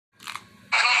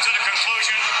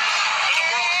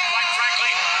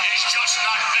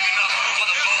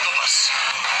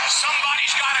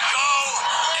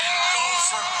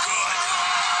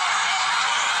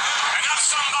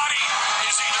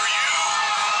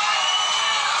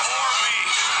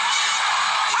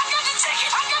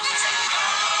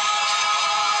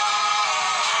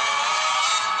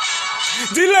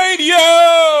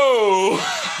Deladio!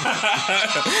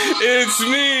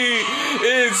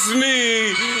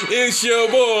 It's your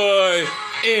boy,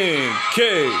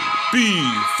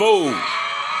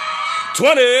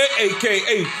 NKB420,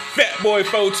 aka Fat Boy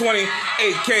 420,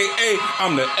 aka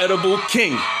I'm the Edible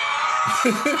King.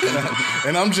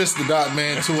 And I'm just the Dot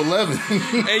Man 211.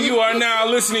 And you are now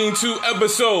listening to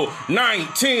episode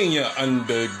 19, you're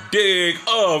under dig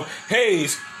of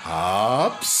Hayes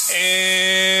Hops. And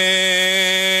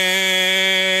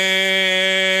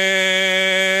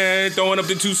throwing up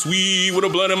the too sweet with a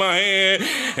blunt in my hand.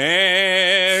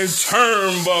 And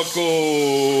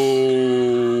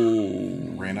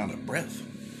Turnbuckle. Ran out of breath.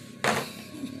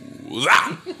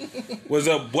 What's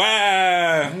up, boy?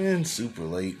 Man, super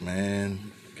late,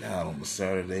 man. God, on the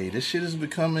Saturday. This shit is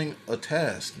becoming a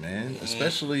task, man.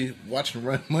 Especially watching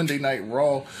Monday Night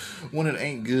Raw when it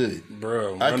ain't good.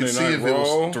 Bro, I can see if it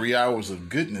Raw. was 3 hours of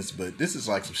goodness, but this is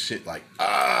like some shit like,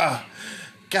 God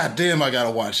damn, I gotta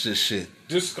watch this shit.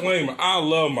 Disclaimer, I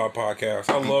love my podcast.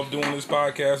 I love doing this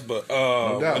podcast, but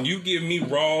when you give me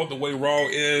Raw the way Raw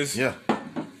is, Yeah,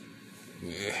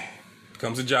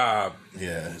 becomes a job.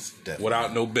 Yeah, it's definitely.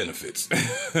 Without no benefits.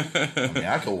 I mean,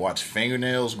 I could watch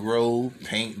fingernails grow,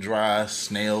 paint dry,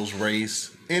 snails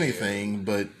race, anything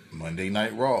but Monday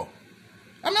Night Raw.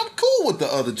 I mean, I'm cool with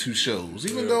the other two shows,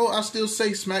 even though I still say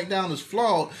SmackDown is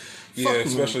flawed. Yeah,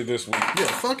 especially this week. Yeah,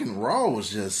 fucking Raw was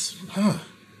just,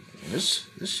 This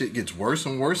shit gets worse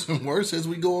and worse and worse as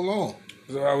we go along.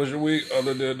 So how was your week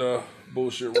other than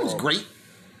bullshit Raw? It was great.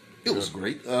 It was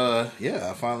great. I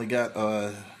finally got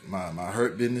my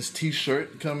Hurt Business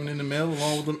t-shirt coming in the mail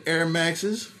along with them Air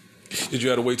Maxes. Did you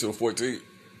have to wait till the 14th?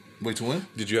 Wait till when?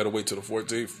 Did you have to wait till the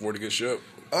 14th for it to get shipped?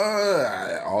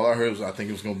 All I heard was I think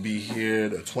it was going to be here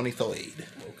the 23rd.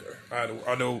 Okay.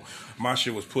 I know my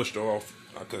shit was pushed off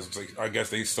because I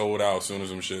guess they sold out as soon as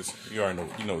them shits. You already know.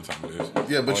 You know what time it is.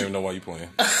 Yeah, but I don't even know why you playing.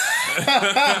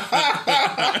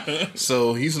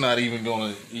 So he's not even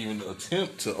going to even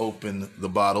attempt to open the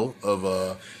bottle of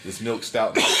this milk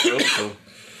stout. So,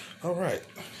 all right.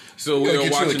 So we are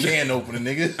watching you a can opener,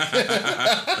 nigga.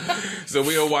 So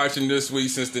we are watching this week,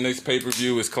 since the next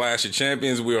pay-per-view is Clash of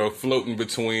Champions. We are floating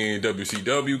between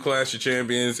WCW Clash of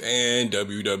Champions and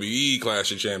WWE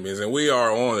Clash of Champions, and we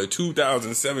are on the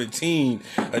 2017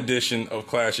 edition of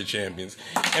Clash of Champions.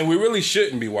 And we really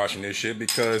shouldn't be watching this shit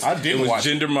because it was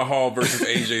Jinder Mahal versus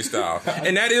AJ Styles,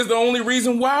 and that is the only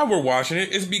reason why we're watching it.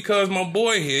 Is because my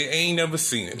boy here ain't never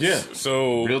seen it. Yeah.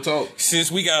 So real talk.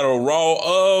 Since we got a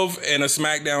Raw of and a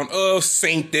SmackDown of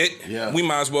Saint it, we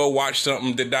might as well watch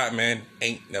something that Dot Man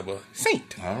ain't never seen.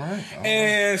 All right.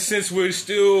 And since we're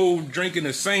still drinking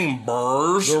the same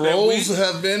burrs, the roles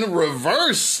have been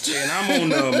reversed. And I'm on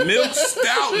the Milk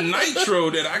Stout Nitro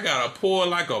that I gotta pour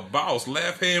like a boss.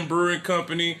 Left Hand Brewing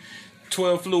Company,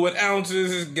 12 fluid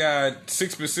ounces. It's got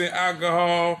 6%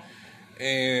 alcohol.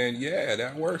 And yeah,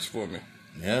 that works for me.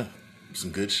 Yeah.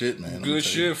 Some good shit, man. Good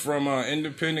shit from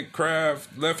Independent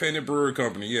Craft, Left-Handed Brewery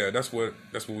Company. Yeah, that's what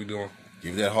we doing.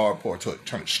 Give that hard pour to it.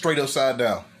 Turn it straight upside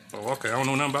down. Oh, okay. I don't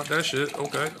know nothing about that shit.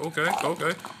 Okay.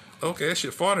 That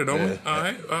shit farted on me. All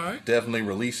right. Definitely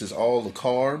releases all the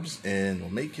carbs and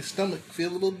will make your stomach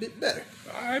feel a little bit better.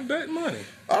 I bet money.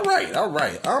 All right.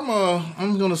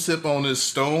 I'm gonna sip on this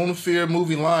Stone Fear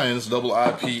Movie Lions double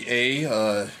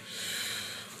IPA.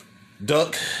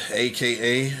 Duck,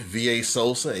 a.k.a. V.A.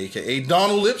 Sosa, a.k.a.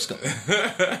 Donald Lipscomb.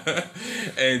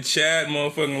 And Chad,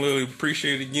 motherfucking Lily,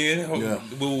 appreciate it again.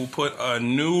 We will put a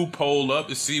new poll up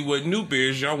to see what new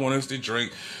beers y'all want us to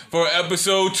drink for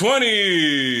episode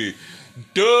 20.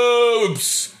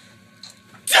 Dubs!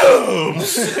 Oh,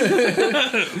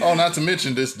 not to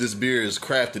mention this beer is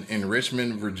crafted in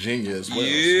Richmond, Virginia as well.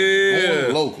 Yeah.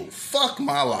 So local. Fuck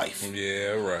my life.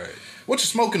 Yeah, right. What you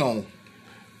smoking on?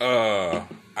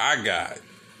 I got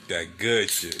that good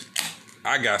shit.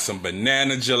 I got some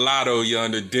banana gelato, you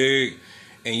under dig.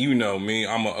 And you know me,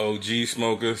 I'm an OG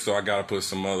smoker, so I gotta put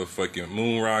some motherfucking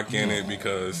moon rock in it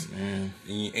because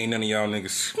ain't none of y'all niggas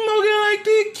smoking like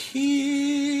the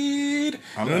kid.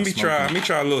 Let me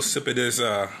try a little sip of this.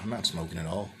 I'm not smoking at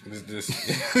all. This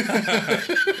I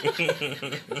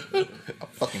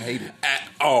fucking hate it. At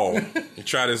all. You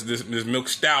try this milk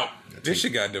stout. This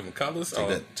shit got different colors. Take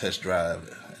that test drive.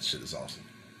 That shit is awesome.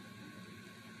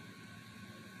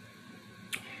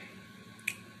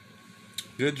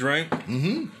 Good drink.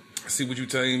 Mm-hmm. I see what you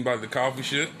telling about the coffee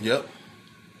shit. Yep.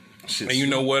 And you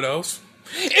know what else?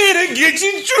 It'll get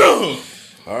you drunk.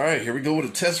 All right, here we go with a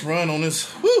test run on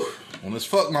this. On this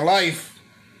Fuck My Life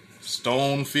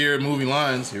Stone Fear Movie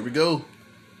Lines. Here we go.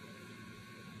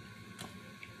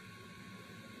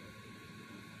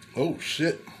 Oh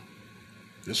shit,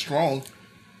 it's strong.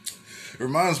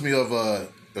 Reminds me of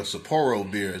Sapporo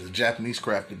beer, the Japanese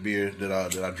crafted beer that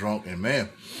I drunk, and man,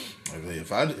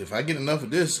 if I get enough of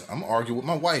this, I'm gonna argue with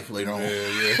my wife later on. Yeah.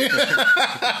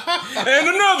 And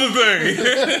another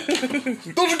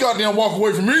thing, Don't you goddamn walk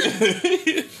away from me.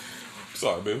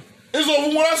 sorry, baby. It's over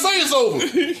when I say it's over.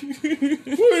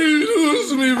 What are you doing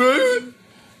to me, baby?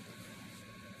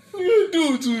 What are you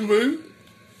doing to me, baby?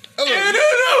 And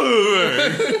another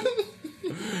thing.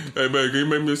 Hey, man, can you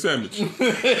make me a sandwich?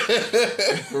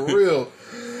 For real.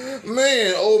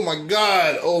 Man, oh my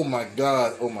God. Oh my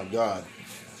God. Oh my God.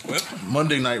 Well,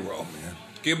 Monday Night Raw, man.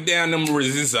 give down them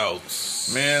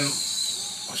results. Man,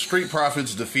 Street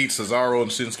Profits defeat Cesaro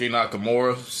and Shinsuke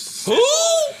Nakamura. Who?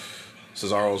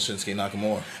 Cesaro and Shinsuke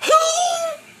Nakamura. Who?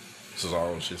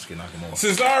 Cesaro and Shinsuke Nakamura.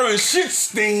 Cesaro and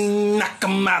Shitstain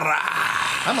Nakamura.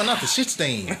 How am I not the shit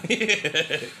stain?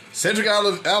 Cedric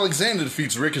Alexander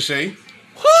defeats Ricochet.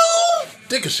 Who?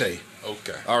 Ricochet.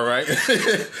 Okay. All right.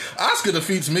 Oscar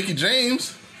defeats Mickey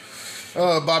James.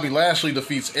 Bobby Lashley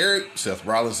defeats Eric. Seth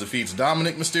Rollins defeats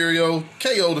Dominic Mysterio.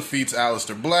 KO defeats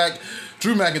Aleister Black.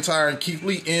 Drew McIntyre and Keith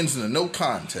Lee ends in a no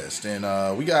contest.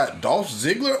 And we got Dolph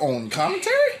Ziggler on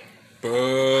commentary?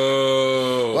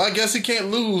 Boo. Well, I guess he can't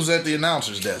lose at the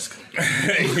announcer's desk.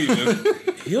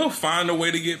 He'll find a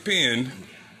way to get pinned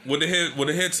with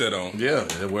a headset on. Yeah,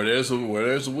 where there's a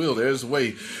will, there's a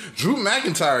way. Drew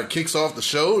McIntyre kicks off the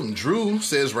show, and Drew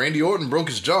says Randy Orton broke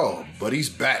his jaw, but he's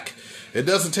back. It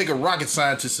doesn't take a rocket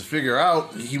scientist to figure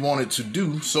out he wanted to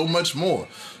do so much more.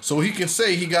 So he can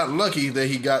say he got lucky that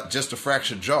he got just a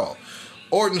fractured jaw.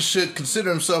 Orton should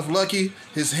consider himself lucky.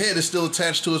 His head is still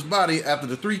attached to his body after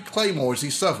the 3 claymores he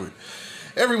suffered.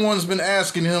 Everyone's been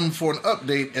asking him for an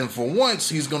update, and for once,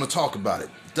 he's going to talk about it.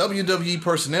 WWE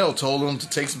personnel told him to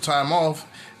take some time off.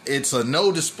 It's a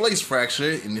no displace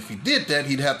fracture, and if he did that,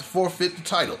 he'd have to forfeit the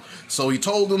title. So he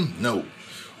told them no.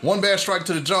 One bad strike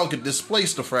to the jaw could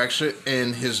displace the fracture,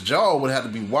 and his jaw would have to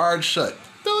be wired shut.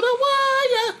 Through the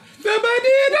wire.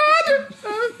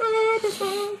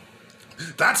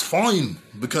 That's fine,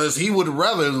 because he would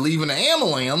rather leave an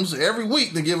ambulance every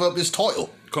week than give up his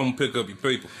toil. Come pick up your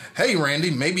people. Hey, Randy,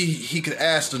 maybe he could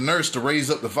ask the nurse to raise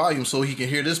up the volume so he can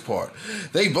hear this part.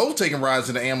 They both taking rides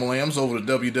in the ambulance over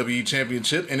the WWE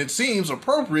Championship, and it seems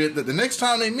appropriate that the next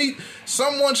time they meet,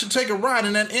 someone should take a ride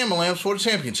in that ambulance for the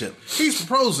championship. He's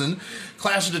proposing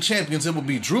Clash of the Champions. It will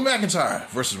be Drew McIntyre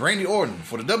versus Randy Orton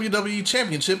for the WWE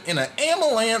Championship in an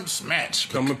ambulance match.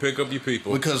 Come and pick up your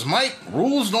people. Because, Mike,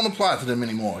 rules don't apply to them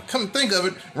anymore. Come to think of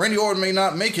it, Randy Orton may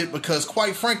not make it because,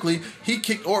 quite frankly, he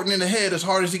kicked Orton in the head as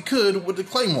hard as he could with the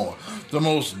Claymore, the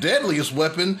most deadliest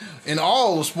weapon in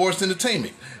all of sports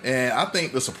entertainment. And I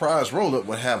think the surprise roll-up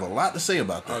would have a lot to say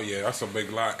about that. Oh, yeah, that's a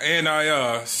big lie. And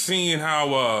I seen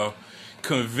how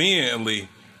conveniently,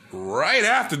 right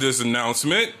after this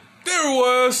announcement, there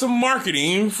was some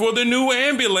marketing for the new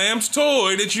Ambulance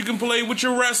toy that you can play with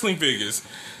your wrestling figures.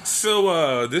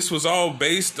 So this was all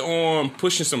based on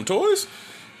pushing some toys?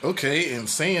 Okay, and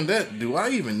saying that, do I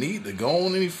even need to go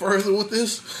on any further with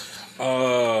this? Fuck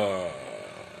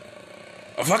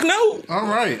no. All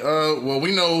right. Well,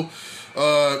 we know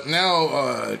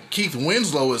now Keith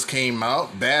Winslow has came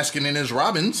out basking in his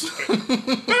Robins. Basking in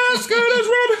his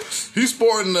Robins. He's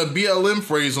sporting the BLM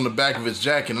phrase on the back of his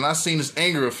jacket, and I've seen this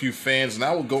anger a few fans, and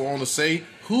I will go on to say,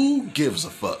 who gives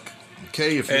a fuck?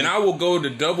 Okay, and I will go to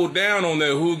double down on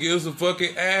that who gives a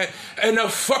fucking ad. And the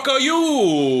fuck are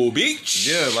you, bitch?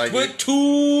 Yeah, like with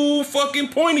 2 fucking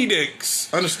pointy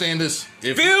dicks. Understand this.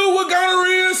 Filled with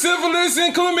gonorrhea, syphilis,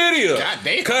 and chlamydia. God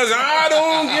damn. Cause I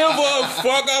don't give a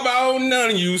fuck about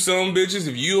none of you some bitches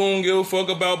if you don't give a fuck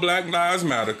about Black Lives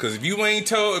Matter. Cause if you ain't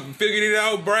figured it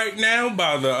out right now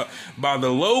by the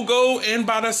logo and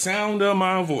by the sound of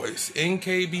my voice,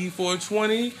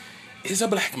 NKB420 is a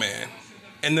black man.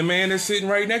 And the man that's sitting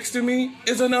right next to me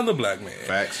is another black man.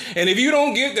 Facts. And if you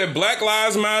don't get that Black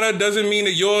Lives Matter doesn't mean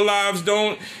that your lives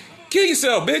don't, kill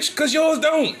yourself, bitch, because yours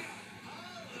don't.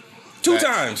 2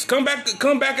 times. Come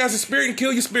back as a spirit and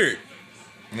kill your spirit.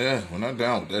 Yeah, we're not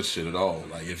down with that shit at all.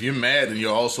 Like, if you're mad, then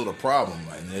you're also the problem.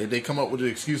 Like, they come up with an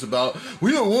excuse about,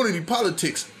 we don't want any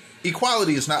politics.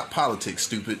 Equality is not politics,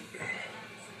 stupid.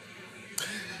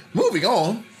 Moving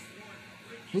on.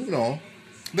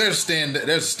 There's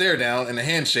a stare down and a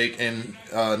handshake, and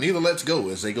neither let's go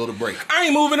as they go to break. I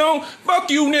ain't moving on. Fuck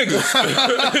you niggas.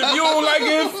 If you don't like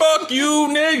it, fuck you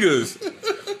niggas.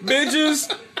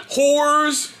 Bitches,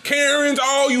 whores, Karens,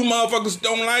 all you motherfuckers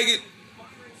don't like it.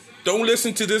 Don't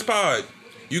listen to this pod.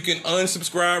 You can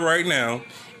unsubscribe right now.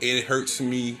 It hurts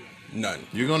me None.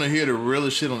 You're gonna hear the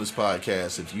realest shit on this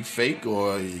podcast. If you fake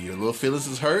or your little feelings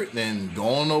is hurt, then go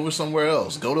on over somewhere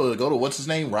else. Go to what's his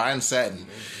name, Ryan Satin.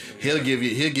 He'll give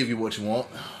you what you want.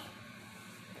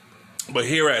 But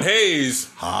here at Hayes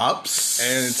Hops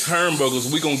and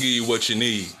Turnbuckles, we gonna give you what you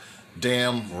need.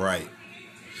 Damn right.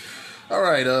 All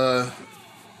right, the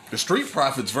Street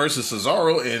Profits versus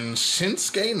Cesaro and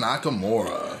Shinsuke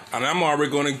Nakamura. And I'm already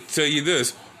gonna tell you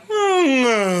this.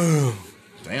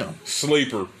 Damn.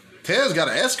 Sleeper. Tez got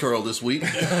an S curl this week. You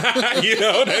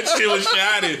know, that shit was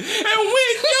shining. And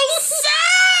with your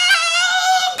soul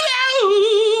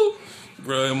glow.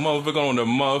 Bro, motherfucker on the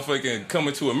motherfucking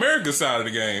Coming to America side of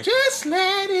the game. Just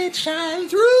let it shine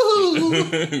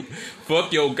through.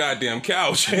 Fuck your goddamn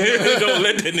couch. Don't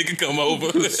let that nigga come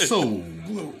over. Soul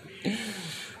glow.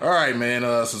 All right, man.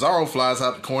 Cesaro flies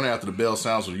out the corner after the bell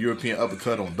sounds with a European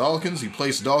uppercut on Dawkins. He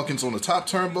placed Dawkins on the top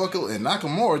turnbuckle, and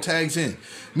Nakamura tags in.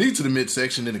 Knee to the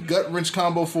midsection, then a gut wrench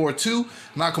combo for a 2.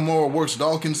 Nakamura works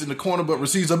Dawkins in the corner, but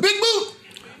receives a big boot.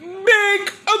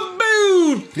 Big a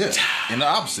boot. Yeah, in the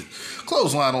opposite.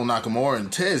 Clothesline on Nakamura,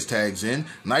 and Tez tags in.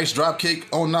 Nice drop kick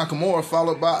on Nakamura,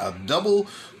 followed by a double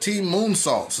team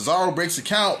moonsault. Cesaro breaks the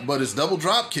count, but it's double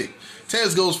drop kick.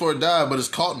 Tez goes for a dive, but is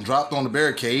caught and dropped on the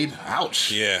barricade.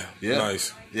 Ouch. Yeah.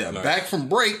 Nice. Yeah, nice. Back from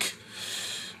break.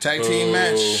 Tag team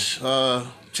match.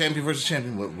 Champion versus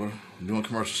champion. We're doing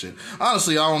commercial shit.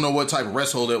 Honestly, I don't know what type of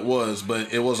rest hold that was,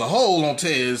 but it was a hold on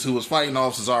Tez, who was fighting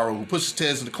off Cesaro, who pushes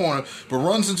Tez in the corner, but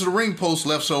runs into the ring post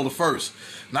left shoulder first.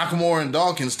 Nakamura and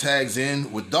Dawkins tags in,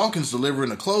 with Dawkins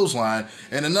delivering a clothesline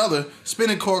and another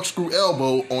spinning corkscrew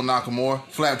elbow on Nakamura,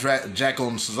 flapjack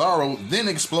on Cesaro, then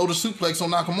exploded suplex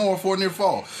on Nakamura for a near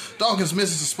fall. Dawkins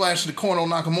misses a splash to the corner on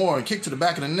Nakamura and kick to the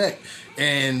back of the neck,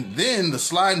 and then the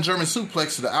sliding German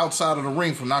suplex to the outside of the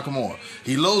ring from Nakamura.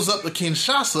 He loads up the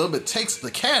Kinshasa, but takes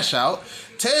the cash out.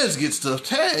 Tez gets the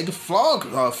tag, frog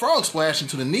splash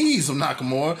into the knees of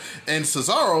Nakamura, and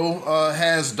Cesaro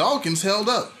has Dawkins held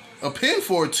up. A pin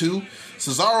for a 2,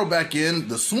 Cesaro back in,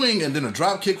 the swing, and then a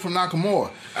drop kick from Nakamura.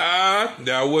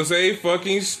 That was a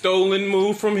fucking stolen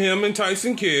move from him and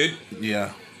Tyson Kidd.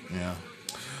 Yeah.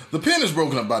 The pin is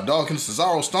broken up by Dawkins.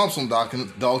 Cesaro stomps on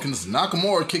Dawkins.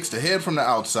 Nakamura kicks the head from the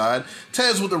outside.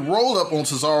 Tez with a roll up on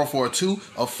Cesaro for a 2.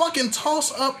 A fucking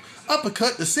toss up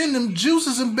uppercut to send them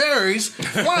juices and berries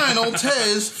flying on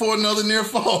Tez for another near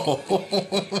fall.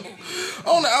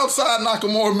 On the outside,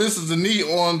 Nakamura misses the knee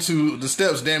onto the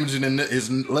steps, damaging his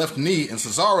left knee, and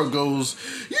Cesaro goes,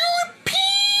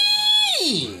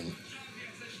 European!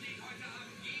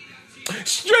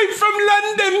 Straight from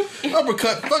London.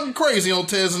 Uppercut fucking crazy on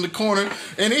Tez in the corner,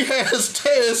 and he has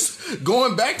Tez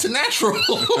going back to natural.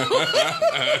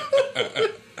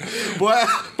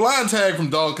 Blind tag from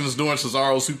Dawkins during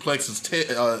Cesaro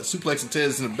suplexing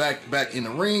Tez in the back in the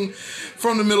ring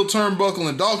from the middle turnbuckle,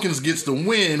 and Dawkins gets the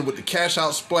win with the cash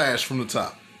out splash from the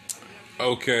top.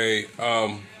 Okay,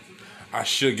 I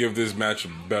should give this match a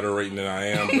better rating than I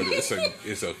am, but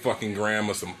it's a fucking gram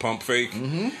of some pump fake,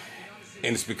 and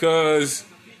it's because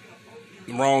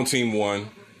the wrong team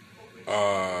won.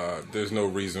 There's no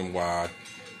reason why.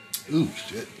 Ooh,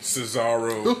 shit.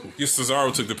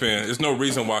 Cesaro took the pin. There's no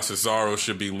reason why Cesaro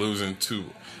should be losing to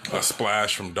a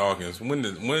splash from Dawkins. When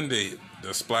the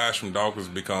splash from Dawkins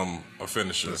become a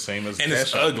finisher? The same as and cash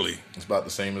it's out. Ugly. It's about the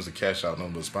same as a cash out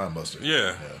number, spine buster.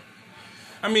 Yeah.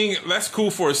 I mean, that's cool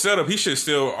for a setup. He should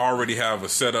still already have a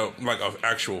setup, like an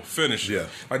actual finisher. Yeah.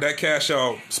 Like that cash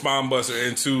out spine buster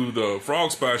into the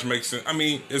frog splash makes sense. I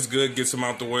mean, it's good, gets him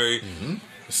out the way.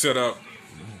 Setup,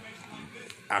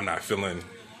 I'm not feeling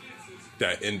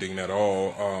that ending at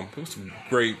all. It was some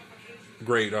great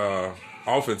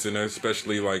offense in there,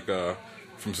 especially like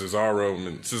from Cesaro.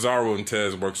 And Cesaro and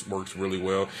Tez works really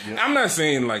well. Yep. I'm not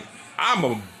saying like I'm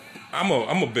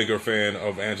a bigger fan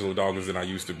of Angelo Dawkins than I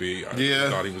used to be. I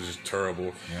thought he was just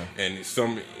terrible. Yeah. And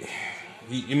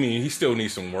he still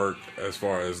needs some work as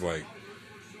far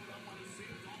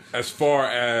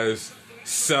as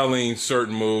selling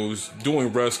certain moves,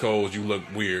 doing rest holds, you look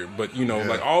weird. But,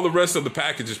 like all the rest of the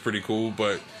package is pretty cool.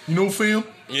 But, film?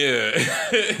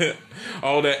 Yeah.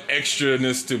 All that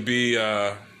extraness to be,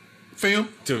 film?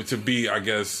 To be, I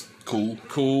guess,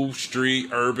 cool,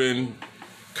 street, urban,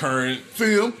 current.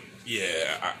 Film?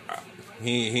 Yeah.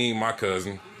 He ain't my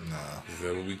cousin. Nah.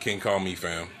 We can't call me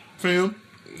fam. Film?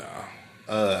 Nah.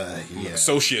 Yeah.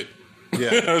 Associate.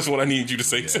 Yeah. That's what I need you to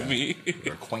say to me.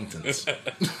 Your acquaintance.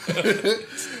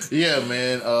 Yeah,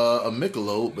 man. A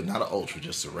Michelob, but not an Ultra.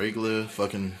 Just a regular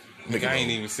fucking Like, I ain't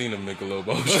even seen a Michelob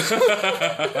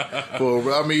Ultra.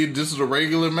 Well, I mean, this is a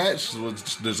regular match,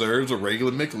 which deserves a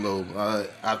regular Michelob.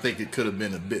 I think it could have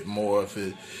been a bit more if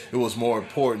it was more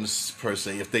important, per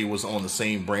se, if they was on the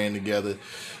same brand together.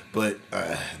 But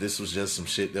this was just some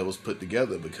shit that was put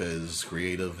together because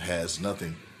Creative has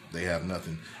nothing. They have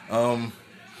nothing.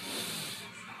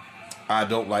 I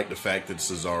don't like the fact that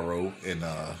Cesaro and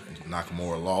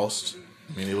Nakamura lost.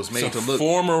 I mean, it was made to look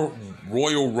former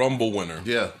Royal Rumble winner.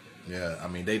 Yeah. I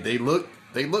mean, they look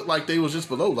like they was just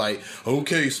below. Like,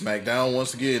 okay, SmackDown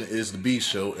once again is the B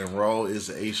show and Raw is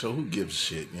the A show. Who gives a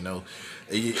shit? You know.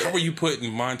 How are you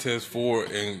putting Montez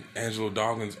Ford and Angelo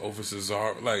Dawkins over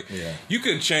Cesaro? Like, you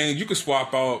could change, you could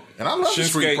swap out. And I love the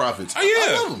Street Profits. Oh,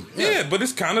 yeah. I love them. Yeah, but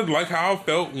it's kind of like how I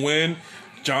felt when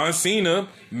John Cena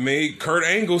made Kurt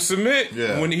Angle submit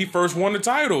when he first won the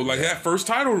title. Like, that first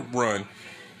title run.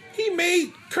 He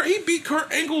beat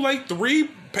Kurt Angle like 3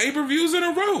 pay-per-views in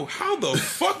a row. How the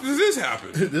fuck does this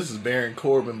happen? This is Baron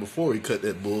Corbin before he cut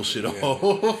that bullshit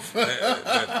off.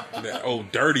 that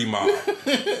old dirty mouth.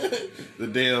 The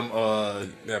damn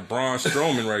that Braun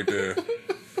Strowman right there.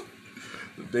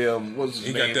 Damn, what's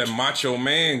his name? He got that Macho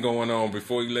Man going on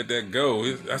before he let that go.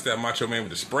 That's that Macho Man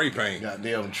with the spray paint.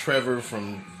 Goddamn Trevor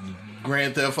from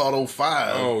Grand Theft Auto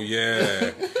 5. Oh,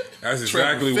 yeah. That's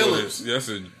exactly what it is. That's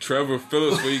a Trevor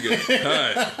Phillips where you get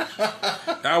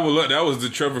cut. That was the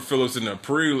Trevor Phillips in the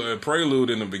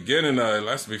prelude in the beginning.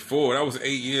 That's before. That was 8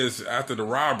 years after the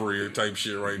robbery type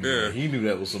shit right there. Yeah, he knew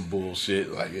that was some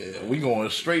bullshit. Like, we going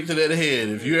straight to that head.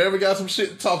 If you ever got some shit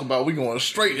to talk about, we going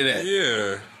straight to that.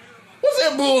 Yeah. What's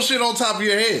that bullshit on top of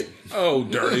your head? Oh,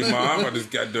 dirty mom. I just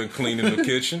got done cleaning the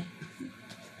kitchen.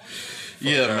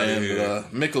 Yeah, man.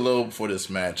 But, Michelob for this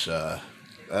match.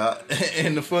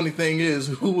 And the funny thing is,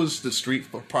 who was the Street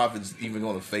Profits even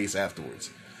going to face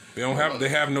afterwards? They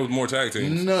have no more tag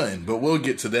teams. None, but we'll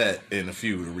get to that in a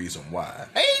few. The reason why.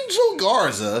 Angel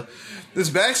Garza is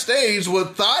backstage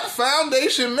with Thought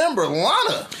Foundation member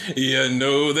Lana. You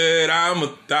know that I'm a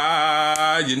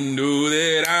thot. You know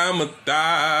that I'm a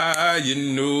thot.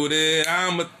 You know that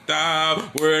I'm a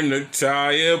thot. Wearing the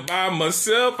tire by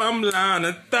myself. I'm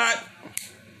Lana Thought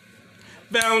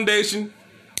Foundation.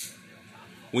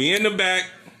 We in the back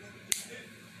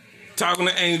talking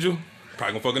to Angel.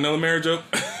 Probably gonna fuck another marriage up.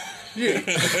 Yeah.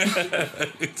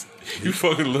 You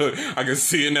fucking look. I can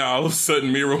see it now. All of a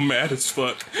sudden, Miro mad as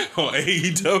fuck on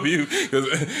AEW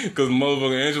because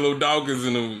motherfucking Angelo Dawkins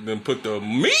and them put the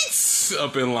meats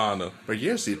up in Lana. But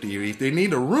yes, if they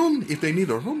need a room,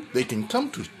 they can come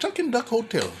to Chuck and Duck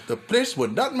Hotel, the place where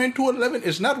Darkman 211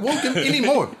 is not woken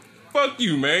anymore. Fuck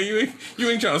you, man. You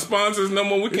ain't trying to sponsor us no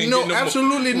more. We can't get no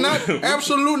absolutely more. not.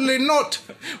 Absolutely not.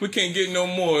 We can't get no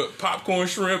more popcorn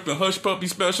shrimp and hush puppy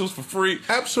specials for free.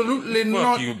 Absolutely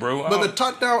not. Fuck you, bro. But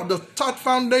the Tot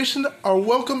Foundation are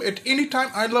welcome at any time.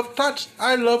 I love tots.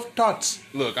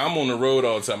 Look, I'm on the road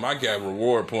all the time. I got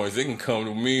reward points. They can come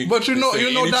to me. But you know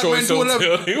Darkman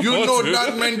 211. You know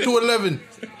Darkman 211.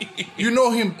 You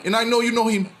know him, and I know you know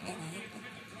him.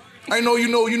 I know you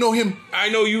know him. I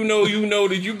know you know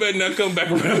that you better not come back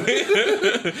around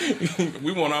here.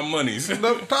 We want our monies.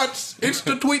 The Tots. It's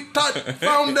the Tweet Tot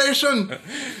Foundation.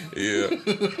 Yeah.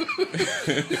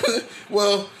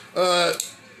 Well,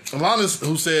 Lana,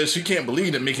 who says she can't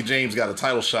believe that Mickie James got a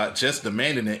title shot, just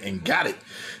demanding it and got it.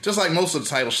 Just like most of the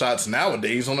title shots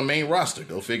nowadays on the main roster.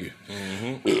 Go figure.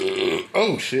 Mm-hmm.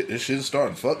 Oh, shit. This shit is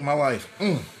starting. Fuck my life.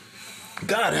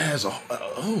 God has a...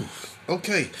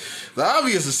 Okay. The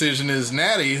obvious decision is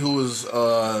Natty, who is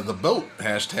the BOAT,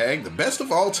 hashtag, the best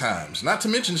of all times. Not to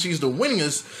mention she's the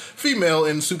winningest female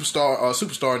in superstar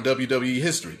in WWE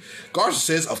history. Garza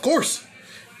says, of course.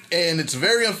 And it's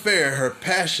very unfair. Her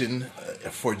passion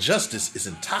for justice is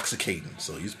intoxicating.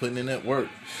 So he's putting in that work.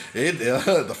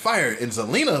 The fire. And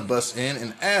Zelina busts in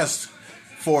and asks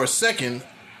for a second.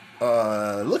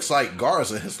 Looks like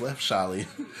Garza has left Shali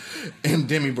and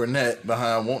Demi Burnett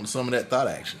behind wanting some of that thought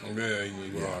action. Yeah,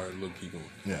 you are. Look, he can.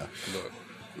 Yeah. Look.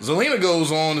 Zelina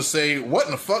goes on to say, what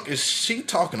in the fuck is she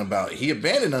talking about? He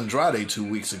abandoned Andrade 2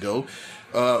 weeks ago,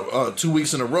 2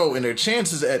 weeks in a row, and their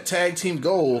chances at tag team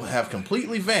gold have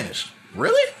completely vanished.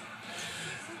 Really?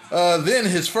 Then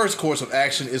his first course of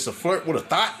action is to flirt with a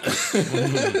thought.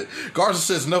 Garza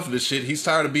says enough of this shit. He's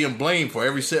tired of being blamed for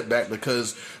every setback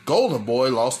because Golden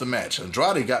Boy lost the match.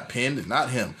 Andrade got pinned and not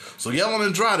him. So yell on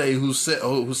Andrade who says,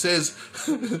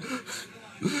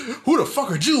 who the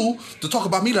fuck are you to talk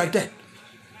about me like that?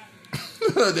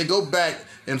 They go back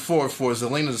and forth for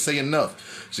Zelina to say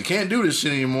enough. She can't do this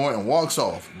shit anymore and walks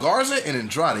off. Garza and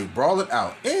Andrade brawl it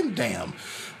out. And damn.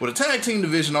 With a tag team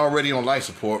division already on life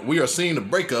support, we are seeing the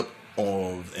breakup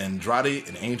of Andrade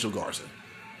and Angel Garza.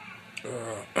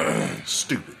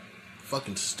 Stupid.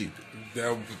 Fucking stupid.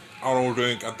 I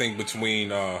think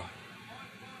between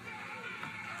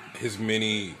his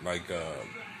many, like,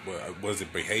 was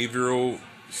it behavioral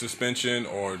suspension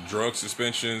or drug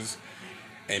suspensions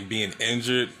and being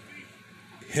injured,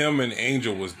 him and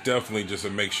Angel was definitely just a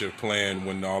makeshift plan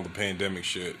when all the pandemic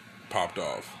shit popped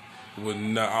off. I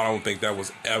don't think that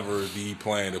was ever the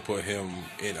plan to put him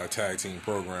in a tag team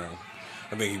program.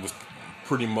 I think he was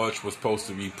pretty much was supposed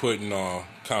to be putting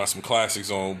kind of some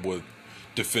classics on with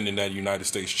defending that United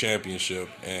States Championship,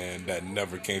 and that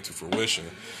never came to fruition.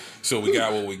 So we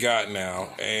got what we got now,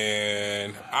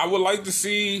 and I would like to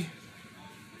see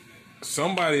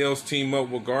somebody else team up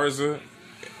with Garza.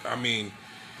 I mean,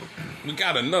 we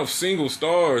got enough single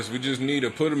stars. We just need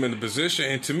to put them in the position.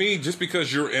 And to me, just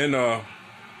because you're in a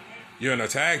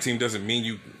tag team doesn't mean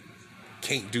you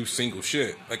can't do single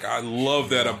shit. Like, I love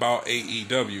that about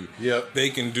AEW. Yep. They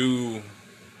can do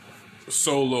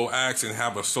solo acts and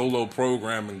have a solo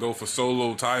program and go for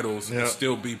solo titles and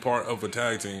still be part of a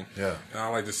tag team. Yeah. And I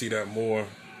like to see that more.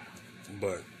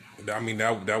 But I mean,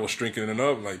 that was strengthening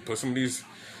up. Like, put some of these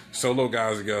solo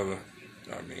guys together.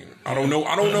 I mean, I don't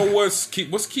know what's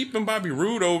keeping Bobby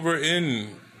Roode over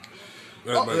in.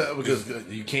 Because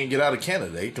you can't get out of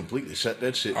Canada. They completely shut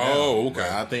that shit down. Oh, okay.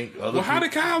 I think. How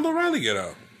did Kyle O'Reilly get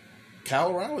out? Kyle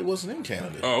O'Reilly wasn't in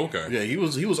Canada. Oh, okay. Yeah, he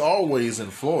was always in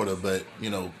Florida, but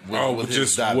with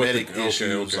his diabetic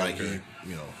issues, okay.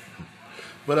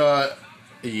 But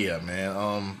yeah,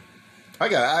 man. I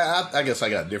guess I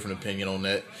got a different opinion on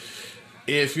that.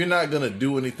 If you're not gonna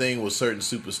do anything with certain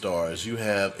superstars, you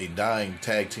have a dying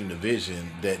tag team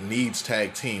division that needs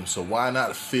tag teams. So why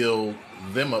not fill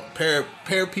them up, pair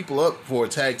people up for a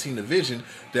tag team division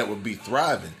that would be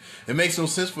thriving? It makes no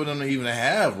sense for them to even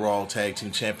have Raw Tag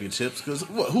Team Championships, because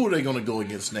who are they going to go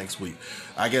against next week?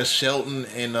 I guess Shelton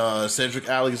and Cedric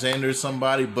Alexander or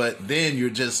somebody, but then you're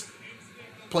just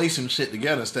placing shit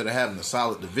together instead of having a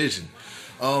solid division.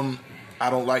 I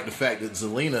don't like the fact that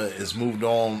Zelina has moved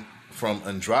on from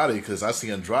Andrade, because I see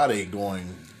Andrade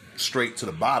going straight to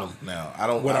the bottom now. I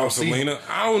don't see Zelina.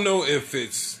 I don't know if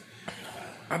it's.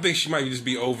 I think she might just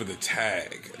be over the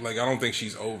tag. Like, I don't think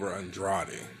she's over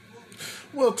Andrade.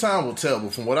 Well, time will tell,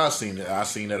 but from what I've seen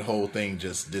that whole thing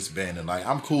just disbanding. Like,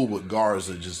 I'm cool with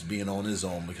Garza just being on his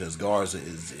own, because Garza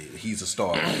he's a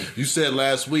star. You said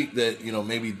last week that,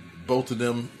 maybe both of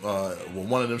them,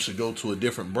 one of them should go to a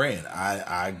different brand.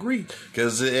 I agree,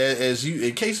 because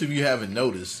in case if you haven't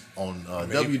noticed on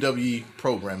WWE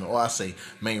programming, or I say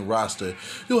main roster,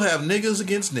 you'll have niggas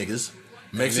against niggas.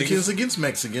 Mexicans against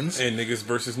Mexicans. And niggas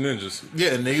versus ninjas.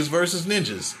 Yeah, niggas versus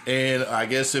ninjas. And I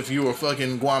guess if you were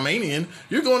fucking Guamanian,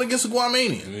 you're going against a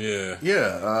Guamanian. Yeah.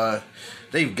 Yeah.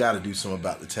 They've got to do something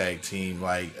about the tag team.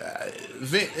 Like,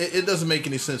 it doesn't make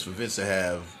any sense for Vince to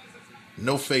have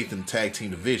no faith in tag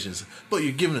team divisions, but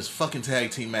you're giving us fucking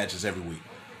tag team matches every week.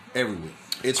 Every week.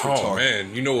 It's retarded. Oh,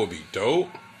 man. You know what would be dope?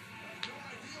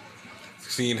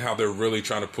 Seeing how they're really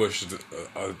trying to push,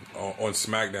 on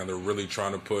SmackDown, they're really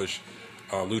trying to push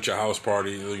Lucha House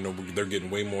Party. They're getting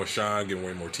way more shine, getting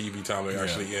way more TV time. They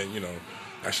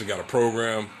actually got a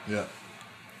program. Yeah.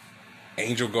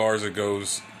 Angel Garza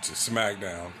goes to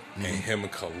SmackDown, and him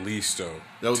and Kalisto.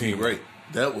 That would be great.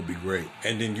 That would be great.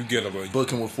 And then you get a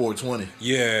booking with 420.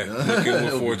 Yeah, booking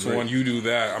with 420. You do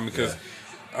that. I mean, because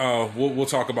we'll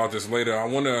talk about this later. I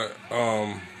want to.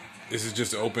 Is it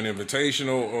just an open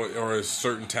invitational, or has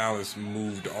certain talents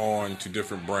moved on to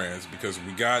different brands? Because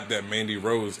we got that Mandy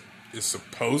Rose is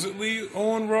supposedly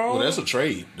on Raw. Well, that's a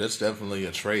trade. That's definitely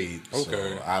a trade. Okay.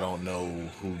 So I don't know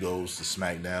who goes to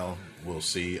SmackDown. We'll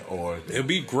see. Or it'd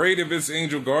be great if it's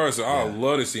Angel Garza. I'd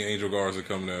love to see Angel Garza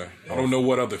come there. I don't know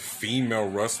what other female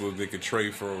wrestler they could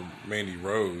trade for Mandy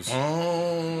Rose.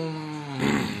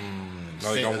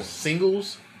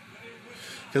 Singles?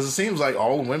 Because it seems like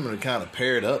all the women are kind of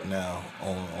paired up now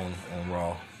on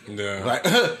Raw. Yeah. Like,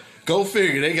 go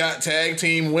figure. They got tag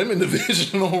team women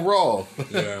division on Raw.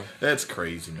 Yeah. That's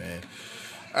crazy, man.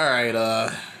 All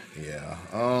right.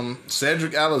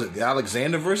 Cedric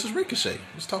Alexander versus Ricochet.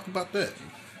 Let's talk about that.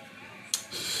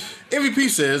 MVP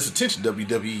says, attention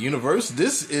WWE Universe,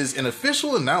 this is an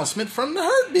official announcement from the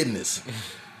Hurt Business.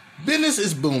 Business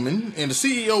is booming, and the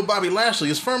CEO, Bobby Lashley,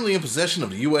 is firmly in possession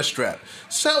of the U.S. strap.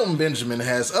 Shelton Benjamin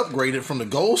has upgraded from the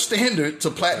gold standard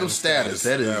to platinum status.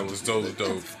 That was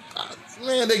dope.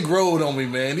 Man, they growed on me,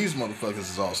 man. These motherfuckers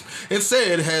is awesome. And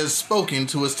said has spoken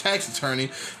to his tax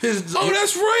attorney. That's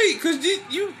right, because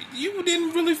you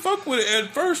didn't really fuck with it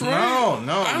at first, right?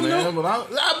 No, man. But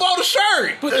I bought a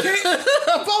shirt. But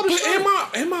I bought a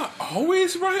shirt. Am I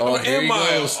always right? Or am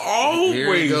I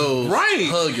always right?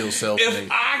 Hug yourself, If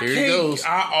Nate. I Here it goes.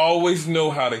 I always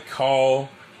know how to call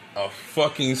a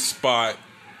fucking spot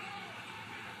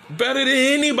better than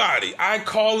anybody.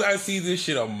 I see this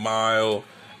shit a mile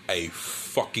a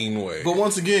fucking way. But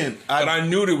once again, I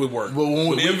knew it would work. But when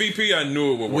with MVP, I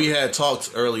knew it would work. We had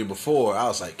talked earlier before. I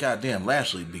was like, God damn,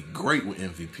 Lashley would be great with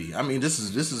MVP. I mean, this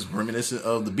is reminiscent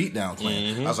of the Beatdown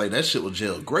Clan. Mm-hmm. I was like, that shit was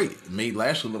gelled great. It made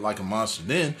Lashley look like a monster.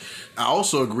 Then I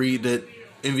also agreed that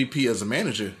MVP as a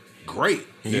manager, great.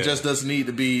 He just doesn't need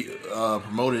to be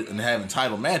promoted and having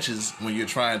title matches when you're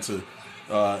trying to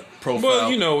profile.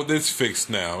 Well, you know, it's fixed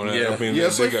now. Yeah, I mean,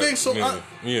 it's fixed. So I'm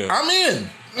in.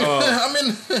 I'm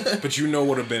in. But you know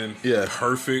what would have been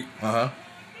perfect?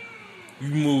 You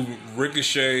moved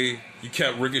Ricochet. You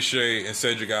kept Ricochet and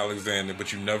Cedric Alexander,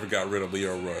 but you never got rid of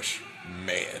Leo Rush.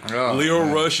 Man.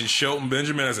 Leo Rush and Shelton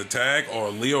Benjamin as a tag, or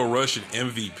Leo Rush and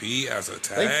MVP as a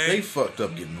tag. They fucked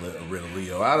up getting rid of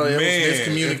Leo. I don't know. It was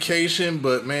miscommunication,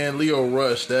 but man, Leo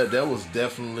Rush, that was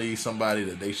definitely somebody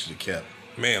that they should have kept.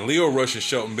 Man, Leo Rush and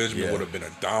Shelton Benjamin would have been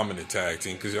a dominant tag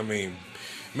team. Because, I mean,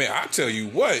 man, I tell you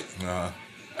what.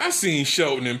 I seen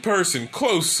Shelton in person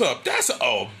close up. That's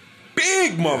a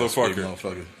big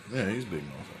motherfucker. Yeah, he's a big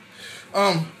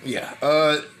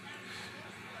motherfucker.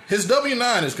 His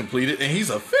W-9 is completed, and he's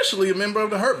officially a member of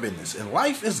the Hurt Business, and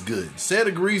life is good. Ced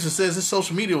agrees and says his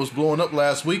social media was blowing up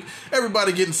last week.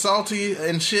 Everybody getting salty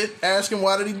and shit, asking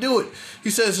why did he do it. He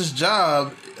says his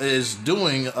job is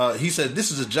doing, he said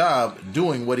this is a job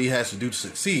doing what he has to do to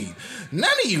succeed. None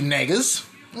of you niggas,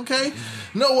 okay,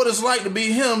 know what it's like to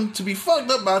be him, to be fucked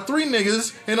up by 3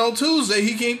 niggas, and on Tuesday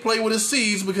he can't play with his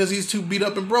seeds because he's too beat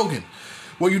up and broken.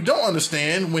 Well, you don't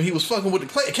understand, when he was fucking with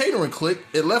the catering clique,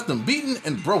 it left him beaten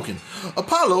and broken.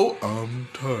 Apollo, I'm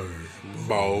tired,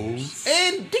 balls,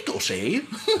 and Ricochet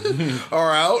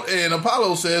are out, and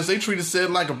Apollo says they treated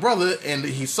Ced like a brother, and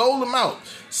he sold him out.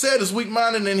 Ced is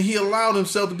weak-minded, and he allowed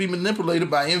himself to be manipulated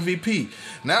by MVP.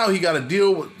 Now he got to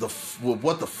deal with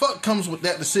what the fuck comes with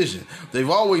that decision. They've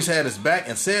always had his back,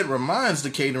 and Ced reminds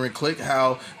the catering clique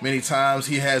how many times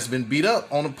he has been beat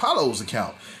up on Apollo's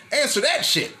account. Answer that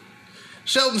shit.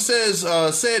 Shelton says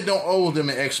Ced don't owe them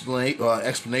an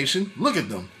explanation. Look at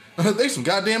them. They some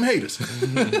goddamn haters.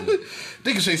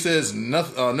 Ricochet says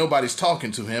nobody's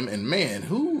talking to him, and man,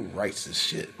 who writes this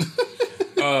shit?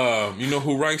 You know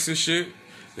who writes this shit?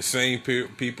 The same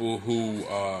people who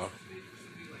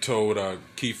told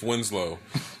Keith Winslow.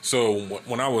 So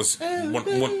when I was, that's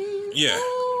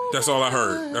all I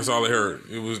heard. That's all I heard.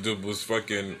 It was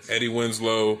fucking Eddie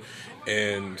Winslow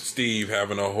and Steve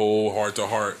having a whole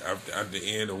heart-to-heart at the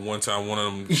end of one time. One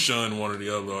of them shunned one or the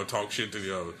other or talk shit to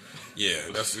the other. Yeah,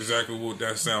 that's exactly what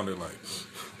that sounded like.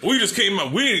 We just came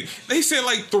out. They said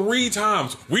like 3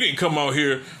 times, we didn't come out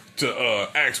here to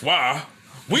ask why.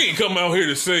 We didn't come out here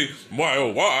to say why,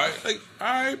 oh why. Like, all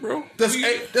right, bro. That's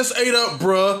 8 up,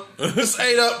 bruh. That's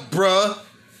 8 up, bruh.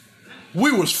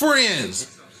 We was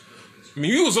friends. I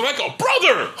mean, you was like a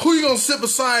brother. Who you gonna sit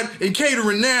beside in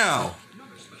catering now?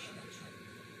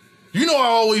 You know I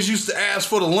always used to ask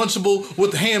for the Lunchable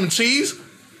with the ham and cheese.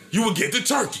 You would get the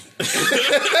turkey.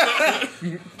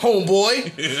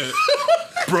 Homeboy. Yeah.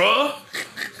 Bruh.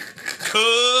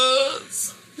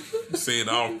 Cuz. Saying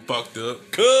all fucked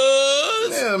up.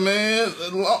 Cuz. Yeah, man.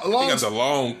 He got the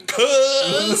long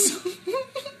cuz.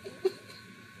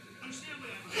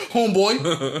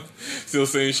 Homeboy. Still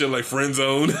saying shit like friend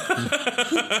zone.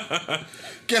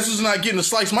 Guess who's not getting to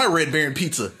slice my Red Baron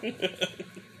pizza?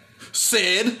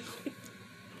 Ced.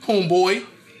 Homeboy.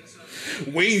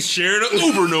 We ain't sharing an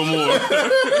Uber no more.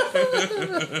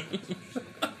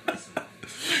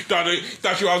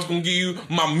 Thought you I was gonna give you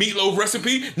my meatloaf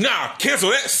recipe? Nah,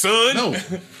 cancel that, son. No.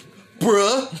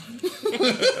 Bruh.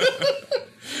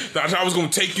 Thought I was gonna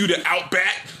take you to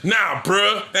Outback? Nah,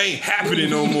 bruh. That ain't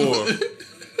happening no more.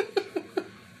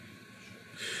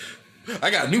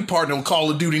 I got a new partner on Call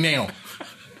of Duty now.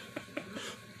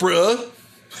 Bruh.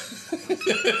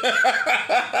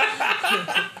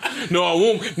 No, I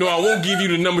won't give you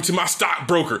the number to my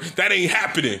stockbroker. That ain't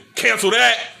happening. Cancel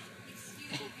that.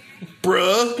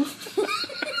 Bruh.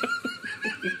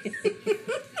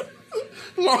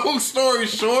 Long story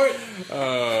short,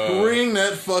 ring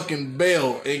that fucking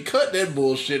bell and cut that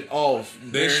bullshit off.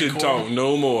 They should talk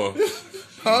no more.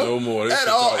 Huh? No more. At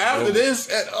all. After this,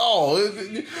 at all.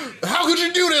 How could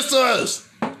you do this to us?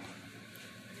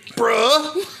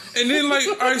 Bruh. And then, like,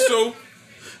 all right, so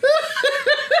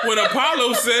when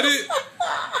Apollo said it,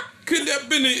 couldn't that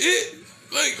been it?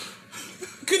 Like,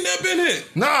 couldn't that been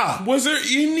it? Nah. Was there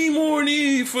any more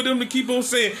need for them to keep on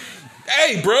saying,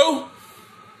 hey, bro,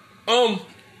 remember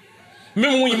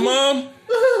when your mom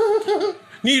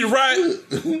needed a ride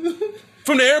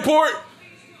from the airport?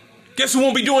 Guess who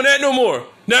won't be doing that no more?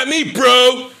 Not me,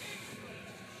 bro.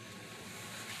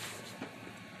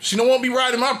 She don't want to be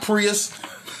riding my Prius.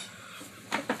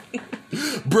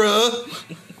 Bruh.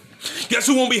 Guess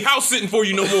who won't be house sitting for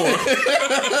you no more?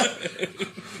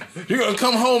 You're going to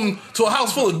come home to a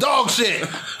house full of dog shit.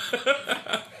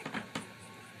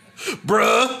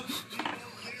 Bruh.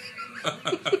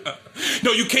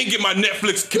 No, you can't get my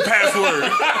Netflix password.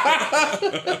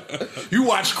 You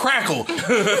watch Crackle.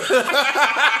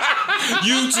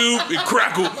 YouTube and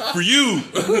Crackle for you.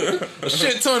 A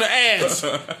shit ton of ads.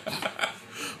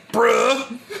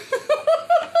 Bruh.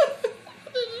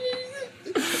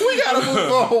 We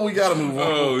gotta move on.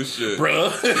 Oh, shit.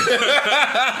 Bruh.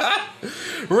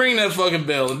 Ring that fucking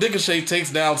bell. And Ricochet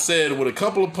takes down Ced with a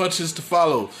couple of punches to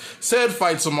follow. Ced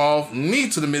fights him off, knee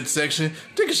to the midsection.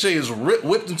 Ricochet is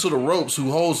whipped into the ropes,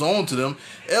 who holds on to them.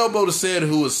 Elbow to Ced,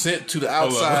 who is sent to the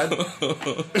outside.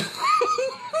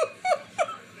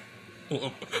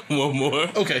 One more.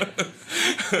 Okay.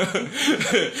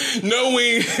 No,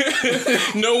 we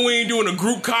ain't doing a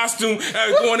group costume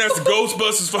going as the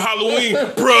Ghostbusters for Halloween,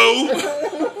 bro.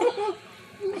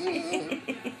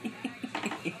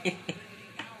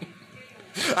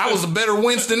 I was a better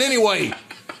Winston anyway.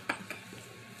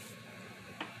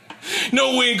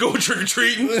 No, we ain't going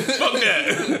trick-or-treating. Fuck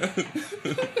that.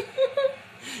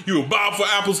 You a Bob for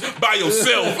apples by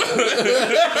yourself.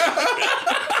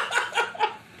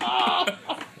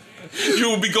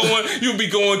 You'll be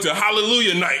going to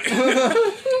Hallelujah night.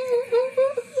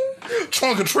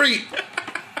 Trunk or treat.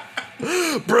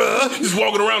 Bruh. Just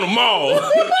walking around the mall.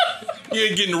 You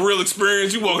ain't getting the real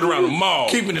experience. You walking around the mall.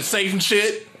 Keeping it safe and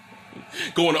shit.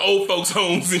 Going to old folks'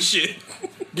 homes and shit.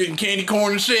 Getting candy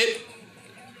corn and shit.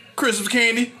 Christmas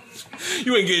candy.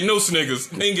 You ain't getting no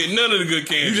Snickers. Ain't getting none of the good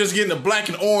candy. You just getting the black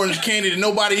and orange candy that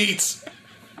nobody eats.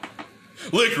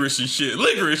 Licorice and shit.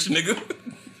 Licorice, nigga.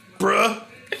 Bruh.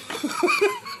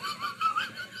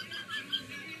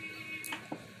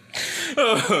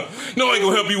 No, I ain't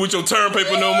gonna help you with your term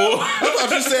paper no more. I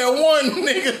thought you said one,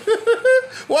 nigga.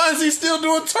 Why is he still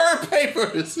doing term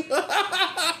papers?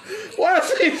 Why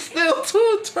is he still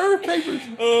doing term papers?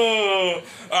 All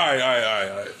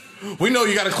right. We know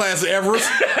you got a class at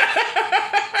Everest.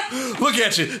 Look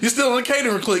at you. You're still in the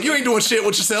catering clique. You ain't doing shit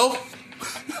with yourself.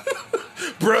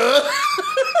 Bruh.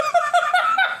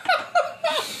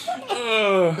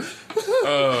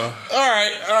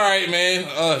 All right,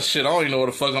 man. Shit, I don't even know where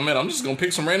the fuck I'm at. I'm just gonna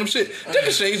pick some random shit.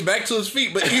 Ricochet's back to his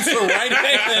feet, but he's the right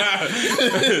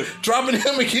hand. Dropping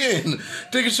him again.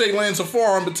 Ricochet lands a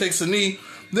forearm, but takes a knee.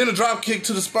 Then a drop kick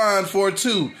to the spine for a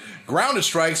 2. Grounded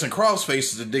strikes and cross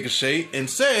faces to Ricochet, and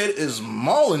Ced is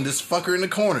mauling this fucker in the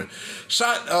corner.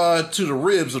 Shot to the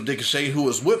ribs of Ricochet, who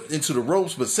is whipped into the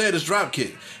ropes, but Ced is drop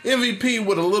kicked. MVP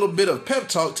with a little bit of pep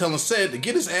talk telling Ced to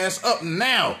get his ass up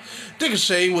now.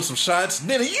 Ricochet with some shots,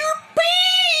 then a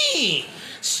European!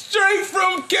 Straight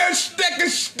from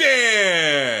Kazakhstan.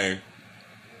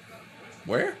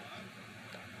 Where?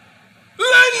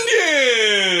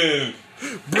 London.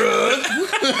 Bruh.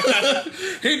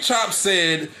 He chops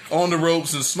Ced on the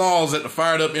ropes and snarls at the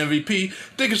fired up MVP.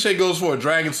 Ricochet goes for a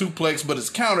dragon suplex, but it's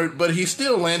countered, but he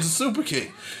still lands a super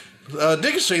kick.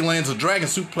 Ricochet lands a dragon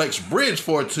suplex bridge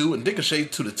for a 2, and Ricochet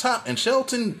to the top, and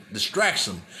Shelton distracts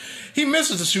him. He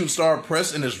misses the shooting star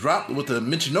press and is dropped with a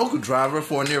Michinoku driver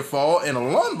for a near fall and a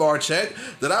lumbar check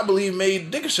that I believe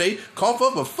made Ricochet cough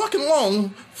up a fucking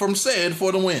lung from Ced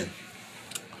for the win.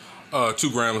 2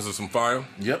 grams of some fire.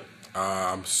 Yep.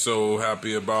 I'm so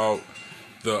happy about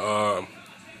the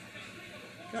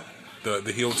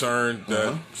heel turn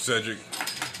that Cedric.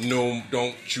 No,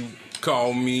 don't you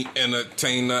call me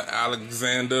Entertainer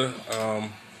Alexander.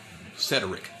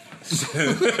 Cedric.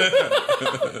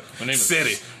 My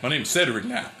name is Cedric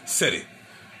now. Cedric.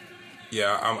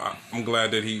 Yeah, I'm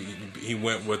glad that he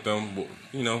went with them.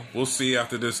 You know, we'll see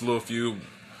after this little feud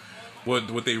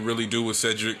what they really do with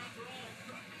Cedric.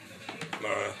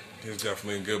 It's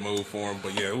definitely a good move for him.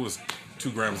 But yeah, it was 2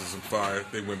 grams of some fire.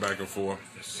 They went back and forth.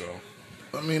 So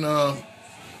I mean, I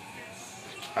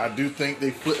do think they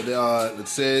that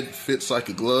Ced fits like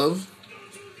a glove.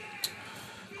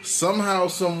 Somehow,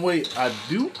 some way, I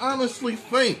do honestly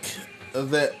think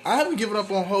that I haven't given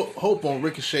up on hope on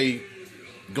Ricochet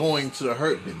going to the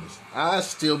Hurt Business. I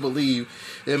still believe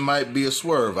it might be a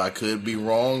swerve. I could be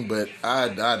wrong, but I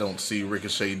don't see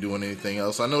Ricochet doing anything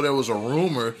else. I know there was a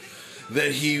rumor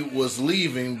that he was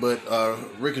leaving, but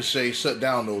Ricochet shut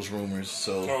down those rumors.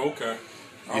 So, okay.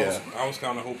 I was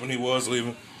kind of hoping he was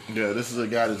leaving. Yeah, this is a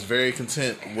guy that's very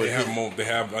content with. They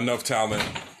have enough talent,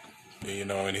 you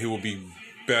know, and he will be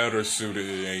better suited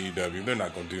in AEW. They're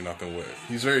not going to do nothing with it.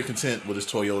 He's very content with his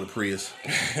Toyota Prius.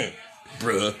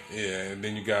 Bruh. Yeah, and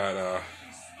then you got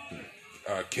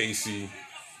Casey,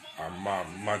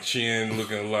 my chin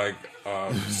looking like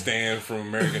Stan from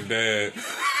American Dad.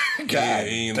 God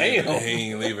he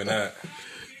ain't leaving that.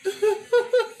 You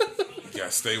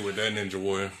gotta stay with that Ninja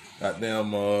Warrior.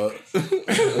 Goddamn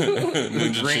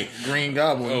Ninja green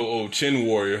Goblin. Oh, Chin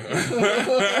Warrior.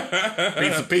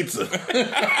 Pizza.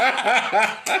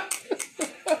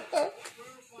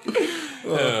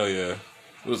 Hell yeah.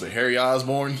 Was it Harry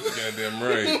Osborn? Goddamn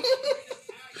right.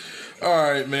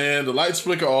 All right, man. The lights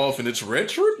flicker off and it's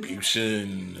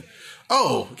retribution.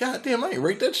 Oh, goddamn, I ain't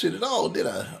rate that shit at all, did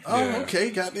I? Oh, Yeah. okay.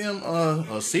 Goddamn,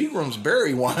 Seagram's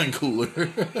berry wine cooler.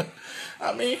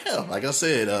 I mean, hell, like I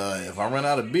said, if I run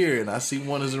out of beer and I see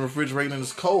one is in the refrigerator and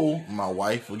it's cold, my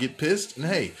wife will get pissed. And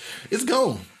hey, it's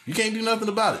gone. You can't do nothing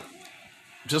about it.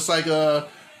 Just like, it's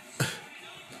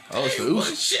the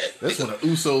Usos. Shit. That's when the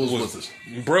Usos was this.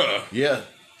 Bruh. Yeah.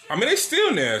 I mean, they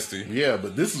still nasty. Yeah,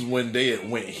 but this is when they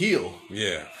went heel.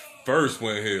 Yeah. First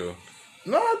went heel.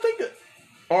 No, I think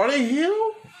are they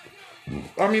heel?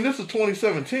 I mean, this is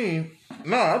 2017.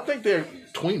 No, I think they're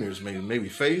tweeners, maybe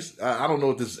face. I don't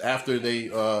know if this is after they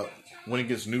when it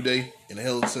gets New Day in the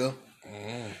Hell in a Cell.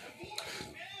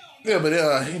 Yeah, but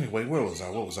anyway, where was I?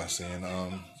 What was I saying?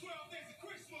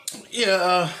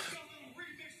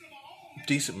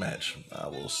 Decent match. I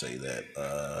will say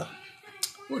that.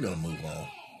 We're gonna move on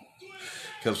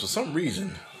because for some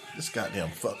reason this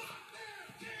goddamn fuck.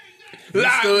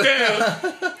 Lockdown.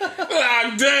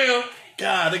 Lockdown.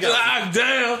 God, they got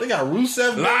Lockdown. They got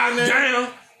Rusev down there.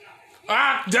 Lockdown.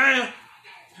 Lockdown.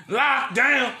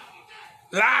 Lockdown.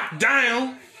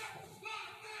 Lockdown.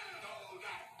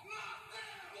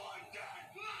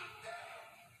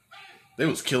 They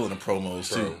was killing the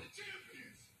promos too. Bro.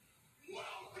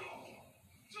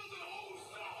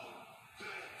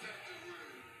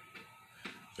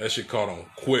 That shit caught on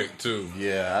quick too.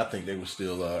 Yeah, I think they were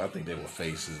still. I think they were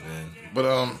faces then. But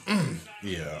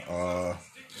yeah.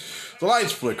 The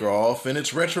lights flicker off and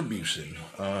it's retribution.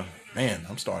 Man,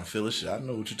 I'm starting to feel this shit. I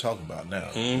know what you're talking about now.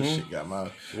 This shit got my.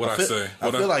 I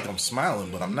feel like I'm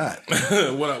smiling, but I'm not.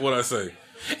 What I say?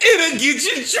 It'll get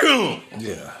you true.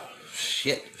 Yeah.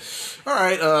 Shit. All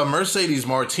right. Mercedes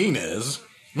Martinez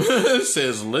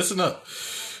says, "Listen up.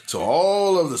 To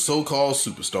all of the so-called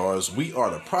superstars, we are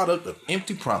the product of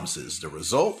empty promises, the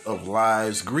result of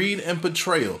lies, greed, and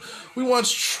betrayal. We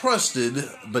once trusted,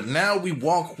 but now we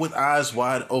walk with eyes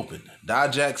wide open."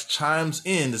 Dijax chimes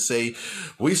in to say,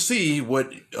 "We see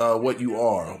what you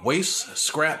are: waste,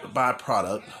 scrap,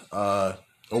 byproduct.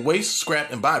 Waste,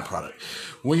 scrap, and byproduct.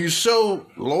 When you show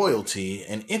loyalty,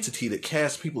 an entity that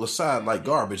casts people aside like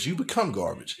garbage, you become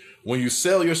garbage. When you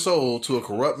sell your soul to a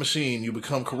corrupt machine, you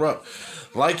become corrupt.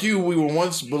 Like you, we were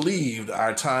once believed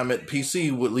our time at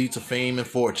PC would lead to fame and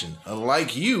fortune.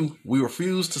 Like you, we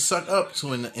refused to suck up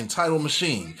to an entitled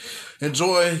machine.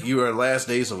 Enjoy your last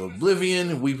days of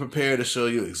oblivion. We prepare to show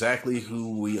you exactly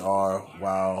who we are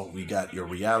while we got your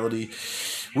reality.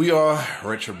 We are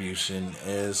retribution,"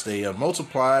 as they have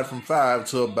multiplied from 5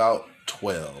 to about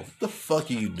 12. The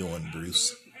fuck are you doing,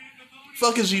 Bruce?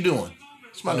 Fuck is you doing?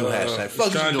 It's my new hashtag. Fuck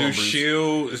is you trying to doing, do Bruce?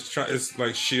 Shield. It's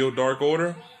like Shield Dark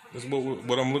Order. That's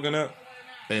what I'm looking at.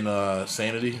 And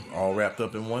Sanity, all wrapped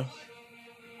up in one.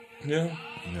 Yeah.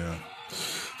 Yeah.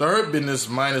 The Hurt Business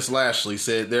minus Lashley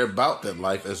said they're about that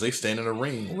life as they stand in the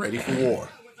ring, ready for war.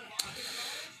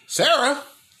 Sarah,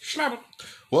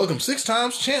 welcome 6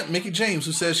 times champ Mickie James,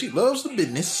 who says she loves the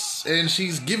business and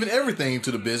she's given everything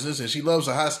to the business and she loves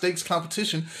the high stakes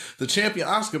competition the champion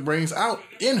Asuka brings out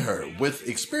in her. With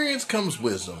experience comes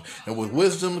wisdom, and with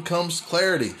wisdom comes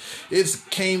clarity. It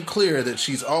came clear that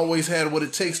she's always had what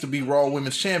it takes to be Raw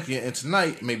Women's Champion, and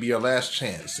tonight may be her last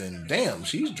chance. And damn,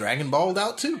 she's Dragon Balled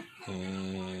out too.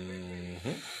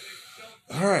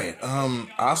 All right,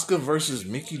 Asuka versus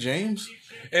Mickie James.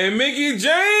 And Mickie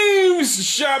James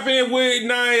shopping with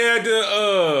Nia at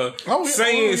the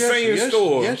same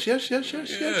store. Yes.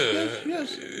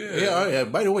 Yeah.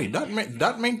 By the way, Dot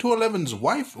Main 211's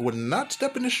wife would not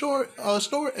step in the store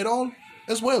at all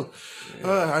as well.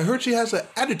 I heard she has an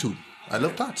attitude. I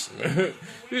love tots.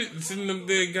 Sitting up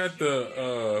there got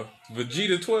the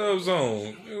Vegeta 12s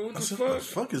on. What the fuck? What the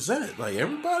fuck is that? Like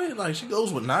everybody, like she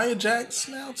goes with Nia Jax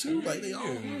now too. Like they all,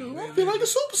 I feel like a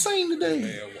Super Saiyan today.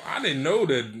 Man, I didn't know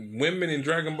that women in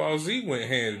Dragon Ball Z went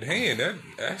hand in hand.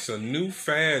 That's a new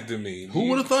fad to me. Who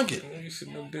would have thunk it? You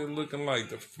sitting up there looking like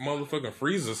the motherfucking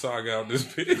Frieza saga out this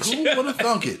bitch. Who would have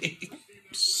thunk it?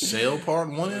 Cell Part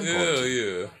 1 and Part 2.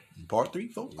 Yeah. Part 3,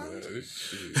 4,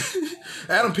 5.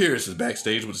 Adam Pearce is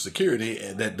backstage with security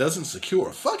that doesn't secure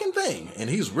a fucking thing, and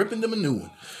he's ripping them a new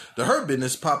one. The Hurt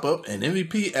Business pop up and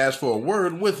MVP asks for a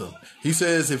word with him. He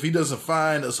says if he doesn't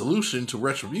find a solution to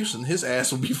Retribution, his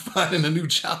ass will be finding a new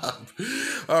job.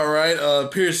 All right.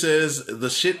 Pierce says the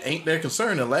shit ain't their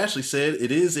concern, and Lashley said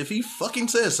it is if he fucking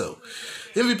says so.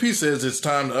 MVP says it's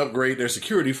time to upgrade their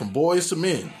security from boys to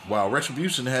men. While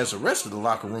Retribution has the rest of the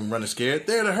locker room running scared,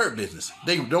 they're the Hurt Business.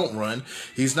 They don't run.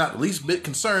 He's not the least bit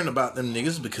concerned about them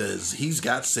niggas because he's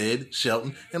got Sid,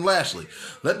 Shelton, and Lashley.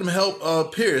 Let them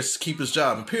help Pierce keep his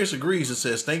job. And Pierce agrees and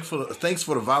says thanks for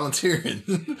the volunteering.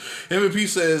 MVP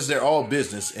says they're all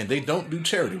business and they don't do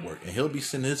charity work. And he'll be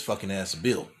sending his fucking ass a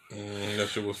bill. That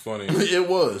shit was funny. It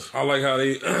was. I like how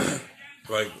they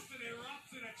like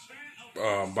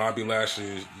Bobby Lashley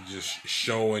is just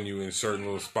showing you in certain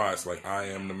little spots, like I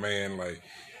am the man, like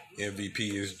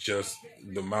MVP is just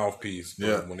the mouthpiece.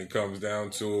 But when it comes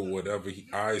down to it, whatever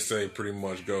I say pretty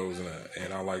much goes,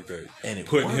 and I like that. And it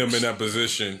putting him in that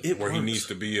position where he needs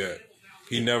to be at.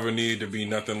 He never needed to be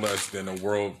nothing less than a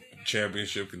world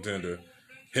championship contender.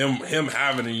 Him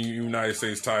having a United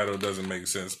States title doesn't make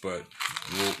sense, but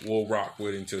we'll rock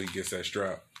with it until he gets that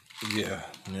strap. Yeah.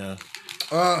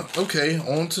 Okay,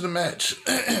 on to the match.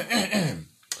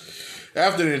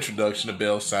 After the introduction, the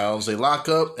bell sounds. They lock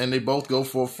up and they both go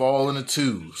for a fall in a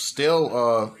 2.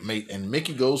 Stalemate and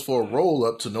Mickey goes for a roll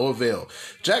up to no avail.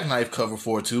 Jackknife cover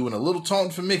for a 2 and a little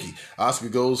taunt for Mickey. Oscar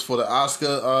goes for the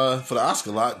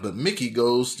Oscar lock, but Mickey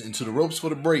goes into the ropes for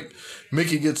the break.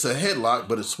 Mickey gets a headlock,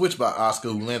 but it's switched by Oscar,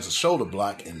 who lands a shoulder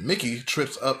block, and Mickey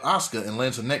trips up Oscar and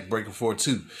lands a neck breaker for a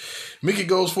 2. Mickey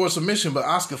goes for a submission, but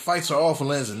Oscar fights her off and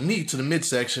lands a knee to the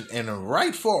midsection and a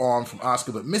right forearm from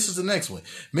Oscar, but misses the next one.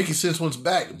 Mickey sends one's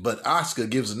back, but Oscar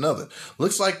gives another.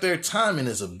 Looks like their timing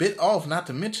is a bit off, not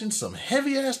to mention some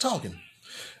heavy-ass talking.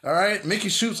 All right, Mickey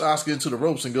shoots Oscar into the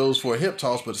ropes and goes for a hip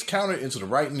toss, but is countered into the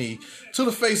right knee to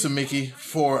the face of Mickey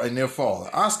for a near fall.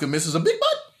 Oscar misses a big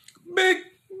butt. Big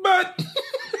butt.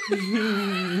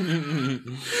 In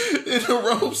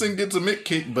the ropes and gets a mid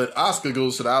kick, but Oscar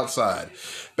goes to the outside.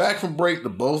 Back from break, the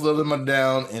both of them are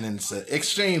down, and it's an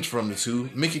exchange from the two.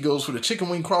 Mickey goes for the chicken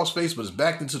wing crossface, but is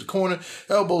backed into the corner.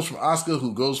 Elbows from Oscar,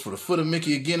 who goes for the foot of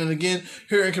Mickey again and again.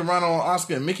 Hurricane Rana on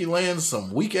Oscar, and Mickey lands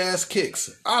some weak-ass kicks.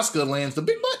 Oscar lands the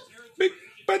big butt. Big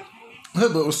butt.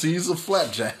 But sees a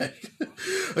flapjack.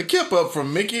 A kip up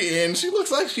from Mickey, and she looks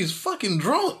like she's fucking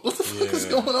drunk. What the fuck is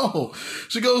going on?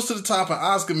 She goes to the top, and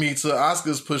Oscar meets her.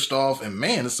 Oscar's pushed off, and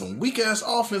man, it's some weak-ass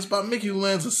offense by Mickey, who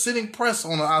lands a sitting press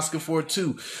on Oscar for a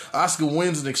 2. Oscar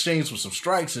wins in exchange for some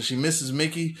strikes, and she misses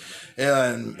Mickey.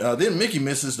 And then Mickey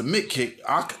misses the mid kick.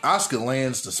 Oscar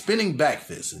lands the spinning back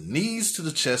fist and knees to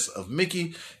the chest of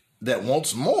Mickey that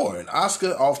wants more. And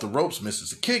Oscar, off the ropes,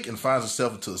 misses a kick and finds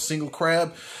herself into a single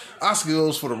crab. Oscar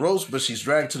goes for the ropes, but she's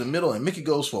dragged to the middle, and Mickey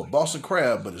goes for a Boston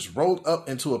Crab, but is rolled up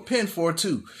into a pin for a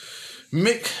 2.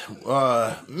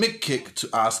 Mick kick to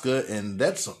Oscar, and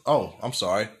that's,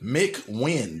 Mick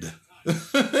wind.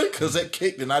 Because that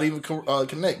kick did not even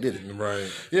connect, did it?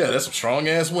 Right. Yeah, that's a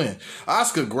strong-ass win.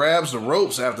 Oscar grabs the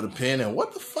ropes after the pin, and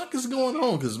what the fuck is going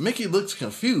on? Because Mickey looks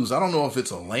confused. I don't know if it's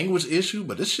a language issue,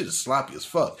 but this shit is sloppy as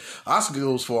fuck. Oscar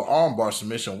goes for an armbar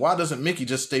submission. Why doesn't Mickey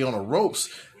just stay on the ropes?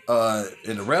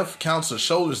 And the ref counts her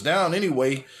shoulders down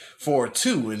anyway for a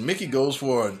 2, and Mickey goes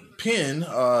for a pin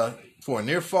for a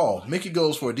near fall. Mickey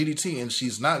goes for a DDT, and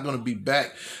she's not going to be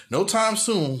back no time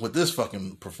soon with this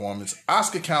fucking performance.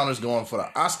 Oscar counters going for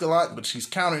the Oscar lock, but she's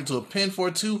countered into a pin for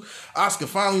a 2. Oscar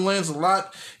finally lands a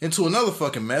lock into another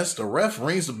fucking mess. The ref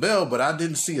rings the bell, but I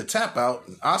didn't see a tap out,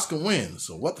 and Oscar wins.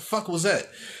 So what the fuck was that?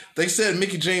 They said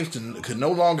Mickie James could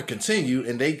no longer continue,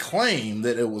 and they claim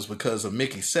that it was because of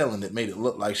Mickey selling that made it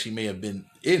look like she may have been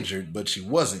injured, but she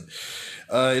wasn't.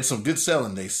 It's some good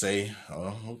selling, they say.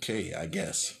 Okay, I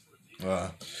guess.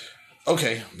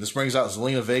 Okay, this brings out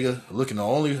Zelina Vega looking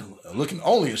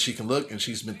only as she can look, and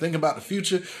she's been thinking about the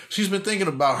future. She's been thinking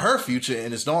about her future,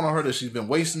 and it's dawned on her that she's been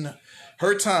wasting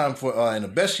her time for in the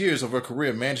best years of her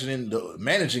career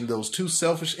managing those two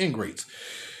selfish ingrates.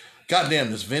 Goddamn,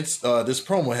 this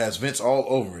promo has Vince all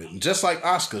over it. And just like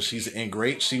Asuka, she's an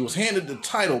ingrate. She was handed the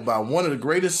title by one of the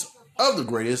greatest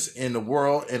in the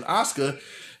world, and Asuka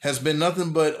has been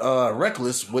nothing but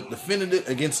reckless with defending it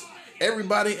against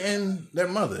everybody and their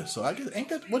mother. So I guess, ain't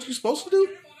that what you're supposed to do?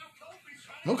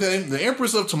 Okay, the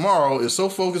Empress of Tomorrow is so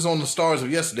focused on the stars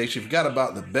of yesterday, she forgot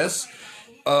about the best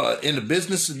in the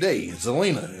business today,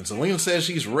 Zelina. And Zelina says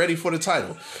she's ready for the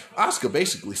title. Asuka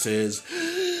basically says,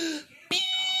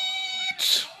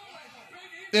 bitch,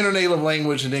 in her native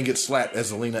language, and then gets slapped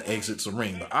as Zelina exits the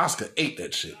ring. But Asuka ate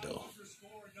that shit, though.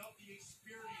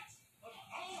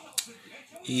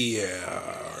 Yeah.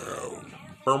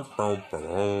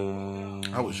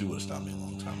 I wish you would have stopped me a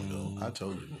long time ago. I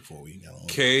told you before we got on.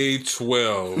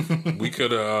 K12. we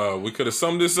could have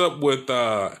summed this up with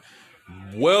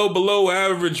well below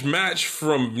average match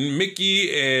from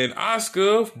Mickey and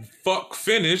Asuka. Fuck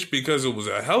finish because it was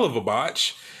a hell of a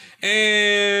botch.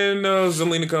 And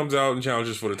Zelina comes out and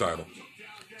challenges for the title.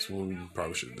 So we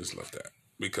probably should have just left that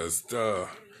because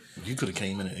you could have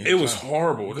came in at any it was time.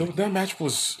 horrible. That match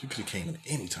was. You could have came in at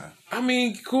any time. I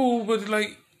mean, cool, but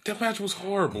like that match was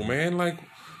horrible, man. Like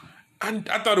I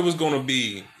thought it was gonna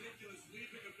be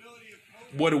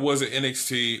what it was at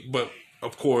NXT, but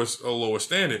of course a lower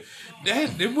standard.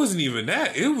 That it wasn't even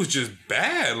that. It was just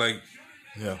bad. Like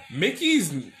yeah,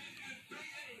 Mickey's.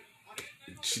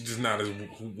 She's just not as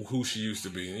who she used to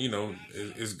be. You know,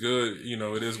 it's good. You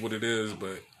know, it is what it is.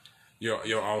 But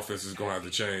your offense is gonna have to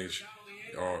change,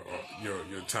 or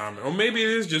your timing, or maybe it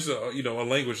is just a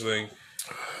language thing.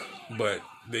 But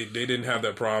they didn't have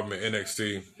that problem at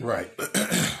NXT, right?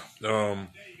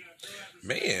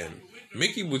 Man,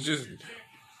 Mickey was just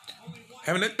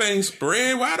having that thing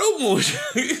spread wide open.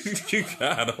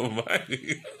 God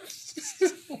Almighty.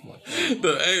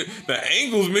 The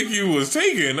angles Mickey was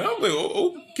taking, I'm like,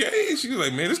 okay. She was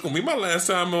like, man, this is gonna be my last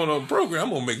time on a program.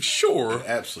 I'm gonna make sure. It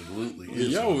absolutely is.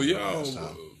 Yo,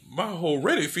 my whole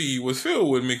Reddit feed was filled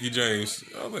with Mickey James.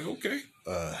 I was like, okay.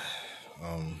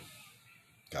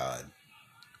 God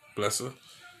bless her.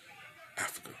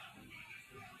 Africa.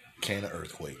 Can of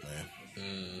earthquake, man.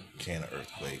 Can of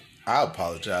earthquake. I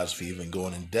apologize for even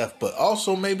going in depth, but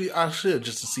also maybe I should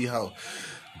just to see how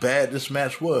bad this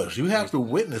match was. You have to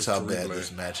witness how bad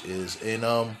this match is, and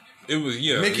it was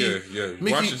Mickey,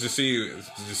 watch it to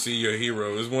see your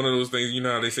hero. It's one of those things. You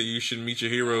know how they say you shouldn't meet your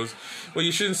heroes. Well,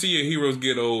 you shouldn't see your heroes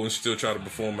get old and still try to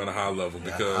perform at a high level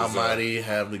because how mighty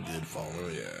have the good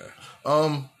fallen.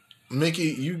 Yeah.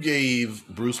 Mickey, you gave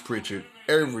Bruce Pritchard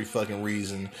every fucking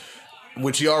reason.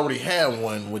 Which he already had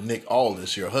one with Nick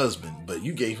Aldis, your husband, but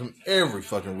you gave him every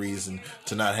fucking reason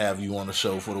to not have you on the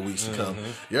show for the weeks to come.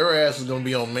 Your ass is gonna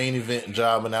be on Main Event and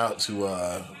jobbing out to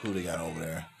who they got over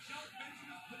there?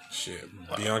 Shit,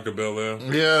 Bianca Belair.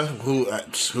 Yeah, who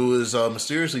is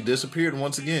mysteriously disappeared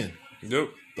once again.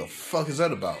 Yep. The fuck is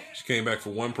that about? She came back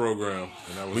for one program,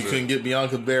 and that was couldn't get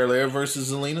Bianca Belair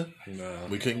versus Zelina. No,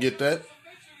 we couldn't get that.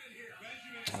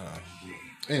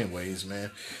 Anyways, man,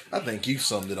 I think you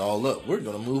summed it all up. We're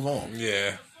gonna move on.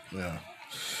 Yeah.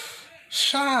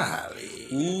 Charlie.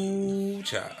 Ooh,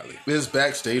 Charlie. Is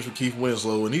backstage with Keith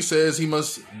Winslow, and he says he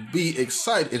must be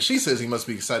excited, and she says he must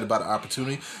be excited about the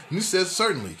opportunity, and he says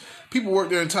certainly. People work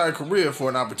their entire career for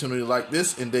an opportunity like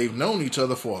this, and they've known each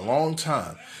other for a long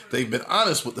time. They've been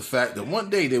honest with the fact that one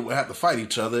day they will have to fight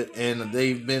each other, and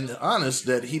they've been honest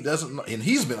that he's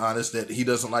been honest that he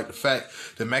doesn't like the fact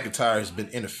that McIntyre has been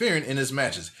interfering in his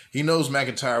matches. He knows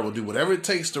McIntyre will do whatever it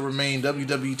takes to remain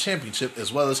WWE Championship,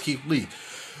 as well as Keith Lee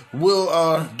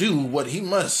will do what he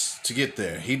must to get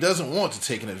there. He doesn't want to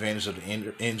take an advantage of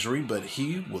the injury, but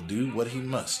he will do what he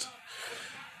must.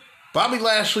 Bobby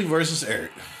Lashley versus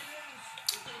Eric.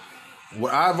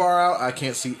 With Ivar out, I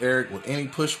can't see Eric with any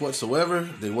push whatsoever.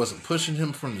 They wasn't pushing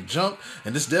him from the jump,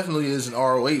 and this definitely is an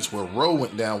ROH where Rowe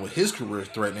went down with his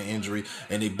career-threatening injury,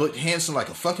 and they booked Hanson like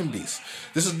a fucking beast.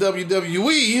 This is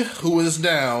WWE who is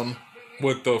down.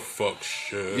 What the fuck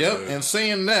shit? Yep, and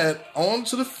saying that, on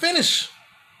to the finish.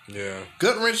 Yeah.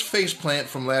 Gut-wrench face plant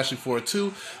from Lashley for a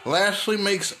 2. Lashley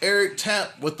makes Eric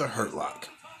tap with the Hurt Lock.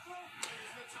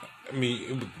 I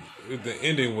mean, the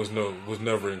ending was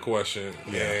never in question,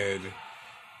 and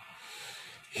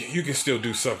you can still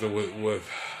do something with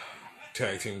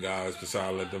tag team guys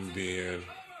besides let them being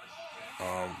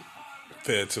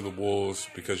fed to the wolves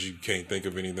because you can't think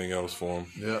of anything else for them.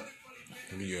 Yep.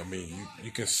 Yeah, I mean,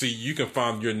 you can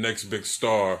find your next big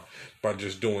star by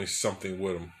just doing something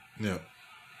with them. Yeah.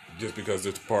 Just because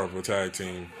it's part of a tag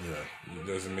team, it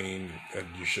doesn't mean that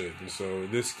you shouldn't. So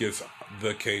this gets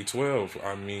the K12.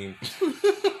 I mean,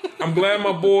 I'm glad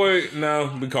my boy.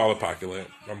 Now we call it Poculent.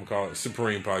 I'm gonna call it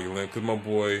Supreme Poculent because my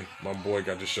boy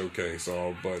got the showcase.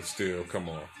 But still, come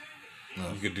on,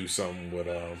 you could do something with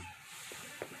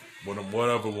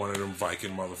whatever one of them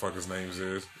Viking motherfuckers' names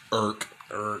is. Irk.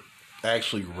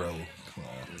 Actually, Rowe. Come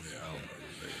on. Yeah, I don't know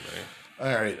his name, man.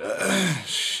 All right,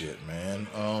 shit, man.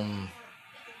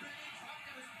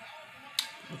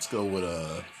 Let's go with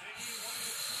I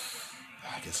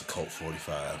guess a Colt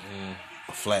 45,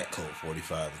 a flat Colt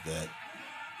 45 is that.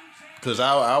 Because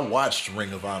I watched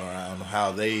Ring of Honor on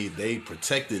how they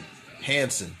protected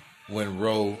Hanson when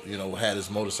Rowe had his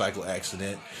motorcycle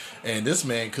accident, and this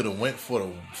man could have went for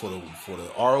the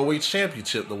ROH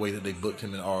championship the way that they booked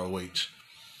him in ROH.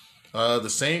 The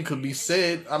same could be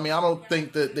said. I mean, I don't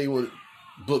think that they would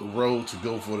book Rowe to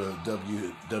go for the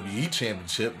WWE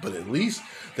Championship, but at least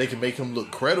they can make him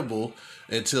look credible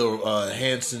until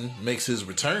Hanson makes his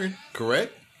return,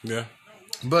 correct? Yeah.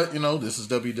 But, this is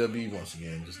WWE once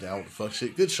again. Just down with the fuck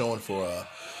shit. Good showing for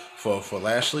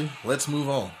Lashley. Let's move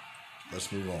on.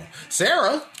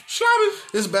 Sarah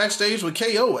is backstage with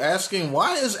KO asking,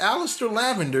 why is Alistair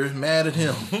Lavender mad at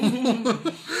him?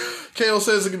 KO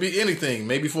says it could be anything.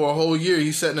 Maybe for a whole year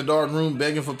he sat in a dark room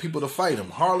begging for people to fight him.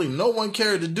 Hardly no one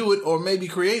cared to do it, or maybe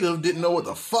creative didn't know what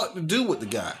the fuck to do with the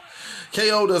guy.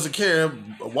 KO doesn't care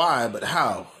why, but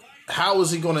how. How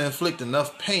is he going to inflict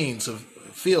enough pain to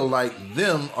feel like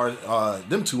them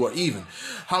two are even?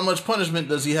 How much punishment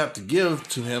does he have to give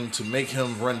to him to make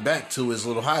him run back to his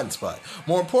little hiding spot?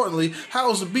 More importantly, how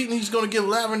is the beating he's going to give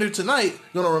Lavender tonight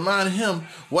going to remind him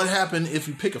what happened if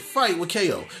you pick a fight with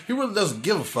KO? He really doesn't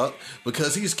give a fuck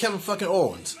because he's Kevin fucking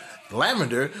Owens.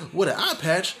 Lavender with an eye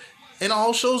patch and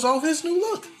all shows off his new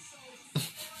look.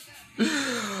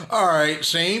 Alright,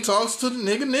 Shane talks to the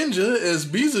nigga ninja as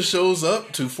Biza shows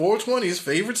up to 420's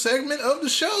favorite segment of the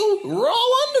show, Raw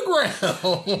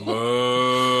Underground.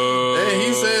 And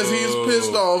he says he's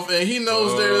pissed off and he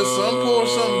knows there is some poor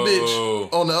son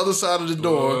bitch on the other side of the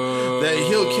door that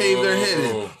he'll cave their head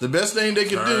in. The best thing they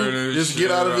can do is get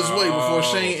out of his way before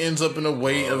Shane ends up in the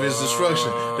way of his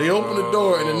destruction. They open the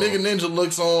door and the nigga ninja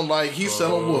looks on like he's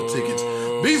selling wolf tickets.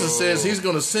 Biza says he's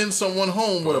going to send someone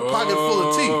home with a pocket full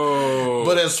of teeth.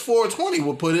 But as 420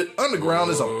 would put it,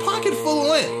 Underground is a pocket full of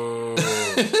lint.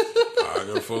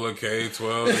 Pocket full of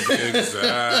K12 to be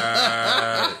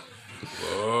exact.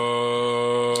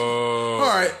 All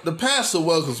right, the pastor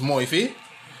welcomes Moifi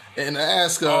and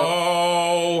asks,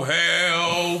 oh,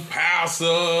 hell,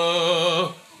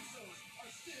 pastor.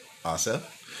 Asa.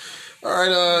 All right,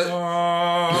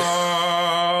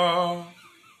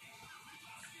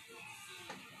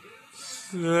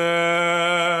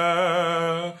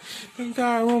 Thank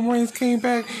God Roman Reigns came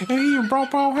back and he even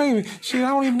brought Paul Heyman. Shit, I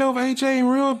don't even know if AJ and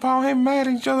Real and Paul Heyman mad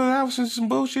at each other. That was just some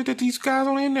bullshit that these guys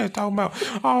on the internet talking about.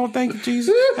 Oh, thank you,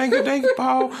 Jesus. Thank you,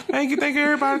 Paul. Thank you,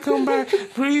 everybody come back.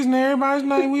 Please, in everybody's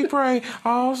name we pray.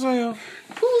 All sale.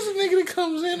 Who's the nigga that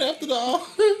comes in after the all?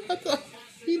 I thought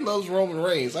he loves Roman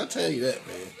Reigns. I tell you that,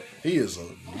 man. He is a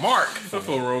mark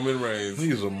for Roman Reigns. He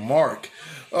is a mark.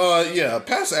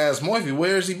 Pastor asked Moifi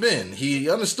where has he been. He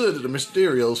understood that the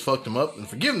Mysterios fucked him up, and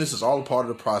forgiveness is all a part of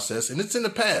the process, and it's in the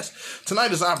past.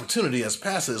 Tonight is opportunity as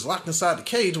Pastor is locked inside the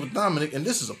cage with Dominic, and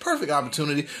this is a perfect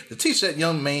opportunity to teach that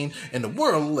young man and the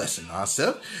world a lesson.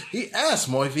 He asked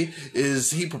Moifi,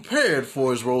 is he prepared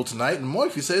for his role tonight, and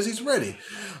Moifi says he's ready.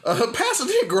 Pastor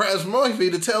then grabs Moifi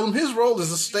to tell him his role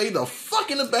is to stay the fuck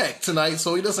in the back tonight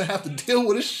so he doesn't have to deal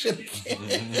with his shit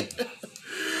again.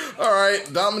 All right,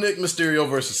 Dominic Mysterio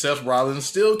versus Seth Rollins,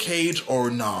 steel cage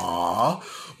or nah?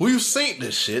 We've seen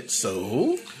this shit,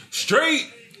 so straight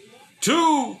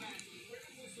to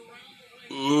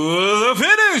the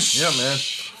finish. Yeah, man.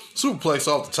 Superplex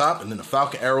off the top, and then the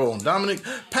Falcon Arrow on Dominic.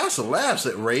 Pastor laughs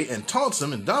at Ray and taunts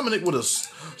him, and Dominic with a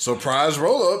surprise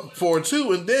roll up for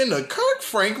 2, and then the Kirk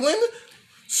Franklin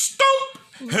stomp.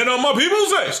 And all my people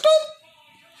say stomp,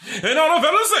 and all the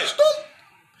fellas say stomp.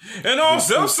 And all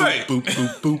self say boop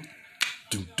boop boop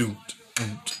doom doom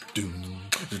doom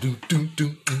doom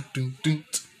doom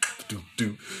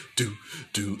doom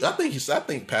doom. I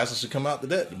think Pastor should come out to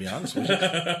that, to be honest with you.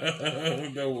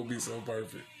 That would be so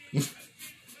perfect.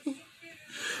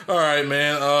 All right,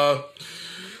 man.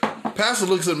 Pastor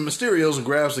looks at the Mysterios and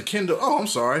grabs the kendo. Oh, I'm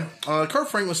sorry. Kurt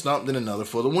Franklin stomped in another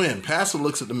for the win. Pastor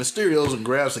looks at the Mysterios and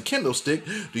grabs the kendo stick.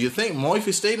 Do you think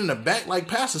Moifi stayed in the back like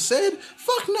Pastor said?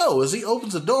 Fuck no, as he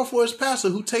opens the door for his Pastor,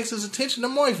 who takes his attention to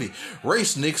Moifi. Ray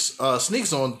sneaks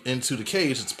on into the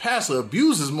cage. Its Pastor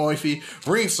abuses Moifi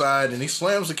ringside, and he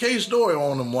slams the cage door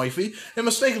on the Moifi and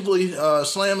mistakenly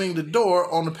slamming the door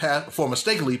on the Pastor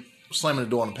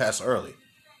early.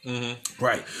 Mm-hmm.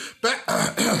 Right.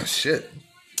 Shit.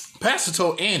 Pastor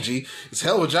told Angie it's a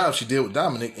hell of a job she did with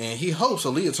Dominic, and he hopes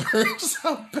Aaliyah turns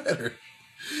out better.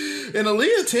 And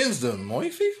Aaliyah tends to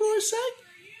Moifi for a sec,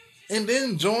 and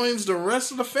then joins the rest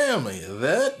of the family.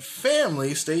 That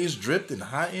family stays dripped in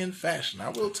high-end fashion. I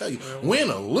will tell you,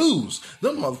 win or lose,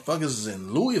 them motherfuckers is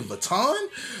in Louis Vuitton,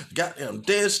 got them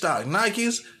dead stock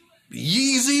Nikes,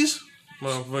 Yeezys.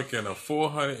 Motherfucking a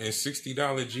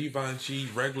 $460 Givenchy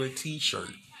regular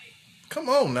t-shirt. Come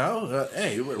on now.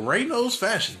 Hey, Ray knows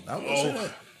fashion. I will say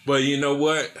that. But you know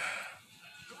what?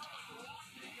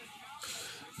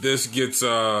 This gets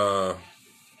K12.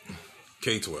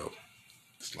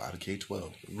 It's a lot of K12.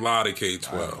 A lot of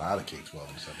K12. A lot of K12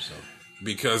 in this episode.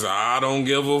 Because I don't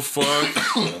give a fuck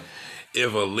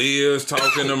If Aaliyah's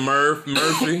talking to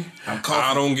Murphy,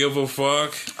 I don't give a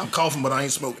fuck. I'm coughing, but I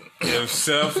ain't smoking. If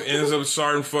Seth ends up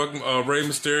starting fucking Rey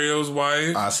Mysterio's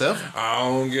wife, Seth? I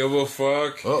don't give a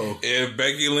fuck. Uh-oh. If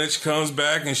Becky Lynch comes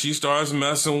back and she starts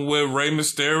messing with Rey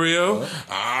Mysterio,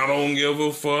 I don't give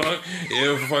a fuck.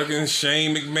 If fucking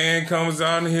Shane McMahon comes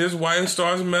out and his wife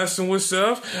starts messing with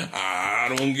Seth,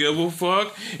 I don't give a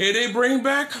fuck. If they bring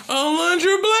back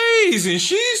Alundra Blaze and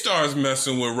she starts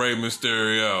messing with Rey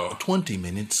Mysterio, 20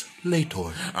 minutes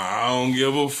later, I don't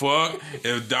give a fuck.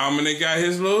 If Dominic got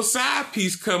his little side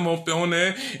piece come up on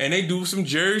there and they do some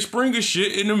Jerry Springer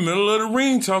shit in the middle of the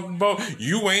ring talking about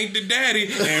you ain't the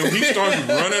daddy and he starts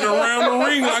running around the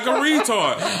ring like a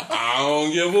retard, I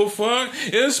don't give a fuck.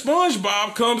 If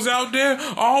SpongeBob comes out there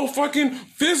all fucking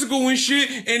physical and shit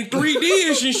and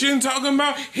 3D-ish and shit and talking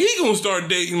about he gonna start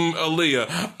dating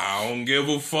Aaliyah, I don't give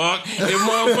a fuck. If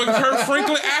motherfucking Kurt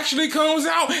Franklin actually comes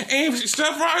out and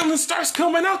Seth Rollins starts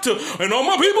coming out to and all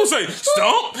my people say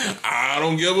stomp, I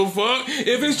don't give a fuck.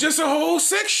 If it's just a whole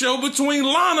sex show between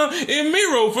Lana and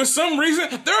Miro for some reason,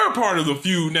 they're a part of the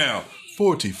feud now.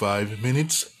 45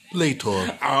 minutes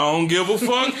later, I don't give a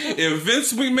fuck. If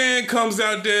Vince McMahon comes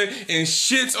out there and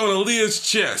shits on Aaliyah's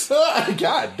chest,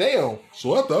 God damn.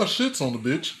 So I thought shit's on the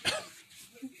bitch.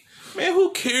 Man,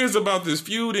 who cares about this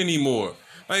feud anymore?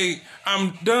 Like,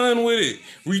 I'm done with it.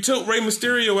 We took Rey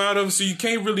Mysterio out of it, so you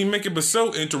can't really make it but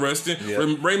so interesting. Yeah.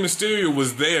 Rey Mysterio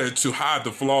was there to hide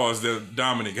the flaws that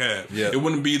Dominic had. Yeah. It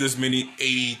wouldn't be this many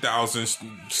 80,000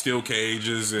 steel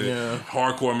cages and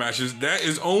hardcore matches. That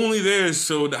is only there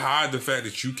so to hide the fact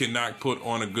that you cannot put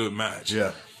on a good match.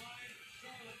 Yeah.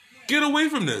 Get away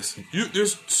from this.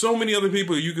 There's so many other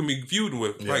people you can be feuding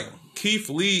with. Yeah. Like, Keith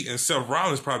Lee and Seth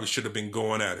Rollins probably should have been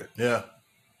going at it. Yeah.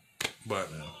 But...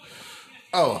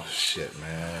 Oh, shit,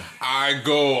 man. I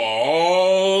go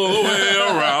all the way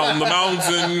around the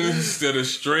mountain instead of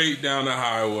straight down the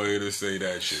highway to say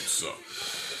that shit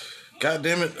sucks. God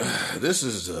damn it. This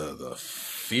is the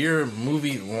Fear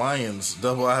Movie Lions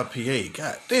double IPA.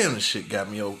 God damn, this shit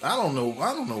got me over. I don't know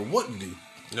what to do.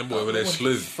 That boy over that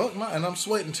slizzy. Fuck my, and I'm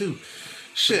sweating too.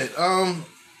 Shit,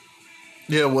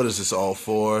 yeah, what is this all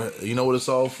for? You know what it's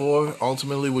all for?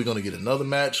 Ultimately, we're going to get another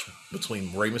match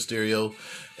between Rey Mysterio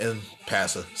and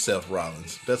Pastor Seth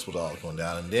Rollins. That's what all going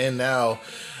down. And then now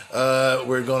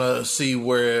we're going to see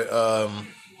where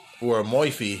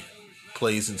Moifi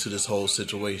plays into this whole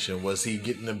situation. Was he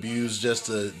getting abused just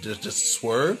to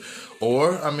swerve?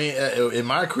 Or, I mean, in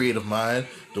my creative mind,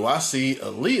 do I see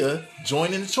Aaliyah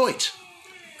joining the church?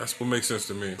 That's what makes sense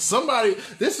to me.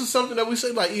 This is something that we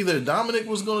say, like either Dominic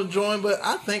was going to join, but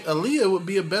I think Aaliyah would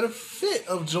be a better fit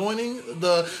of joining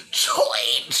the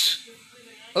church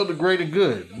of the greater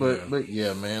good. But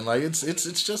yeah, man, like it's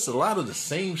just a lot of the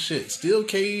same shit. Steel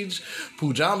cage,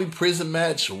 Punjabi prison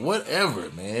match, whatever,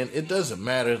 man. It doesn't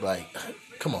matter. Like,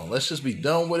 come on, let's just be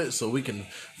done with it so we can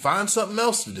find something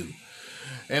else to do.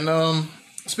 And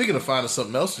speaking of finding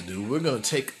something else to do, we're going to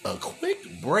take a quick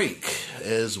break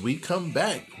as we come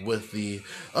back with the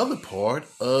other part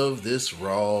of this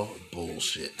Raw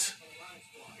bullshit.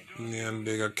 Yeah,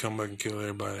 they got to come back and kill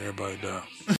everybody die.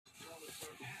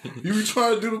 You be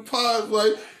trying to do the pod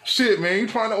like, shit, man, you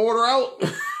trying to order out?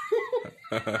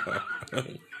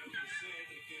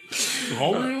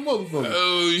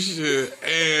 Oh shit!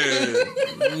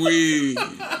 And we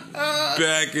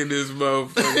back in this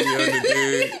motherfucker.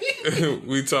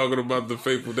 We talking about the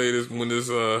fateful day when this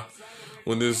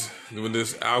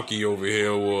alky over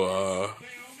here will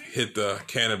hit the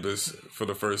cannabis for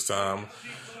the first time.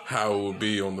 How it will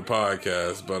be on the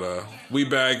podcast, but we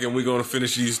back and we're gonna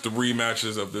finish these 3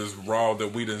 matches of this Raw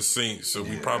that we didn't see. So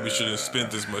we probably shouldn't have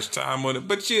spent this much time on it.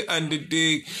 But you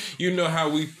underdig, you know how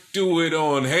we do it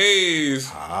on Hayes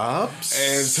Hops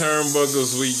and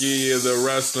Turnbuckles. We give you the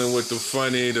wrestling with the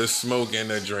funny, the smoking,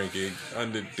 the drinking.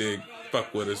 Underdig,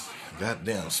 fuck with us.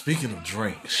 Goddamn. Speaking of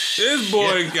drink, this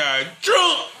boy got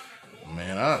drunk.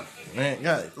 Man,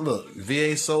 God, look,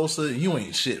 VA Sosa, you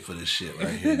ain't shit for this shit right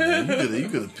here, man. You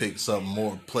could have picked something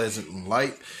more pleasant and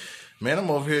light. Man, I'm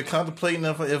over here contemplating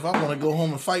if I want to go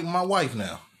home and fight my wife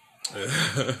now.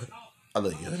 I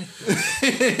love you, honey.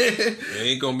 It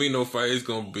ain't gonna be no fight. It's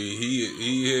gonna be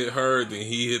he hit her, then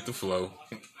he hit the flow.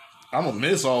 I'm gonna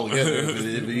miss all together if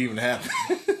it even happens.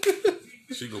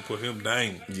 She gonna put him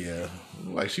down. Yeah,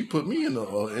 like she put me in a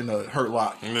hurt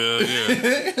lock.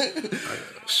 Yeah.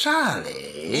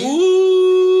 Charlie.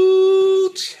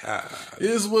 Ooh, child.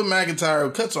 Here's what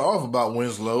McIntyre cuts her off about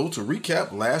Winslow to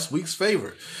recap last week's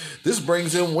favor. This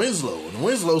brings in Winslow, and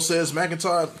Winslow says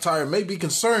McIntyre may be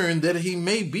concerned that he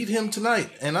may beat him tonight.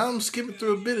 And I'm skipping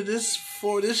through a bit of this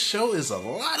for this show is a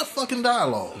lot of fucking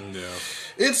dialogue. Yeah.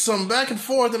 It's some back and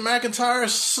forth, and McIntyre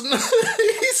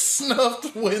he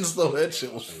snuffed Winslow. That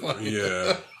shit was funny.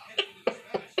 Yeah.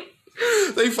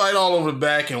 They fight all over the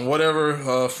back, and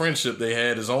whatever friendship they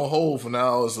had is on hold for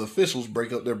now as the officials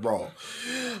break up their brawl.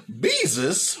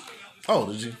 Beezus.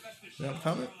 Oh, did you have a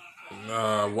comment?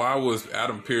 Why was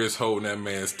Adam Pearce holding that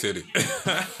man's titty?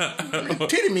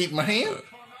 Titty meat in my hand.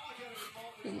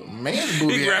 Man's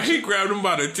booty. He grabbed him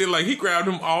by the titty, like he grabbed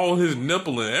him all his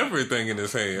nipple and everything in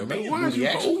his hand. Man, why are you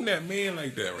holding that man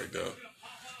like that right there?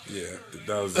 Yeah,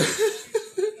 that was it.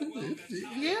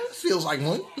 Yeah, it feels like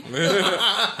one.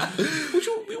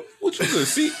 What you a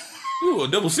seat? You a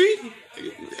double seat?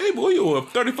 Hey boy, you a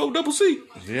 34 double seat?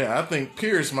 Yeah, I think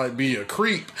Pierce might be a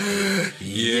creep.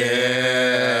 Yeah.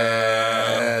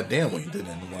 Damn, we did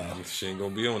that in a while. She ain't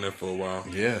gonna be on there for a while.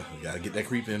 Yeah, we gotta get that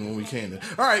creep in when we can.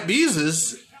 All right,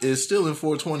 Beezus is still in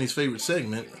 420's favorite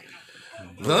segment,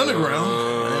 the Underground,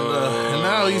 and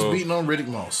now he's beating on Riddick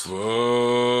Moss.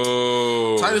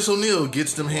 Whoa. Titus O'Neil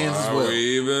gets them hands as well.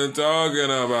 We even talking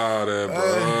about it,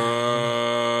 bro.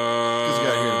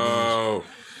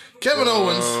 Kevin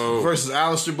Owens versus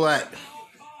Aleister Black.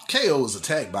 KO is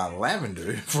attacked by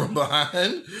Lavender from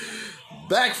behind.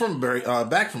 Back from break.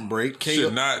 KO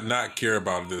Should not care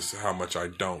about this. How much I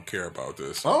don't care about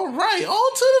this. All right,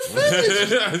 on to the finish.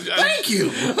 Thank you,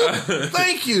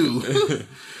 thank you.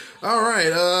 All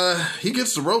right, he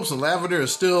gets the ropes and Lavender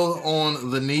is still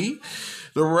on the knee.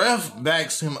 The ref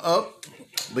backs him up.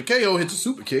 The KO hits a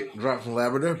super kick, drop from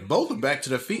Lavender. Both are back to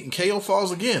their feet, and KO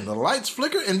falls again. The lights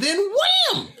flicker, and then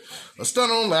wham! A stun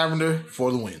on Lavender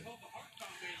for the win.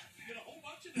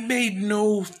 Made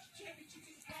no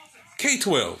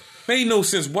K12. Made no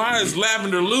sense. Why is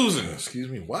Lavender losing? Excuse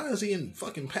me. Why is he in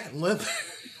fucking patent leather?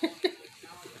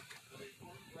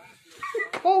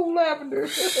 Oh, Lavender.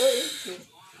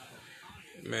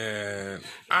 Man,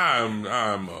 I'm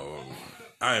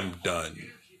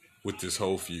done with this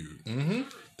whole feud. Mm-hmm.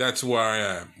 That's where I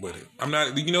am with it. I'm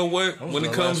not. You know what? When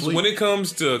it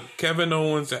comes to Kevin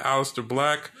Owens and Aleister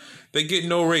Black, they get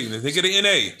no ratings. They get an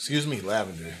NA. Excuse me,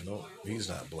 Lavender. No, he's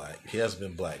not black. He hasn't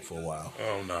been black for a while.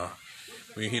 Oh no.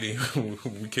 We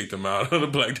kicked him out of the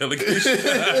black delegation.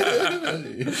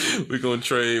 We're gonna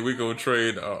trade.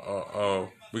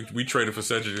 We traded for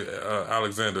Cedric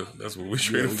Alexander. That's what we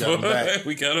traded for.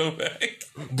 We got him back.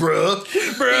 Bruh.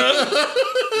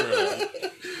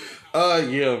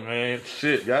 Yeah, man.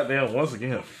 Shit, goddamn, once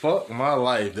again, fuck my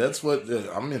life. That's what,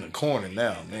 I'm in a corner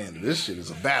now, man. This shit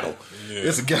is a battle. Yeah.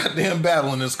 It's a goddamn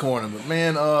battle in this corner. But,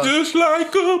 man, just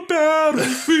like a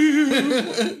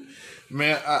battlefield.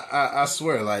 Man, I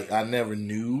swear, like, I never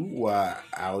knew why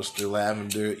Aleister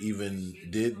Lavender even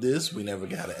did this. We never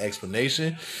got an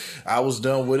explanation. I was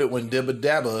done with it when Dibba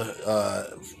Dabba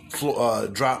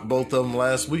dropped both of them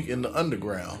last week in the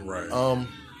Underground. Right.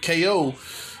 KO,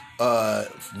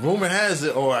 rumor has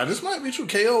it, or this might be true,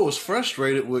 KO was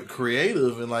frustrated with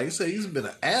Creative, and like you said, he's been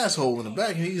an asshole in the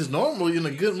back, and he's normally in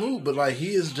a good mood, but like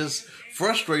he is just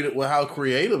frustrated with how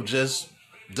Creative just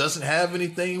doesn't have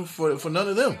anything for none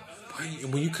of them.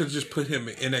 When you could just put him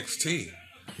in NXT.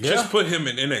 Yeah. Just put him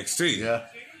in NXT. Yeah.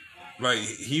 Like,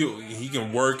 he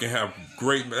can work and have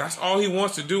great... That's all he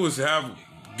wants to do is have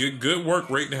good work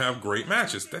rate and have great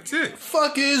matches. That's it.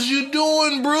 Fuck is you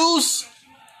doing, Bruce?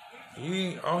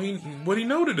 What he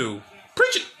know to do?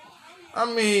 Preach it.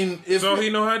 I mean... That's all he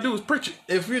know how to do is preach it.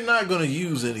 If you're not going to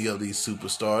use any of these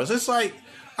superstars, it's like...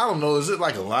 I don't know, is it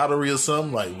like a lottery or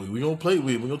something? Like, we gonna play,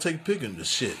 we gonna take a pick in this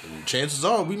shit. Chances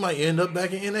are we might end up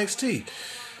back in NXT.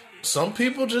 Some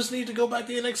people just need to go back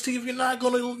to NXT. If you're not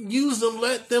gonna use them,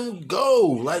 let them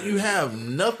go. Like, you have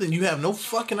nothing, you have no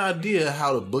fucking idea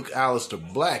how to book Aleister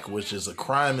Black, which is a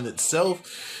crime in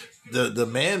itself. The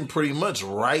man pretty much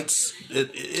writes,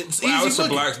 it's easy. Aleister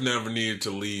Black's never needed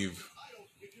to leave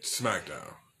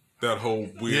SmackDown. That whole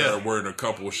we're in a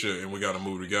couple shit and we got to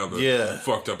move together. Yeah,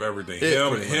 fucked up everything.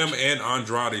 Him and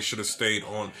Andrade should have stayed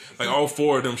on. Like, all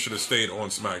four of them should have stayed on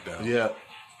SmackDown. Yeah,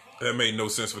 that made no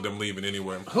sense for them leaving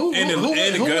anywhere. Who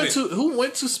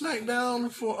went to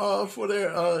SmackDown for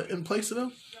their in place of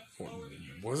them?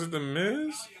 Was it The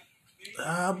Miz?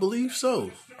 I believe so.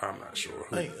 I'm not sure.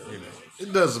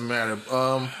 It doesn't matter.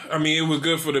 I mean, it was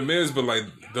good for The Miz, but like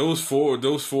those four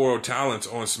talents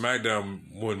on SmackDown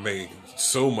would make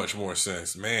so much more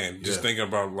sense, man. Just thinking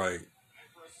about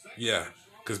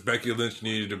because Becky Lynch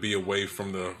needed to be away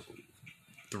from the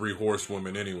three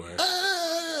horsewomen anyway.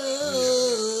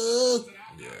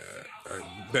 Yeah.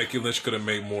 Becky Lynch could have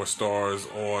made more stars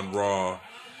on Raw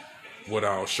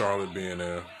without Charlotte being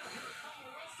there.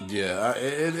 Yeah,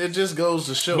 it just goes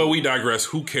to show. But we digress.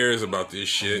 Who cares about this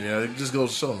shit? Yeah, it just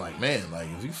goes to show, like, man, like,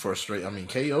 if you frustrate, I mean,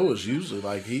 KO is usually,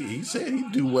 like, he said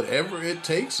he'd do whatever it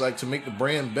takes, like, to make the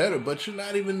brand better, but you're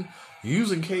not even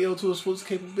using KO to his fullest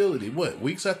capability. What,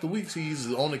 weeks after weeks,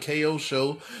 he's on the KO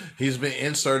show, he's been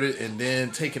inserted and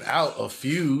then taken out of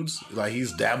feuds, like,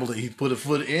 he's dabbled, he put a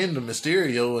foot in the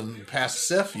Mysterio and past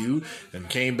the Seth feud, and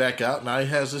came back out, now he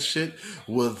has this shit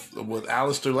with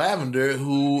Aleister Lavender,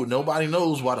 who nobody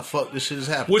knows why the fuck this shit is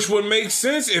happening. Which would make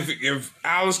sense if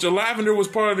Aleister Lavender was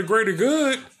part of the greater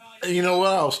good. You know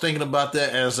what? I was thinking about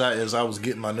that as I was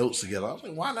getting my notes together. I was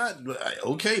like, why not?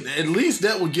 Okay, at least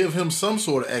that would give him some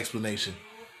sort of explanation.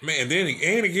 Man, then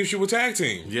it gives you a tag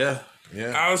team. Yeah.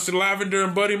 Aleister Lavender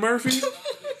and Buddy Murphy.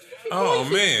 Oh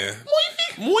man,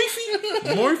 Morphe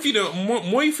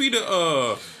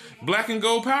the Black and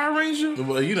Gold Power Ranger.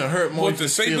 Well, you done hurt more with the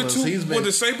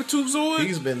Sabertooth Zoid.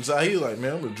 He's like,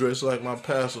 man, I'm gonna dress like my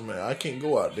pastor, man. I can't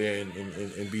go out there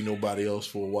and be nobody else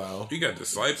for a while. You got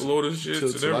disciple orders shit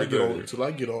till I get on.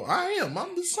 I'm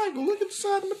the disciple. Look at the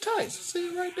side of my tights. I see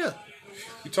it right there.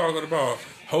 You talking about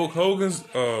Hulk Hogan's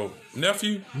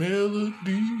nephew?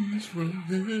 Melodies from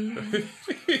heaven.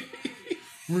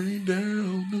 Bring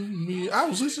down to me. I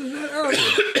was listening to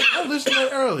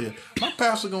that earlier. My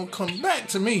pastor gonna come back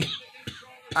to me.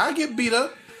 I get beat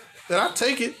up, and I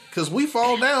take it because we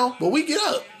fall down, but we get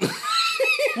up.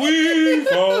 We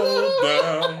fall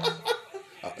down,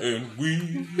 and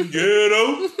we get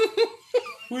up.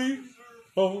 We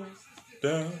fall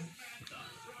down.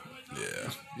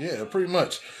 Yeah, pretty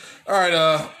much. All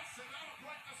right,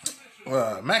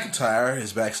 McIntyre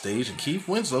is backstage and Keith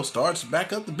Winslow starts to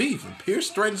back up the beef and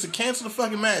Pierce threatens to cancel the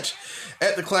fucking match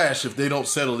at the Clash if they don't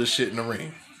settle this shit in the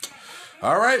ring.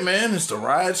 Alright, man, it's the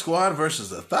Riot Squad versus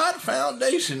the Thought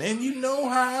Foundation, and you know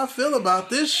how I feel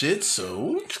about this shit,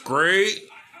 so... Straight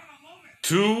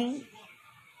to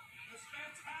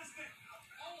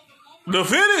the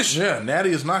finish. Yeah, Natty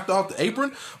is knocked off the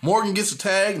apron. Morgan gets a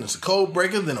tag, and it's a code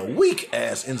breaker. Then a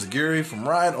weak-ass Enziguri from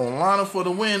Riot on Lana for the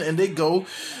win, and they go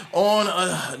on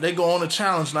to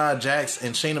challenge Nia Jax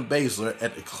and Shayna Baszler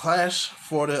at the Clash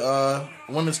for the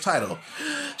women's title.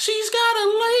 She's got a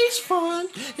lace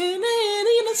front, and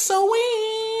it ain't so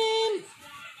in.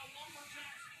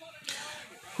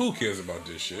 Who cares about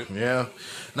this shit? Yeah.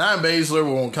 Nia and Baszler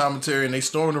were on commentary, and they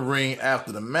stormed the ring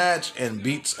after the match and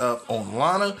beats up on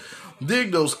Lana.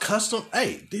 Dig those custom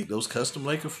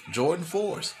Laker Jordan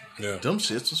 4s. Yeah. Them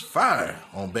shits was fire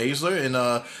on Baszler. And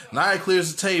Nia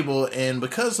clears the table, and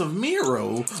because of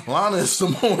Miro, Lana and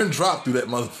Samoan dropped through that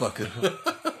motherfucker.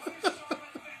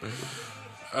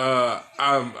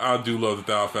 I do love the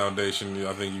Thou Foundation.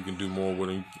 I think you can do more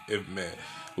with him.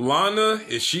 Lana,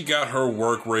 if she got her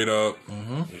work rate up,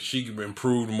 if she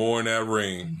improved more in that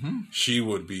ring, she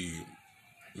would be...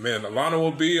 Man, Lana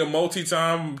will be a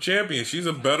multi-time champion. She's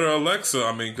a better Alexa.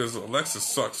 I mean, because Alexa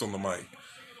sucks on the mic.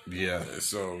 Yeah.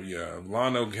 So, yeah,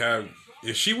 Lana had...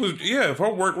 If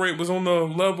her work rate was on the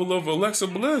level of Alexa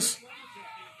Bliss,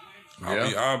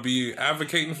 I'll be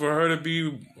advocating for her to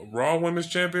be Raw Women's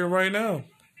Champion right now.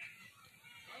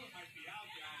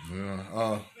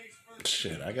 Yeah.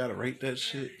 Shit, I gotta rate that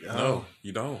shit. No,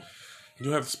 you don't.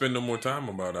 You have to spend no more time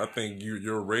about it. I think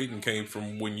your rating came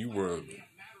from when you were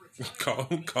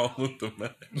calling the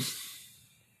match.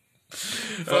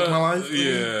 Fuck my life?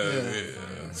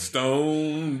 Yeah.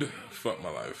 Stoned. Fuck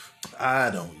my life.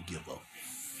 I don't give a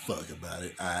fuck about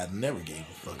it. I never gave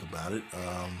a fuck about it.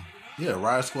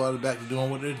 Riot Squad is back to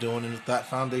doing what they're doing in the Thought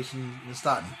Foundation in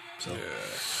Stockton. So. Yeah.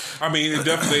 I mean, they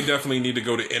definitely need to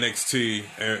go to NXT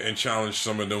and challenge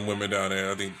some of them women down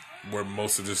there. I think where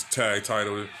most of this tag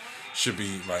title should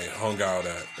be like hung out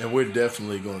at. And we're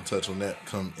definitely going to touch on that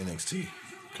come NXT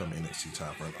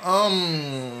time frame.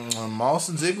 Moss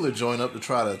and Ziggler join up to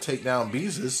try to take down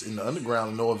Beezus in the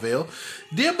underground, no avail.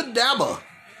 Dibba Dabba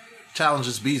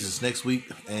challenges Beezus next week,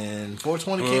 and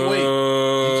 420 can't wait.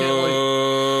 He can't wait.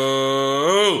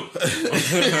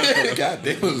 God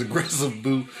damn, it was aggressive,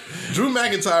 boo. Drew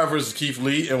McIntyre versus Keith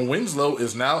Lee, and Winslow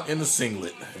is now in the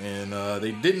singlet. And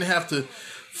they didn't have to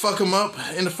fuck him up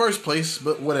in the first place,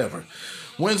 but whatever.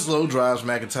 Winslow drives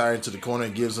McIntyre into the corner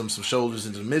and gives him some shoulders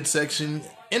into the midsection.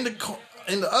 In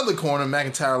the other corner,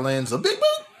 McIntyre lands a big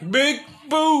boot. Big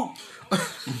boot.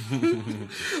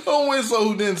 On Winslow,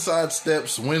 who then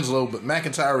sidesteps Winslow, but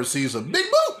McIntyre receives a big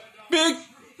boot. Big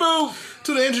boot.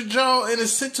 to the injured jaw and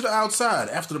is sent to the outside.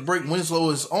 After the break, Winslow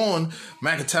is on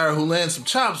McIntyre, who lands some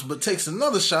chops but takes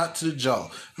another shot to the jaw.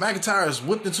 McIntyre is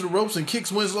whipped into the ropes and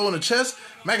kicks Winslow in the chest.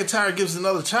 McIntyre gives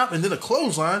another chop and then a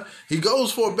clothesline. He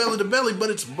goes for a belly-to-belly, but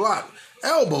it's blocked.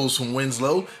 Elbows from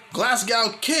Winslow.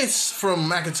 Glasgow kiss from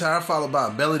McIntyre, followed by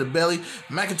a belly-to-belly.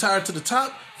 McIntyre to the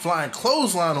top. Flying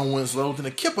clothesline on Winslow. Then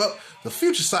a kip up. The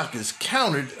Future Sock is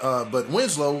countered, but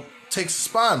Winslow takes a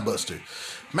spine buster.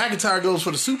 McIntyre goes for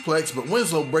the suplex, but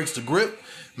Winslow breaks the grip.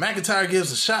 McIntyre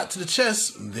gives a shot to the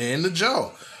chest, then the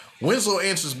jaw. Winslow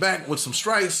answers back with some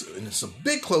strikes, and it's a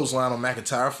big clothesline on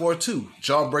McIntyre for a 2.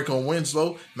 Jawbreaker on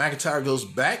Winslow. McIntyre goes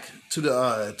back to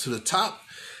the top,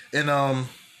 and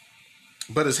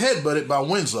but is headbutted by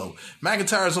Winslow.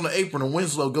 McIntyre's on the apron, and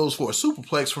Winslow goes for a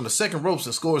superplex from the second ropes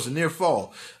and scores a near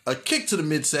fall. A kick to the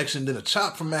midsection, then a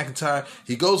chop from McIntyre.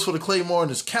 He goes for the Claymore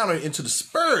and is countered into the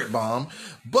Spirit Bomb,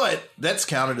 but that's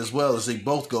countered as well as they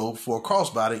both go for a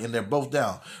crossbody, and they're both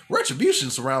down. Retribution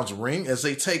surrounds the ring as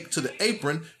they take to the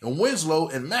apron, and Winslow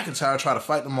and McIntyre try to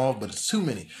fight them off, but it's too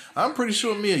many. I'm pretty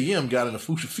sure Mia Yim got in a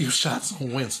few shots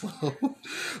on Winslow.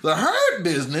 The Hurt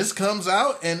Business comes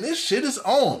out, and this shit is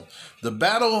on. They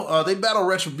battle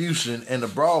Retribution, and the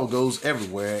brawl goes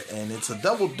everywhere, and it's a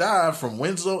double dive from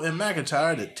Winslow and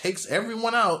McIntyre that takes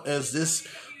everyone out as this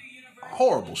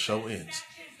horrible show ends.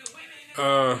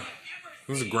 It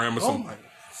was a gram of some.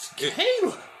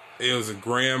 It was a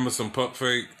gram of some pump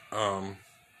fake.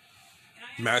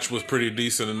 Match was pretty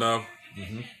decent enough.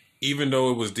 Mm-hmm. Even though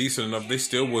it was decent enough, they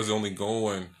still was only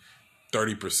going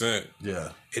 30%. Yeah.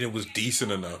 And it was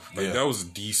decent enough. That was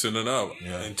decent enough.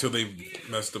 Yeah. Until they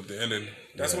messed up the ending.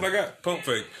 That's what I got. Pump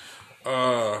fake.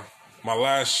 My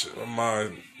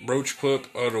roach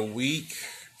clip of the week.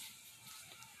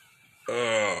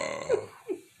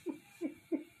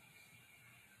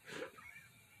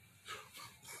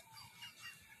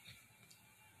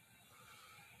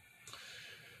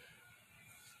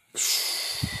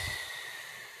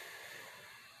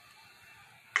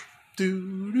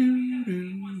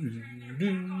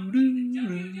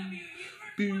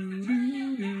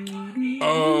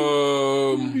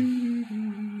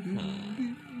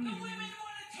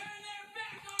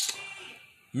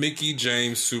 Mickey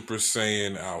James Super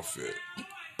Saiyan outfit.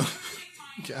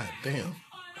 God damn.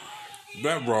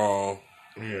 That Raw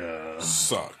Yeah.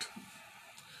 sucked.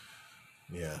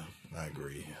 Yeah, I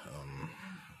agree.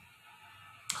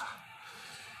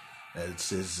 It's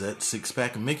that six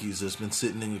pack of Mickey's that's been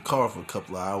sitting in your car for a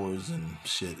couple of hours and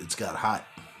shit. It's got hot.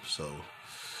 So,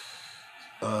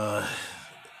 yeah.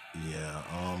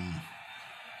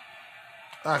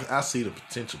 I see the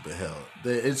potential, but hell,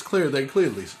 it's clear they're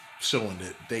clearly showing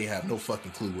that they have no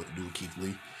fucking clue what to do with Keith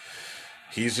Lee.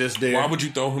 He's just there. Why would you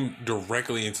throw him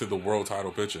directly into the world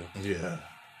title picture? Yeah.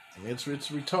 I mean, it's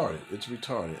retarded. It's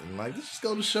retarded. And like, this just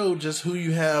go to show just who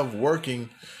you have working.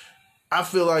 I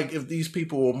feel like if these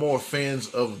people were more fans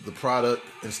of the product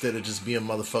instead of just being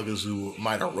motherfuckers who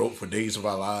might have wrote for Days of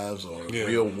Our Lives or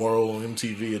Real World on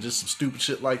MTV or just some stupid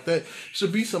shit like that,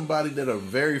 should be somebody that are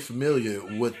very familiar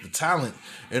with the talent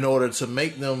in order to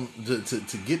make them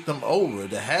to get them over,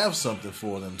 to have something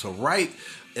for them, to write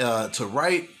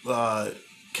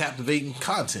captivating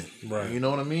content. Right. You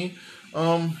know what I mean?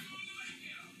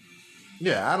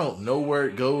 Yeah, I don't know where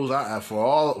it goes. For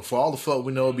all the fuck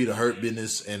we know, it'd be the Hurt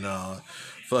Business and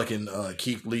fucking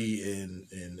Keith Lee and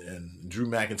Drew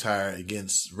McIntyre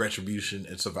against Retribution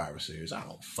and Survivor Series. I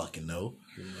don't fucking know.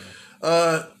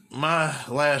 My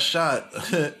last shot,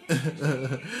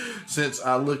 since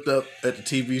I looked up at the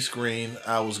TV screen,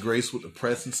 I was graced with the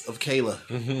presence of Kayla.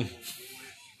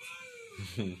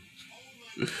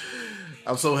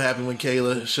 I'm so happy when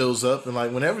Kayla shows up, and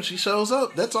like whenever she shows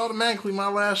up, that's automatically my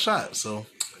last shot. So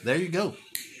there you go.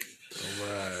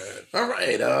 All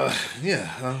right.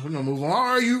 We're gonna move on.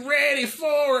 Are you ready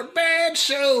for a bad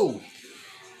show?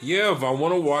 Yeah, if I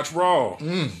want to watch Raw.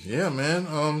 Yeah,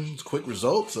 man. Quick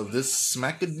results of this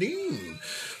Smackadoo.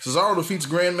 Cesaro defeats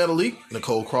Grand Metalik.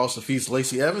 Nicole Cross defeats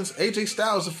Lacey Evans. AJ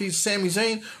Styles defeats Sami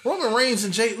Zayn. Roman Reigns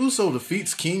and Jey Uso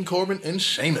defeats King Corbin and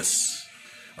Sheamus.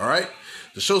 All right.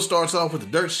 The show starts off with the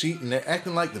dirt sheet, and they're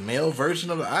acting like the male version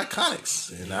of the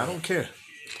Iconics, and I don't care.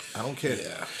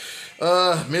 Yeah.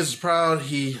 Miz is proud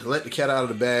he let the cat out of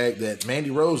the bag that Mandy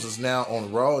Rose is now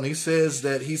on Raw, and he says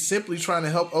that he's simply trying to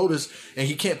help Otis, and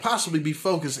he can't possibly be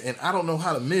focused, and I don't know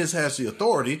how the Miz has the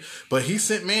authority, but he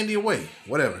sent Mandy away.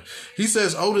 Whatever. He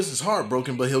says Otis is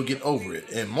heartbroken, but he'll get over it.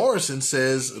 And Morrison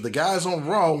says the guys on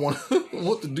Raw want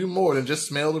to do more than just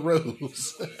smell the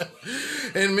rose.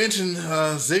 And mention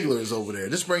Ziggler is over there.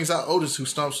 This brings out Otis, who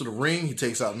stomps to the ring. He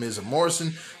takes out Miz and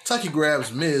Morrison. Tucky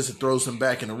grabs Miz and throws him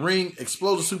back in the ring.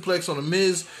 Explodes a suplex on The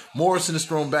Miz. Morrison is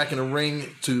thrown back in the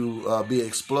ring to be an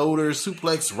exploder.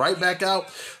 Suplex right back out.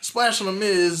 Splash on The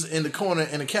Miz in the corner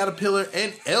and a caterpillar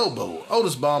and elbow.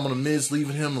 Otis bomb on The Miz,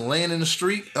 leaving him laying in the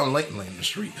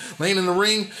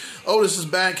ring. Otis is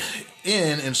back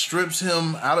in and strips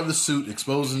him out of his suit,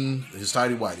 exposing his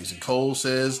tighty whities. And Cole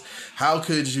says, "How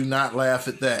could you not laugh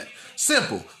at that?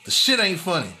 Simple. The shit ain't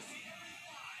funny."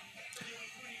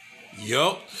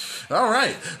 Yup. All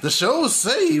right. The show was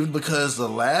saved because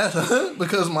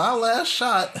because my last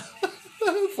shot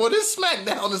for this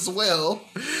SmackDown as well,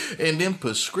 and then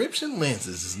prescription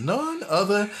lenses is none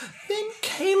other than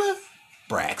Kayla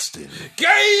Braxton.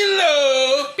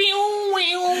 Kayla!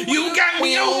 You got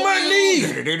me on my knee!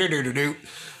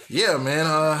 Yeah, man.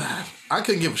 I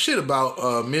couldn't give a shit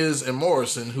about Miz and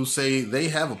Morrison, who say they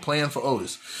have a plan for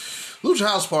Otis. Lucha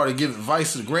House Party give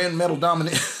advice to the Grand Metal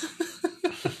Dominic.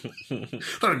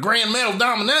 The Grand Metal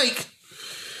Dominic,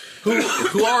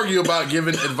 who argue about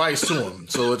giving advice to him.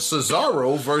 So it's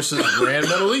Cesaro versus Grand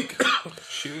Metalik.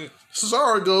 Shit.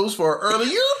 Cesaro goes for an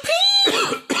early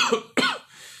European.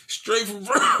 Straight from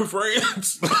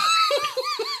France.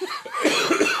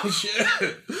 Shit.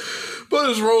 But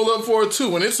it's rolled up for a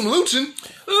 2, and it's some Luchin.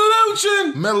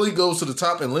 Metalik goes to the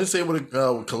top, and Lindsay with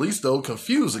Kalisto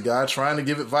confuse the guy trying to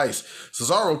give advice.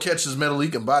 Cesaro catches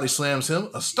Metalik and body slams him.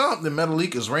 A stomp, then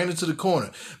Metalik is ran into the corner.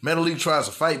 Metalik tries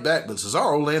to fight back, but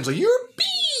Cesaro lands a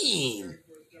European.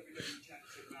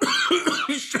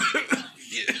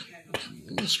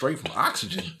 Straight from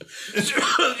oxygen.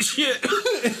 Shit.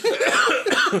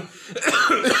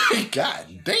 God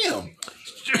damn.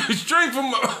 Straight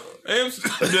from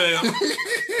Amsterdam.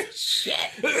 Shit.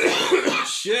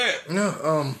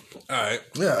 Yeah, Alright.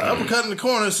 Yeah, uppercut in the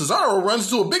corner. Cesaro runs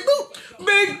to a big boot.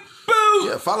 Big boot.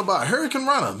 Yeah, followed by a Hurricane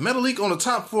Rana. Metalik on the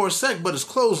top for a sec, but his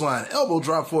clothesline. Elbow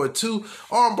drop for a 2.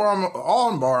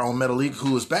 Armbar on Metalik,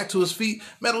 who is back to his feet.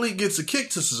 Metalik gets a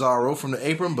kick to Cesaro from the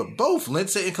apron, but both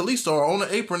Lindsay and Kalisto are on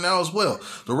the apron now as well.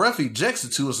 The ref ejects the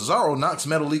 2 as Cesaro knocks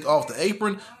Metalik off the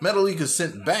apron. Metalik is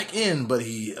sent back in, but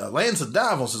he lands a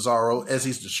dive on Cesaro as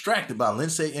he's distracted by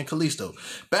Lindsay and Kalisto.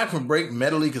 Back from break,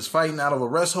 Metalik is fighting out of a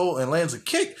rest hold and lands a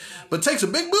kick, but takes a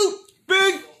big boot.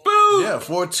 Big boot. Yeah,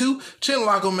 4-2. Chin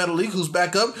lock on Metalik, who's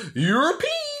back up.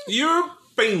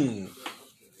 European.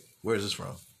 Where's this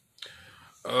from?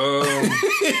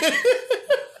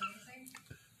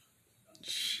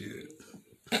 Shit.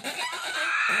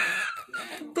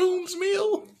 Boone's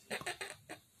Meal.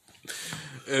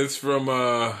 It's from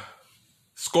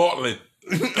Scotland.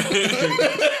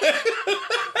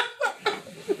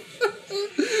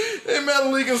 And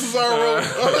Metalik and Cesaro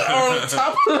are on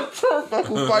top of the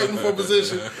turnbuckle fighting for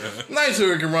position. Nice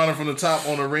Hurricane Rana from the top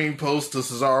on the ring post to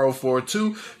Cesaro for a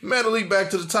 2. Metalik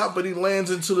back to the top, but he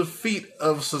lands into the feet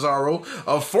of Cesaro.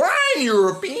 A flying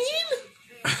European.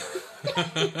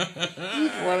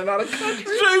 Running out of country.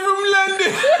 Straight from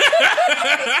London.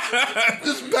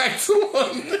 Just back to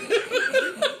London.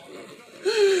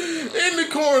 In the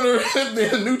corner, and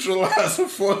then neutralizer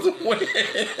for the win.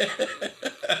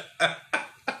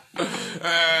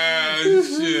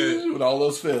 Shit. With all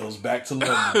those fails, back to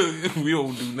London. We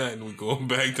don't do nothing. We're going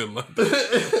back to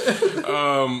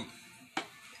London.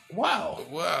 Wow,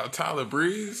 Tyler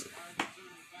Breeze.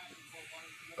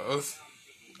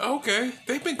 Okay,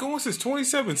 they've been going since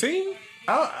 2017.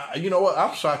 You know what?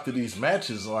 I'm shocked that these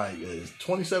matches, like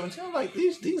 2017, I'm like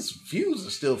these feuds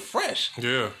are still fresh.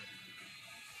 Yeah.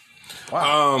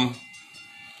 Wow.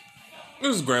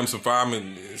 This is Graham Safam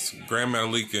and it's Grand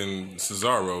Metalik and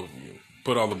Cesaro.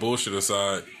 Put all the bullshit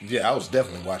aside. Yeah, I was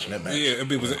definitely watching that match. Yeah,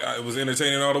 it was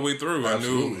entertaining all the way through.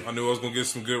 Absolutely. I knew I was gonna get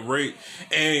some good rate.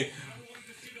 And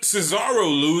Cesaro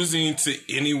losing to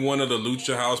any one of the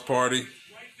Lucha House Party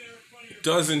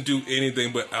doesn't do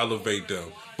anything but elevate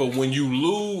them. But when you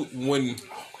lose, when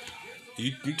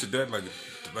you took that like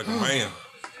a man.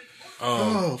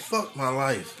 Fuck my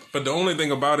life. But the only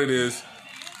thing about it is,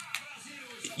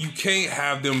 you can't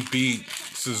have them beat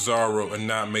Cesaro and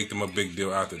not make them a big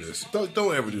deal after this.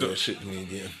 Don't ever do that shit to me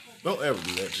again. Don't ever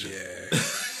do that shit. Yeah.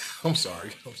 I'm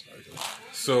sorry.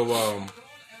 So,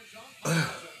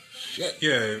 shit.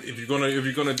 yeah, if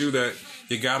you're gonna do that,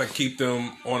 you gotta keep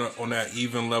them on that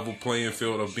even level playing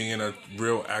field of being a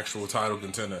real actual title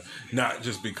contender, not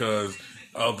just because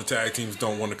of the tag teams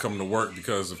don't want to come to work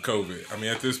because of COVID. I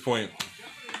mean, at this point,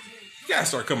 you gotta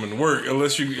start coming to work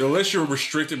unless you're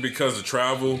restricted because of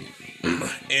travel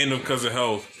and because of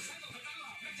health.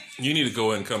 You need to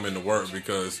go ahead and come into work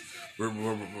because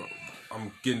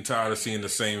I'm getting tired of seeing the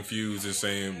same feuds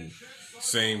and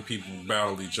same people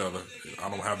battle each other. I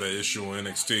don't have that issue in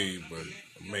NXT, but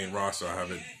main roster I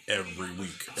have it every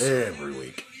week. Every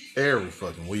week. Every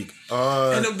fucking week.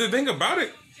 And the thing about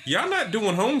it, y'all not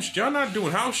doing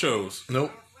house shows.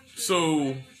 Nope.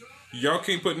 So y'all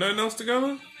can't put nothing else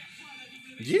together?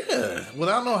 Yeah.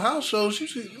 Without no house shows, you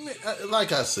should,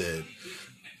 like I said,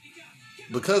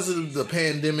 because of the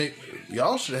pandemic,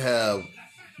 y'all should have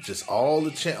just all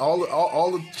the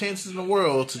chances in the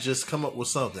world to just come up with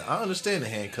something. I understand the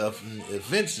handcuff and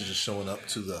events is just showing up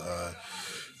to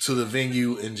the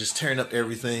venue and just tearing up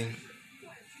everything.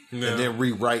 Yeah. And then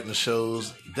rewriting the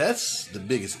shows. That's the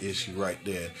biggest issue right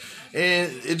there. And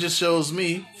it just shows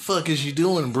me, fuck is you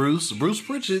doing, Bruce? Bruce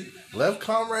Pritchard left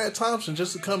Conrad Thompson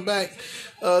just to come back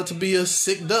to be a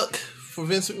sick duck for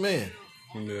Vince McMahon.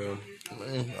 Yeah.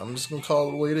 Man, I'm just gonna call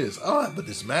it the way it is. All right, but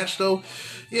this match though,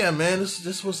 yeah, man,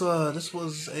 this was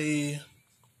a.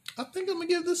 I think I'm gonna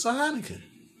give this a Heineken.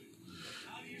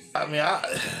 I mean,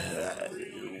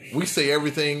 we say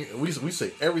everything. We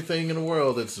say everything in the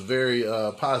world that's very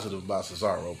positive about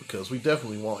Cesaro because we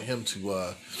definitely want him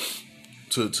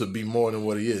to be more than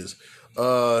what he is.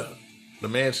 The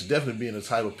man should definitely be in the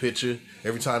title picture.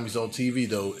 Every time he's on TV,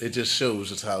 though, it just shows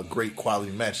just how great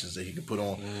quality matches that he can put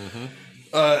on. Mm-hmm.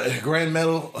 Grand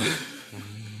Metal,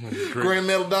 Grand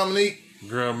Metal Dominique,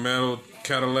 Grand Metal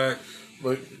Cadillac,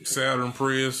 Saturn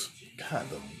Prius. God,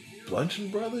 the Blunchen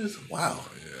brothers. Wow.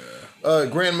 Yeah.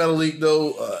 Grand Metal League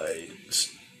though,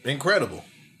 incredible.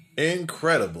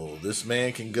 This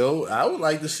man can go. I would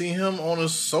like to see him on a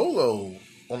solo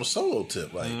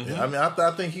tip. Like, I mean,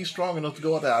 I think he's strong enough to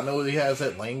go out there. I know he has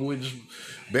that language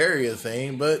barrier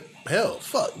thing, but hell,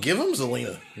 fuck, give him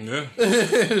Zelina.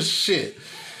 Yeah. Shit.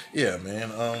 Yeah,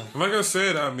 man. Like I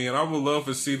said, I mean, I would love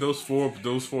to see those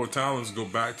four talents go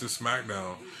back to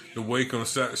SmackDown. The way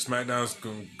SmackDown's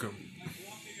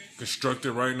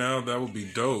constructed right now, that would be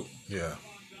dope. Yeah,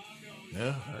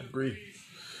 I agree.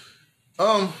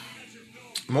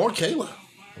 More Kayla.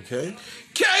 Okay.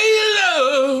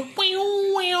 Kayla!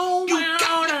 You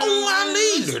got me on my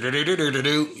knees.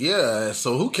 Yeah,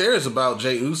 so who cares about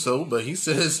Jey Uso? But he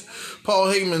says, Paul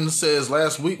Heyman says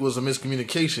last week was a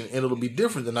miscommunication and it'll be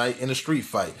different tonight in a street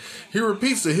fight. He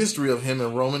repeats the history of him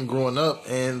and Roman growing up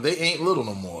and they ain't little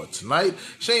no more. Tonight,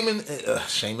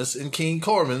 Sheamus and King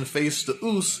Corbin face the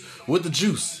Usos with the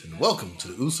juice. And welcome to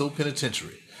the Uso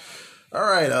Penitentiary. All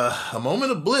right, a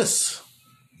moment of bliss.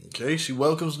 Okay, she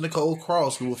welcomes Nicole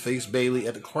Cross, who will face Bayley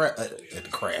at the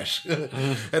Clash.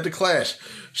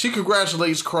 She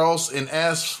congratulates Cross and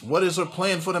asks what is her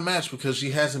plan for the match because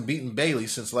she hasn't beaten Bayley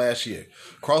since last year.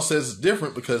 Cross says it's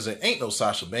different because there ain't no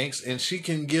Sasha Banks and she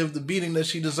can give the beating that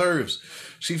she deserves.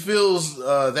 She feels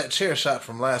that chair shot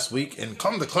from last week and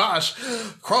come the Clash,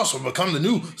 Cross will become the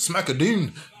new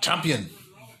SmackDown champion.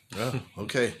 Yeah,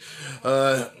 okay.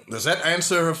 Does that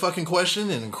answer her fucking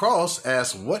question? And Cross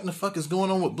asks, what in the fuck is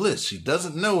going on with Bliss? She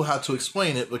doesn't know how to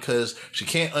explain it because she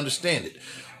can't understand it.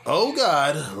 Oh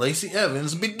God, Lacey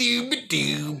Evans. I'm a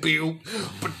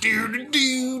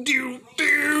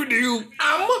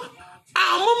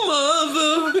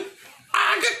mother.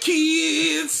 I got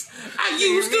kids. I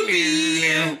used to be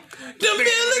in the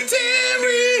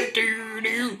military.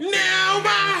 Now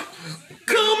I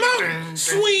come out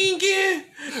swinging.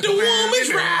 The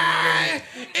woman's right,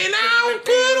 and I'll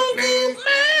put on good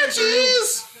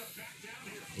matches.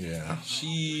 Yeah,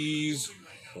 she's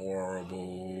horrible.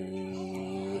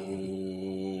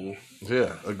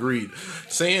 Yeah, agreed.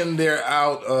 Saying they're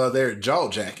out, they're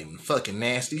jaw-jacking, fucking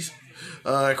nasties.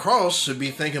 Cross should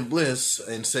be thanking Bliss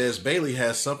and says Bayley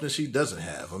has something she doesn't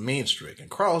have, a mean streak.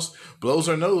 And Cross blows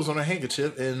her nose on her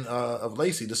handkerchief of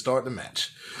Lacey to start the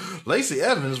match. Lacey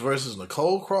Evans versus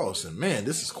Nicole Cross. And man,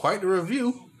 this is quite the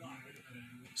review.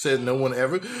 Said no one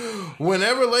ever.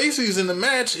 Whenever Lacey's in the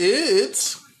match,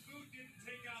 it's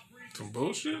some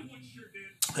bullshit.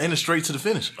 And it's straight to the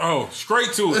finish. Oh,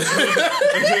 straight to it.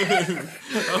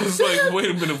 I was like,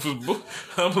 wait a minute.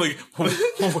 I'm like,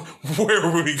 where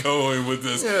are we going with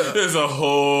this? Yeah. There's a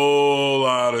whole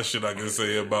lot of shit I can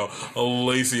say about a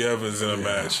Lacey Evans in a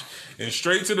match. And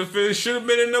straight to the finish should have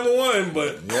been in number one,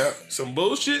 but some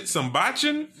bullshit, some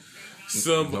botching,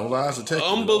 some no lies detected,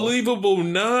 unbelievable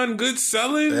non-good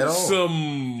selling,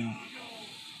 some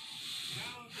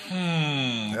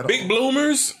big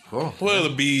bloomers. Oh, what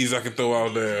other bees I can throw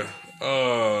out there?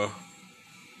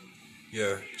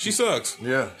 Yeah, she sucks.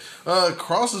 Yeah,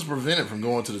 Cross is prevented from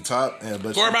going to the top,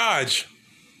 but garbage.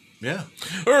 Yeah,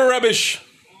 rubbish.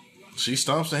 She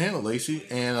stomps the handle, Lacey,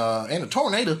 and a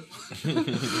tornado.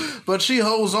 But she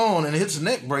holds on and hits a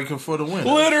neck breaker for the win.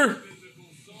 Litter.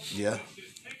 Yeah.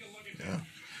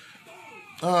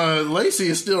 Lacey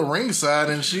is still ringside,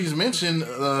 and she's mentioned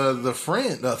the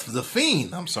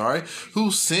Fiend. I'm sorry,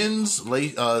 who sends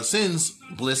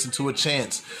Bliss into a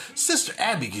chance. Sister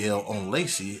Abigail on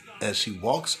Lacey as she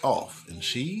walks off, and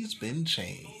she's been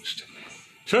changed.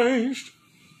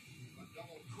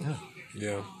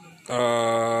 Yeah.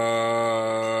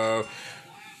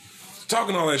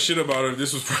 Talking all that shit about her,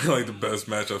 this was probably like the best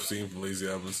match I've seen from Lacey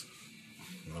Evans.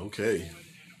 Okay.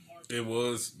 It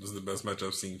was the best match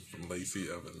I've seen from Lacey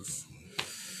Evans.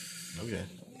 Okay.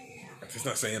 It's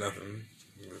not saying nothing.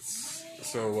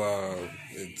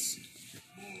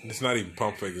 It's not even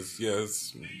pump fake.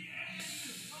 It's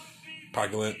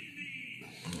Pagulent.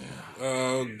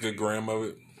 Yeah. Good gram of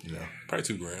it. Yeah. Probably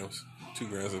 2 grams. 2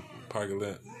 grams of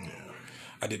Pagulent. Yeah.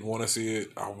 I didn't want to see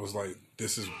it. I was like,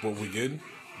 this is what we getting?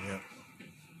 Yeah.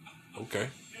 Okay.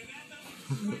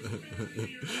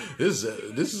 This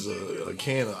is a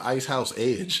can of Ice House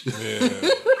Edge. Yeah.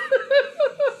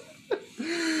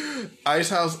 Ice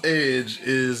House Edge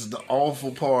is the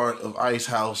awful part of Ice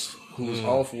House, who's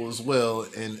awful as well,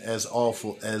 and as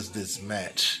awful as this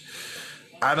match.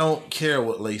 I don't care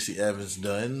what Lacey Evans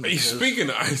done. Hey, speaking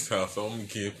of Ice House, I'm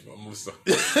sorry.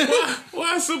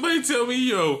 Why somebody tell me,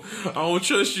 yo, I don't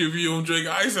trust you if you don't drink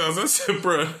Ice House? I said,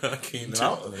 bro, I can't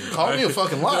call me a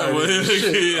fucking liar.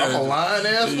 Shit, yeah. I'm a lying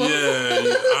ass motherfucker.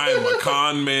 Yeah, I am a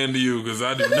con man to you because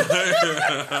I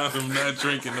am not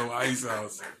drinking no Ice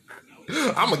House.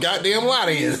 I'm a goddamn lie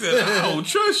to you. He said, I don't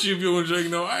trust you if you don't drink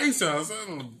no Ice House.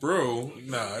 Bro,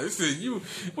 nah. It said, you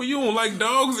don't like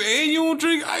dogs and you don't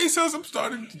drink Ice House. I'm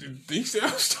starting to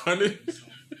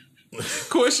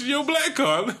question your black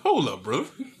card. Hold up, bro.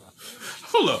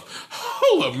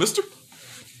 Hold up, mister.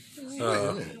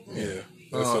 Yeah,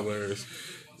 that's hilarious.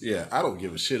 Yeah, I don't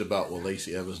give a shit about what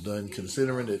Lacey Evans done,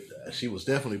 considering that she was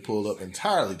definitely pulled up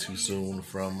entirely too soon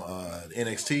from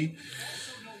NXT.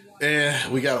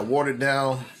 And we got a watered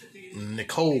down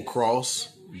Nicole Cross.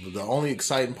 The only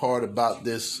exciting part about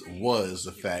this was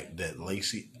the fact that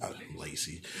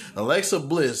Alexa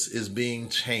Bliss is being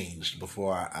changed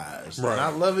before our eyes. Right. And I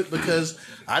love it because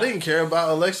I didn't care about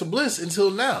Alexa Bliss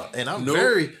until now. And I'm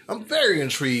very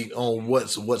intrigued on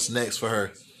what's next for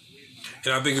her.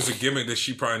 And I think it's a gimmick that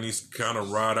she probably needs to kind of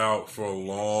ride out for a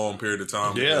long period of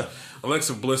time. Yeah.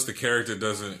 Alexa Bliss, the character,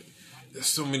 there's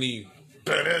so many...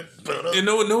 You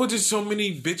know, just so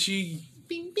many bitchy,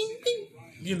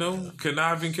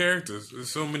 conniving characters. There's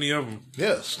so many of them.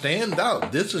 Yeah, stand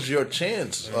out. This is your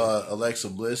chance, Alexa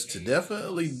Bliss, to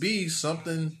definitely be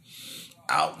something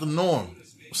out the norm,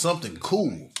 something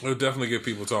cool. It'll definitely get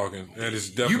people talking, and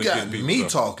it's definitely you got me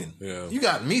talking. Yeah, you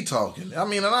got me talking. I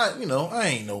mean, I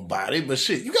ain't nobody, but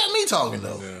shit, you got me talking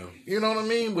though. Yeah. You know what I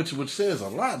mean? Which says a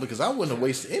lot because I wouldn't have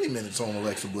wasted any minutes on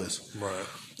Alexa Bliss. Right.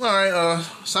 All right,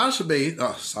 Sasha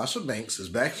Banks is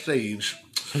backstage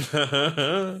in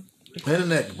a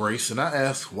neck brace, and I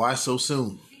asked, why so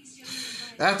soon?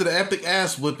 After the epic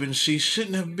ass whipping, she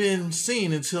shouldn't have been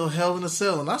seen until Hell in a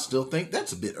Cell, and I still think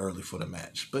that's a bit early for the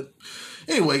match. But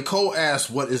anyway, Cole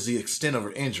asked what is the extent of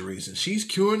her injuries, and she's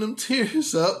curing them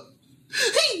tears up.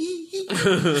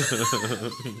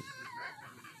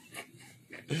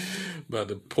 About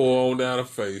to pour on down her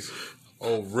face.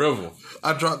 Oh, River.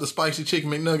 I dropped the spicy chicken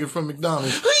McNugget from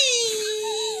McDonald's.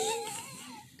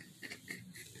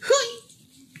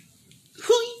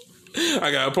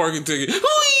 I got a parking ticket.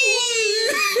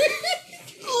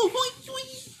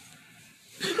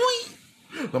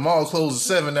 The mall closed at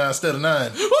 7 now instead of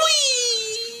 9.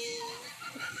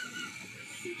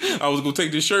 I was going to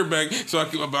take this shirt back, so I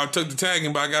took the tag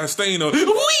in, but I got a stain on it.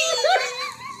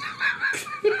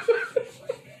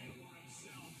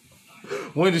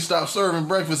 Wendy stopped serving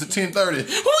breakfast at 10:30.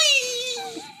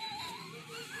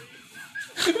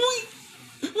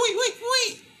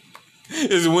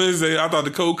 It's Wednesday. I thought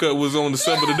the cold cut was on the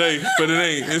sub of the day, but it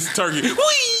ain't. It's turkey.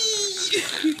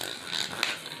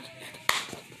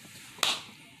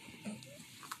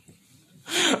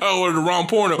 I ordered the wrong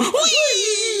porno.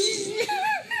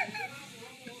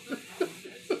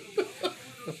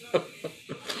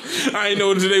 I ain't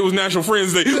know today was National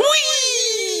Friends Day.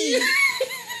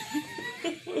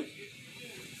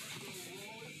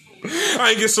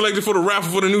 I ain't get selected for the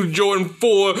raffle for the new Jordan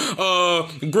 4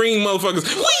 green motherfuckers.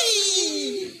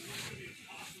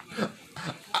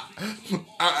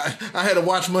 I had to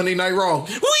watch Monday Night Raw.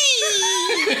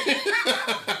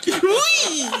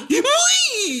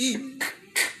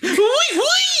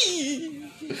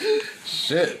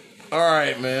 Shit. All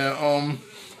right, man.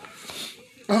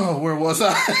 Oh, where was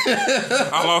I?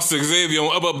 I lost to Xavier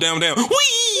on Up, Down, Down.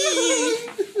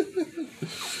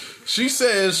 She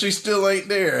says she still ain't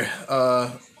there.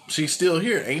 She's still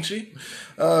here, ain't she?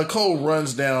 Cole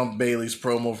runs down Bayley's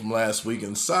promo from last week,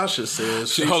 and Sasha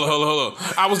says, Hold on.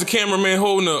 I was the cameraman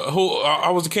I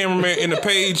was the cameraman in the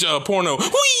Page porno. Whee!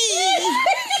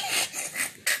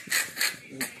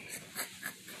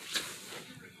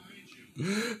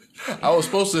 I was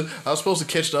supposed to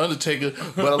catch the Undertaker,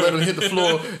 but I let him hit the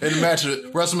floor in the match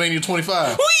at WrestleMania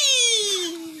 25.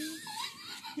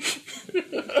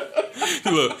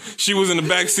 Look, she was in the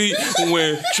back seat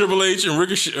when Triple H and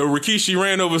Rikishi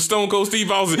ran over Stone Cold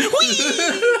Steve Austin.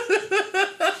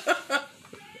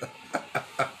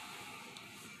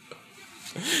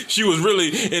 She was really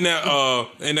in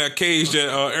that cage that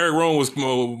Eric Rowan was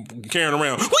carrying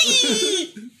around.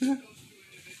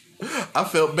 I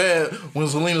felt bad when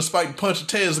Zelina spiked punched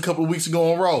Tez a couple of weeks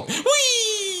ago on Raw.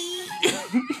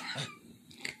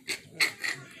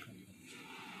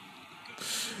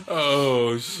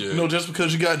 Oh shit! You know, just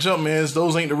because you got Jumpmans,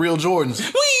 those ain't the real Jordans.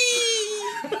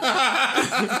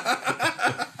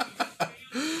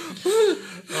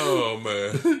 Oh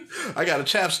man! I got a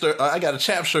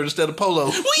chap shirt instead of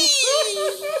polo.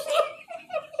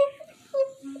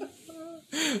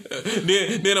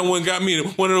 Then I went and got me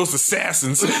one of those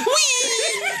assassins.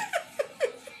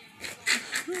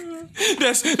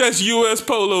 That's U.S.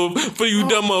 polo for you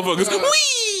dumb motherfuckers.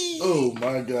 Oh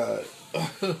my god!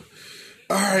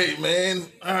 All right, man.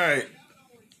 All right.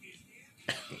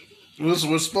 We're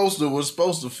supposed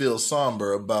to feel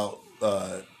somber about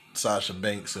Sasha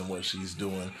Banks and what she's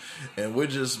doing, and we're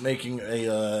just making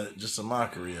a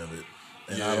mockery of it,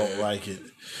 and yeah. I don't like it.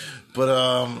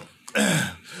 But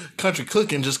Country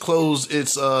Cooking just closed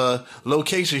its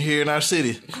location here in our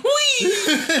city.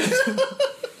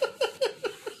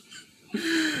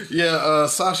 Yeah,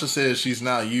 Sasha says she's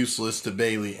now useless to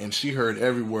Bayley, and she heard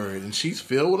every word, and she's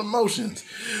filled with emotions.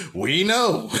 We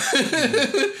know.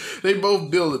 They both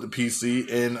billed at the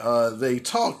PC, and they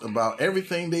talked about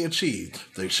everything they achieved.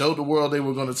 They showed the world they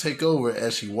were going to take over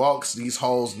as she walks these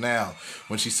halls now.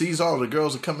 When she sees all the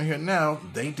girls that come in here now,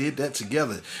 they did that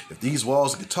together. If these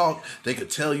walls could talk, they could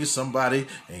tell you somebody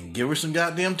and give her some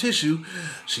goddamn tissue.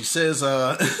 She says,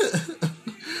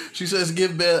 She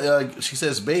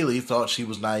says Bayley thought she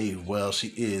was naive. Well, she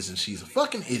is, and she's a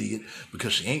fucking idiot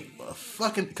because she ain't a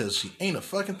fucking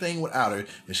thing without her,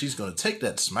 and she's gonna take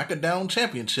that SmackDown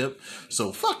championship.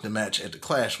 So fuck the match at the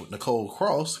Clash with Nicole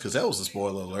Cross, because that was a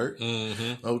spoiler alert.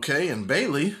 Mm-hmm. Okay, and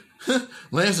Bayley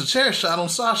lands a chair shot on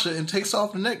Sasha and takes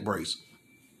off the neck brace.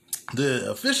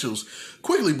 The officials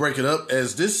quickly break it up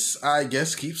as this, I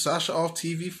guess, keeps Sasha off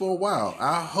TV for a while.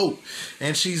 I hope.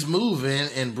 And she's moving,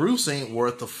 and Bruce ain't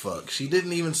worth a fuck. She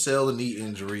didn't even sell the knee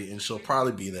injury, and she'll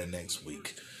probably be there next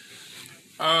week.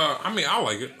 I mean, I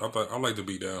like it. I like the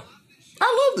beatdown.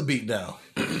 I love the beatdown.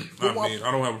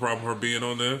 I don't have a problem with her being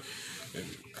on there. And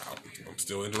I'm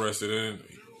still interested in it.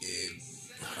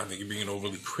 I think you're being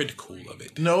overly critical of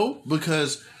it. No,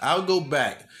 because I'll go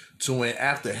back to when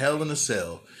after Hell in a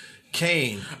Cell,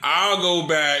 Kane. I'll go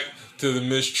back to the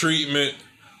mistreatment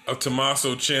of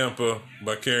Tommaso Ciampa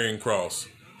by Karrion Kross.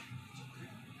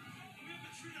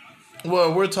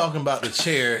 Well, we're talking about the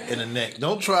chair and the neck.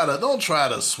 Don't try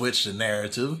to switch the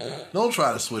narrative. Don't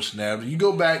try to switch the narrative. You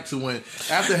go back to when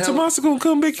after Hell. Tommaso gonna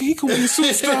come back and he gonna be a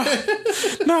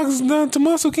superstar. now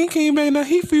Tommaso King came back. Now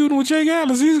he feuding with Jake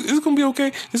Atlas. It's gonna be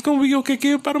okay. It's gonna be okay.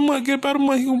 Get about a month. He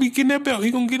gonna be getting that belt. He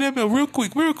gonna get that belt real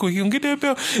quick. He gonna get that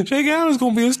belt. Jake Atlas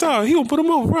gonna be a star. He gonna put him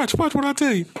over. Watch what I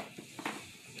tell you.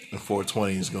 And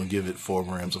 420 is gonna give it 4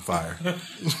 grams of fire.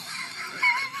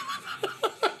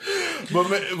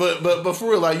 But for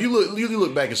real, like you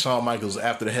look back at Shawn Michaels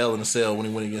after the Hell in a Cell when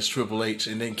he went against Triple H,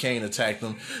 and then Kane attacked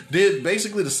him. Did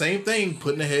basically the same thing,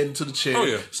 putting the head into the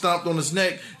chair, stomped on his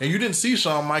neck, and you didn't see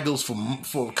Shawn Michaels for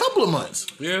a couple of months.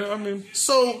 Yeah, I mean,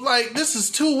 so like this is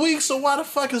 2 weeks, so why the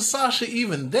fuck is Sasha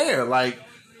even there? Like,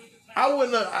 I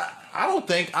don't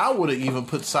think I would have even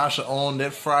put Sasha on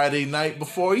that Friday night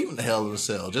before even the Hell in a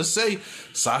Cell. Just say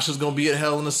Sasha's gonna be at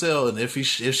Hell in a Cell, and if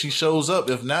she shows up,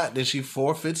 if not, then she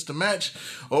forfeits the match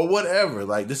or whatever.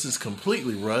 Like, this is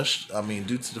completely rushed. I mean,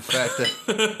 due to the fact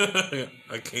that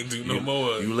I can't do no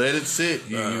more. You let it sit.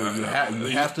 You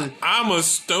have to. I'm a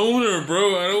stoner,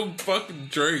 bro. I don't fucking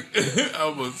drink.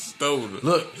 I'm a stoner.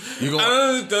 Look, you're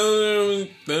gonna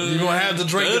have to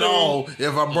drink it all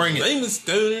if I bring it. I'm a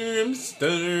stoner. I'm a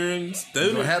stoner.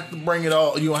 You don't have to bring it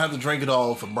all. You don't have to drink it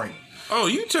all if I bring it. Oh,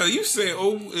 you say,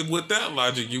 with that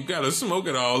logic, you gotta smoke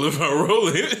it all if I roll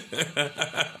it.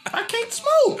 I can't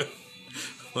smoke.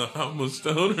 I'm a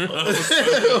stoner. I'm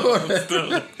a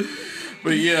stoner.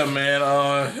 But yeah, man.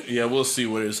 We'll see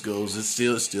where this goes. It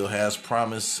still has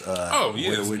promise.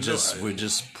 We're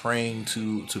just praying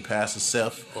to Pastor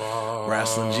Seth,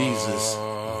 Wrestling Jesus,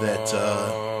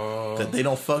 that that they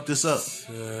don't fuck this up.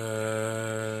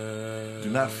 Do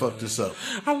not fuck this up.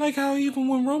 I like how even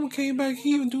when Roman came back,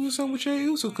 he even doing something with Jey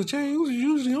Uso, because Jey Uso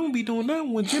usually don't be doing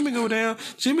nothing. When Jimmy go down,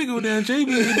 Jay be in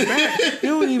the back. He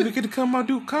don't even get to come out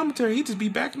do commentary. He just be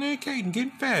back in there and getting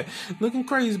fat, looking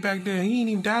crazy back there. He ain't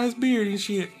even dye his beard and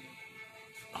shit.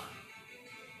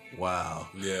 Wow.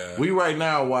 Yeah. We right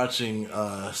now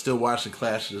still watching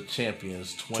Clash of the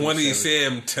Champions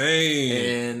 2017.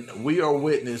 And we are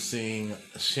witnessing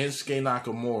Shinsuke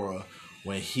Nakamura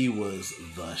when he was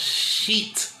the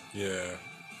shit. Yeah.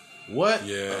 What?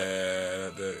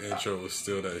 Yeah, the intro was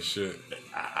still that shit.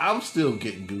 I'm still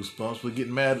getting goosebumps, but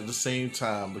getting mad at the same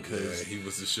time because he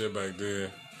was the shit back then.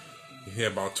 He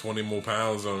had about 20 more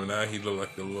pounds on him. Now he looked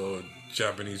like a little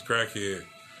Japanese crackhead.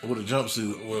 With a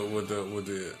jumpsuit. With the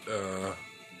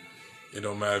it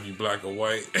don't matter if you black or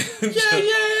white. Yeah.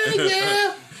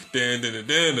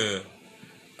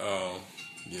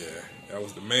 Yeah, that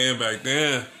was the man back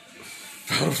then.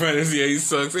 Final Fantasy VIII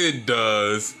sucks. It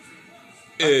does.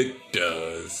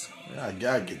 I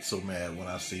get so mad when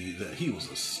I see that he was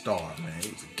a star, man.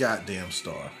 He was a goddamn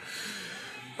star.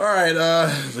 All right,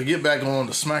 to get back on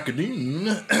the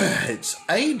Smackadoon, it's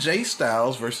AJ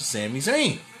Styles versus Sami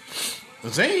Zayn.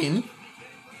 Zayn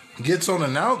gets on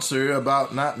announcer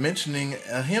about not mentioning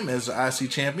him as the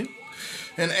IC champion,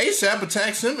 and ASAP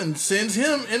attacks him and sends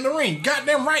him in the ring.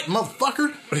 Goddamn right,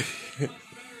 motherfucker.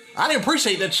 I didn't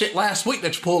appreciate that shit last week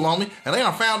that you pulled on me, and then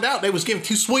I found out they was giving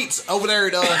 2 sweets over there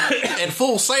at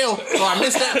Full Sail, so I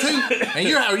missed that too. And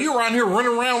you're around here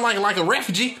running around like a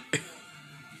refugee.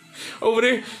 Over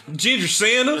there, Ginger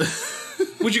Santa.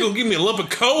 What, you gonna give me a lump of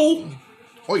coal?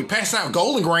 Oh, you passing out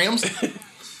Golden Grams.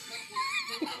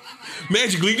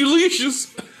 Magically delicious.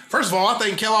 First of all, I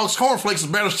think Kellogg's Corn Flakes is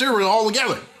better cereal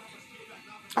altogether.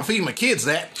 I feed my kids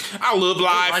that. I love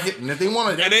life. Like it, and if they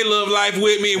want to, and they love life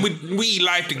with me, and we eat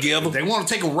life together. If they want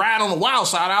to take a ride on the wild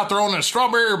side out there on a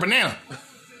strawberry or banana.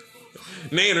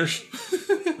 Nanners.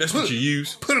 That's what you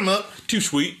use. Put them up. Too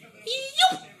sweet.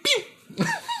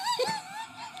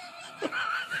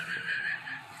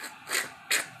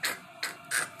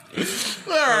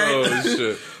 All right. Oh,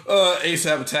 shit.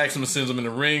 ASAP attacks him and sends him in the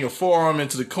ring, a forearm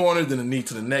into the corner, then a knee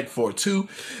to the neck for a 2.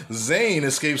 Zayn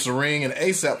escapes the ring, and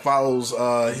ASAP follows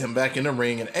him back in the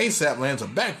ring, and ASAP lands a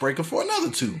backbreaker for another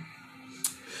 2.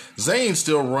 Zayn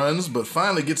still runs, but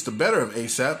finally gets the better of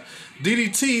ASAP.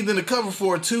 DDT, then the cover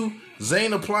for a 2.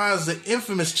 Zayn applies the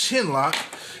infamous chin lock,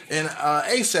 and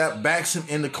ASAP backs him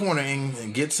in the corner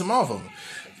and gets him off of him.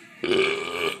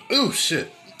 Ooh,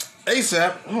 shit.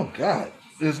 ASAP, oh God,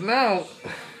 is now...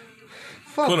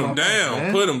 Put him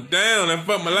down. Put him down. That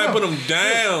fucked my life. Put him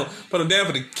down. Put him down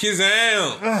for the kids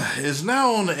out. Is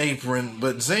now on the apron,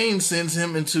 but Zayn sends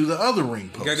him into the other ring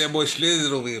post. Got that boy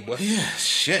slizzed over here, boy. Yeah,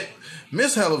 shit.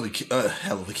 Miss hell of a kick.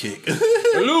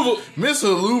 Haluva. Miss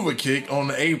Haluva kick on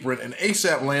the apron, and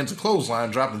ASAP lands a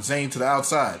clothesline, dropping Zayn to the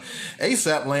outside.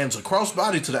 ASAP lands a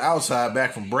crossbody to the outside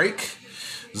back from break.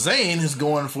 Zayn is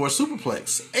going for a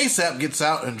superplex. ASAP gets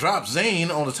out and drops Zayn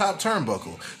on the top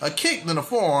turnbuckle. A kick, then a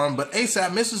forearm, but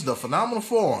ASAP misses the phenomenal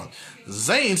forearm.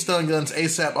 Zayn stun guns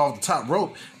ASAP off the top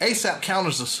rope. ASAP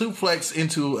counters the suplex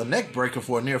into a neck breaker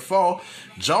for a near fall.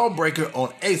 Jawbreaker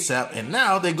on ASAP, and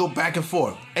now they go back and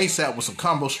forth. ASAP with some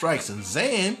combo strikes, and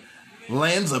Zayn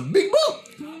lands a big boot.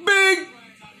 Big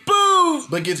boot!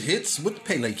 But gets hits with the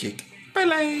Pele kick.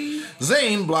 Pele.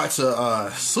 Zayn blocks a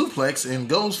suplex and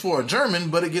goes for a German,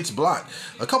 but it gets blocked.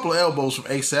 A couple of elbows from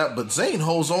ASAP, but Zayn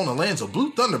holds on and lands a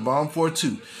blue thunder bomb for a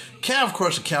 2. Calf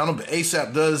crusher counter, but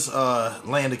ASAP does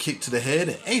land a kick to the head,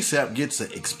 and ASAP gets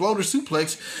an exploder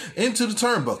suplex into the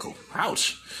turnbuckle.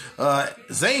 Ouch.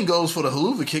 Zayn goes for the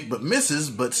Haluva kick, but misses,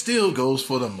 but still goes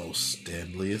for the most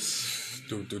deadliest.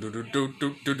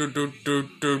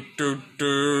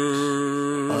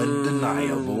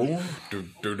 Undeniable.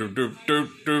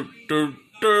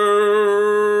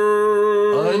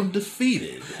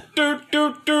 Undefeated.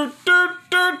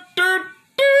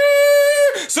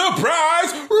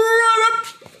 Surprise!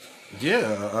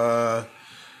 Yeah,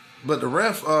 but the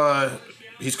ref,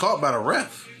 he's caught by the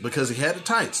ref because he had the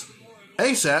tights.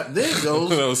 ASAP then goes.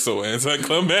 That was so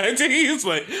anticlimactic. He's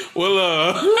like, yeah.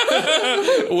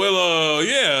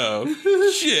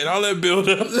 Shit, all that build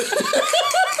up.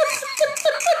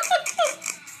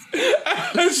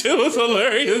 That shit was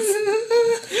hilarious.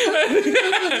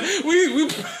 we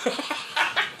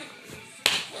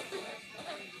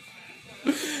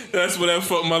That's what that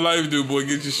fuck my life do, boy.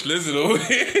 Get your schlizzing over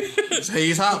here. It's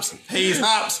Hayes Hops. Hayes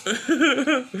Hops.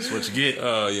 That's what you get.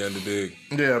 Oh, yeah, the dig.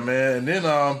 Yeah, man. And then,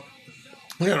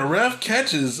 the ref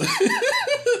catches.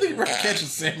 The ref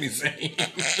catches Sami Zayn.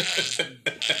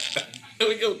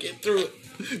 We gonna get through it.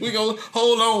 We go,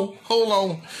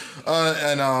 hold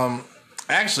on.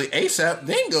 Actually, ASAP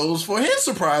then goes for his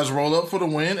surprise roll up for the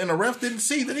win, and the ref didn't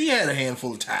see that he had a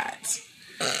handful of ties.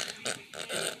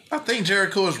 I think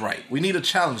Jericho is right. We need a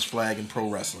challenge flag in pro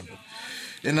wrestling.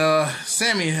 And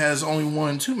Sammy has only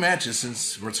won 2 matches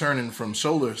since returning from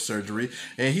shoulder surgery,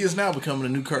 and he is now becoming the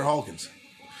new Kurt Hawkins.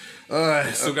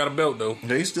 They still got a belt, though.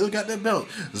 They still got that belt.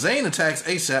 Zayn attacks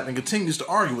ASAP and continues to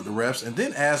argue with the refs, and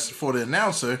then asks for the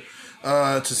announcer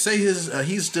to say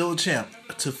he's still a champ.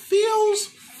 To Phil's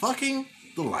fucking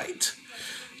delight.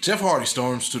 Jeff Hardy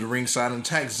storms to the ringside and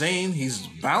attacks Zayn. He's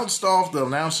bounced off the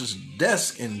announcer's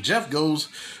desk, and Jeff goes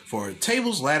for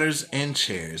tables, ladders, and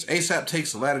chairs. ASAP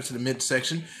takes the ladder to the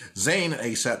midsection. Zayn and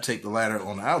ASAP take the ladder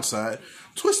on the outside.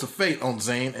 Twist of fate on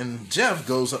Zayn, and Jeff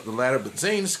goes up the ladder, but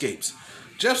Zayn escapes.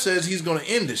 Jeff says he's going to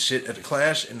end this shit at the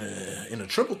Clash in a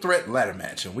triple threat ladder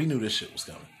match, and we knew this shit was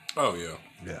coming. Oh, yeah.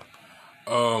 Yeah.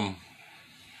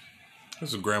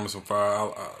 This is Grandma's on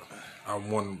Fire. I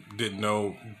didn't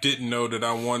know that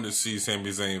I wanted to see Sami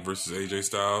Zayn versus AJ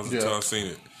Styles until I seen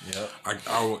it. Yeah.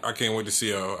 I can't wait to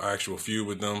see an actual feud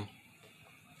with them.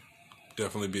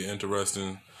 Definitely be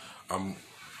interesting. I'm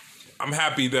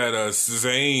happy that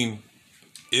Zayn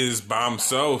is by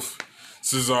himself.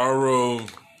 Cesaro,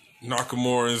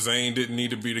 Nakamura, and Zayn didn't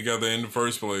need to be together in the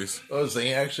first place.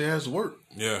 Zayn actually has to work.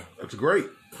 Yeah. That's great.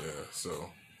 Yeah, so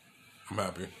I'm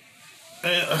happy.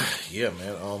 Yeah,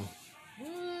 man.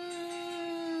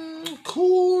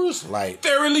 Coors Light.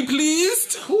 Thoroughly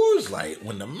pleased. Coors Light.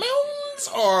 When the mountains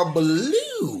are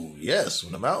blue. Yes,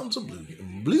 when the mountains are blue.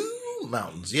 Blue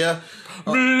mountains, yeah.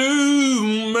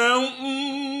 Blue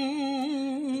mountains.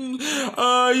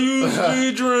 I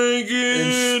usually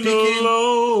drinking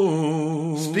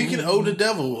alone. Speaking of the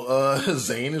devil,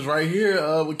 Zayn is right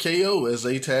here with KO as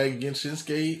they tag against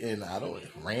Shinsuke and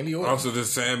Randy Orton. Also, the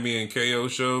Sammy and KO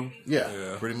show.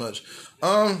 Yeah, pretty much.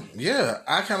 Yeah,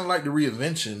 I kind of like the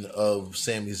reinvention of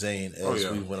Sami Zayn as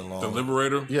we went along. The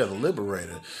Liberator? Yeah, the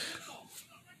Liberator.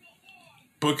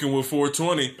 Booking with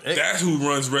 420. That's who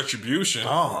runs Retribution.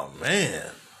 Oh, man.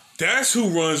 That's who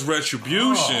runs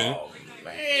Retribution. Oh,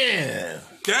 man.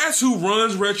 That's who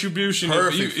runs Retribution.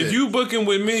 Perfect If you booking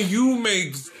with me, you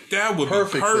make... That would be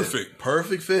perfect.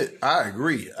 Perfect fit. I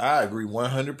agree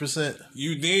 100%.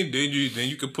 Then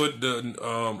you could put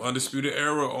the Undisputed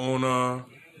Era on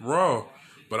Raw.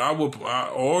 But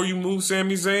or you move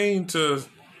Sami Zayn to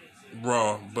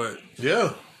Raw. But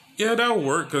yeah, that would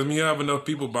work because you have enough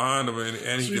people behind him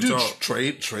and he can talk.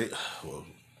 Trade. Well,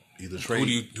 either trade. Who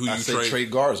do you trade?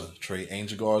 Trade Garza. Trade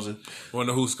Angel Garza. Well,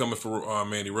 no, who's coming for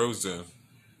Mandy Rose then?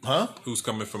 Huh? Who's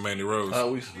coming for Mandy Rose?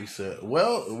 We said.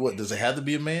 Well, what does it have to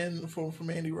be a man for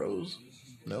Mandy Rose?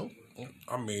 No.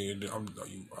 I mean,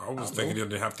 I was thinking it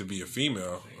didn't have to be a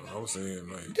female. I was saying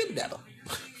like Dibba Dabba.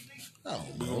 I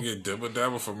don't know. We gonna get Dibba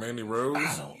Dabba for Mandy Rose?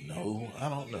 I don't know.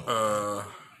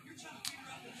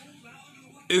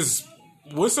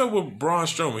 What's up with Braun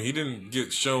Strowman? He didn't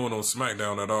get shown on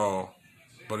SmackDown at all,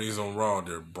 but he's on Raw.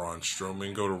 Did Braun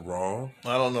Strowman go to Raw?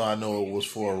 I don't know. I know it was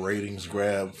for a ratings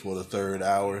grab for the 3rd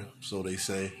hour, so they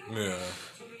say. Yeah.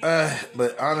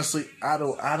 But honestly, I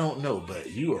don't know.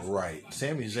 But you are right.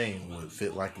 Sami Zayn would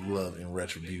fit like a glove in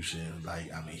Retribution.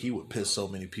 He would piss so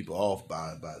many people off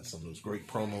by some of those great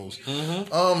promos.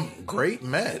 Mm-hmm. Great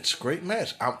match.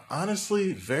 I'm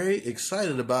honestly very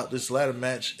excited about this ladder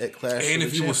match at Clash. And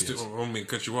if he was still, I mean,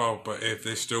 cut you off, but if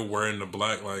they're still wearing the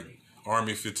black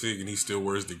army fatigue and he still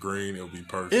wears the green, it would be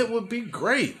perfect. It would be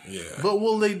great. Yeah. But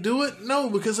will they do it? No,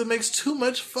 because it makes too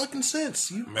much fucking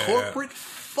sense. Corporate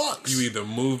fucks. You either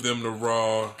move them to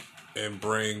Raw and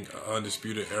bring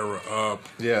Undisputed Era up,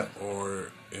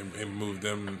 or and move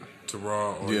them to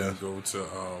Raw, or you go to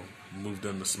move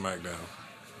them to SmackDown.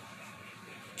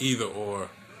 Either or,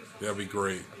 that'd be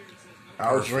great.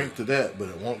 I'll drink to that, but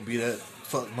it won't be that.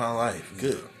 Fuck my life.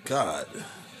 Good God.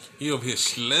 You over here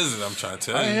schlizzing, I'm trying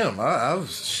to tell you. I am.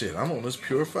 I'm on this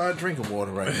purified drinking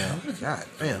water right now. God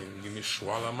damn. Give me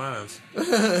swallow mines.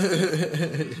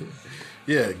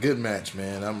 Yeah, good match,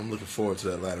 man. I'm looking forward to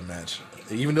that ladder match.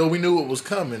 Even though we knew it was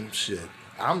coming,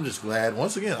 I'm just glad,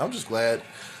 once again,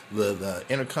 the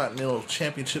Intercontinental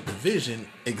Championship division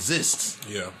exists.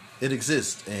 Yeah. It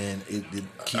exists, and it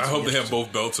keeps I hope they have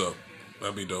both belts up.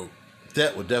 That'd be dope.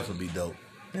 That would definitely be dope.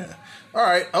 Yeah. All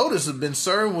right. Otis has been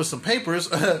served with some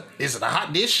papers. Is it a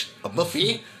hot dish? A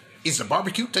buffet? Is it a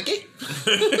barbecue turkey?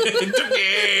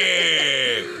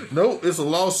 Nope, it's a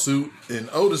lawsuit, and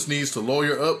Otis needs to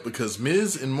lawyer up because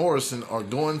Miz and Morrison are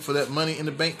going for that Money in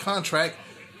the Bank contract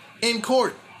in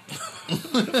court.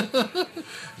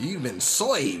 You've been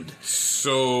saved.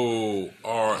 So,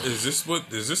 is this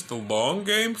the long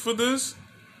game for this?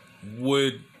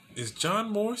 Would is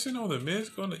John Morrison or The Miz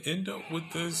going to end up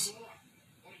with this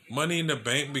Money in the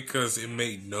Bank because it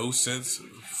made no sense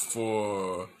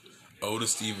for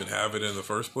Otis to even have it in the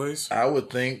first place? I would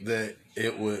think that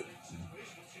it would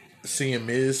seeing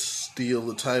Miz steal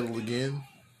the title again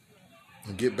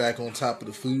and get back on top of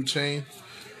the food chain.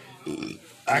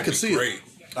 I could see it.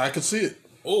 I could see it.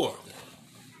 Or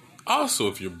also,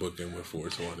 if you're booking with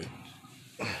 420.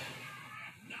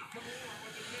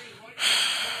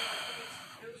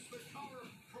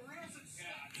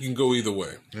 You can go either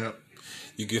way. Yep.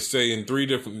 You can say in three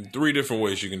different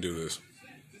ways you can do this.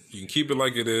 You can keep it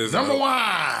like it is. Number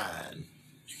one.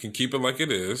 You can keep it like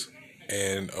it is,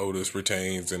 and Otis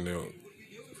retains, and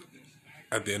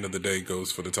at the end of the day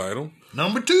goes for the title.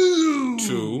 Number two.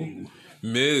 Two,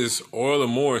 Miz or the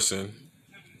Morrison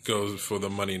goes for the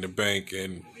Money in the Bank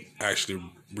and actually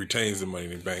retains the Money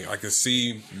in the Bank. I can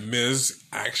see Miz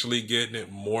actually getting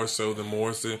it more so than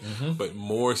Morrison, but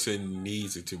Morrison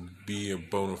needs it to be a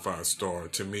bona fide star.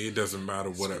 To me, it doesn't matter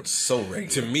whatever. So regular.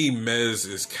 To me, Miz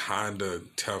is kind of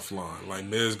Teflon. Like,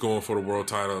 Miz going for the world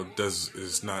title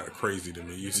is not crazy to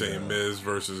me. You saying Miz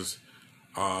versus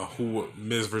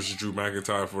Miz versus Drew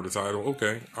McIntyre for the title?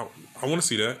 Okay, I want to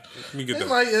see that. Let me get that.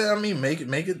 Like, I mean, make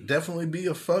it definitely be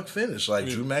a fuck finish. Like,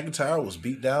 Drew McIntyre was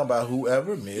beat down by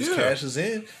whoever. Miz cashes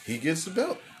in, he gets the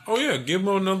belt. Oh yeah, give him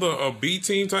another B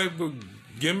team type of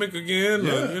gimmick again.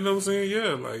 Yeah. You know what I'm saying?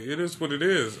 Yeah, like, it is what it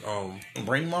is.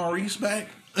 Bring Maurice back.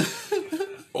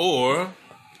 Or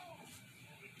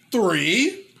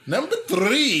Number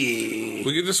three.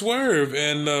 we get the Swerve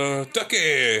and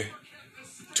Ducky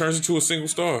turns into a single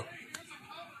star.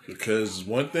 Because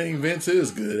one thing Vince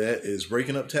is good at is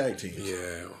breaking up tag teams.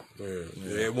 Yeah.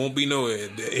 It won't be no.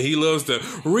 He loves the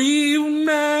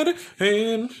reunited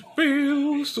and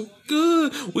feel so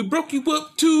good. We broke you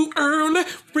up too early.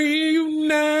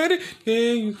 Reunited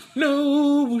and you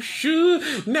know we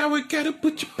should. Now we gotta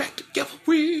put you back together.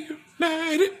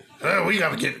 Reunited. We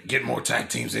gotta get more tag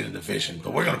teams in the division,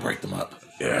 but we're gonna break them up.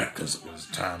 Yeah, because it's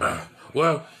time.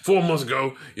 Well, 4 months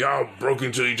ago, y'all broke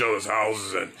into each other's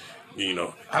houses and, you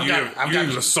know,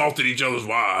 you assaulted each other's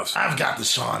wives. I've got the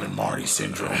Sean and Marty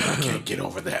syndrome. I can't get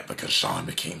over that because Sean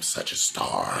became such a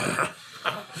star.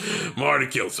 Marty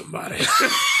killed somebody.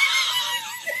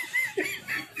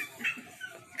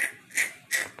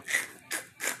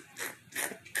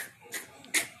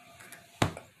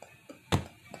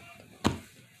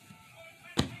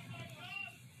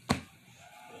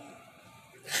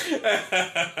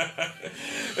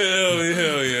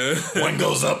 Hell yeah. One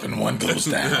goes up and one goes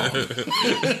down.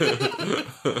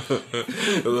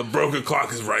 The broken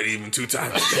clock is right even 2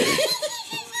 times a day.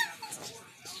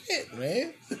 Shit,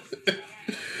 man.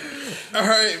 All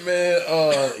right, man.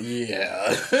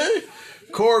 Yeah.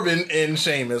 Corbin and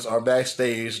Sheamus are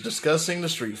backstage discussing the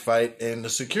street fight, and the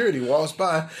security walks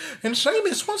by, and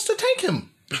Sheamus wants to take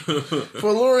him.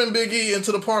 For luring Big E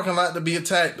into the parking lot to be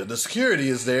attacked. The security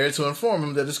is there to inform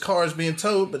him that his car is being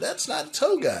towed, but that's not the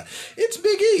tow guy. It's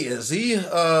Big E as he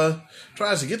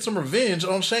tries to get some revenge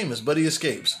on Sheamus, but he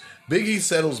escapes. Big E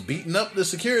settles beating up the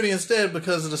security instead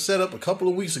because of the setup a couple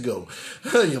of weeks ago.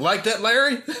 You like that,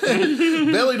 Larry?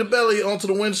 Belly to belly onto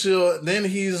the windshield. Then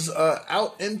he's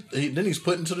then he's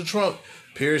put into the trunk.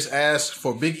 Pierce asks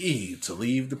for Big E to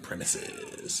leave the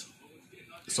premises.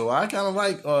 So I kind of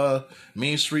like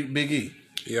Mean Street Big E.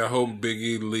 Yeah, I hope Big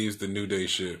E leaves the New Day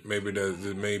shit. Maybe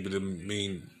the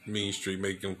Mean Street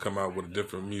make him come out with a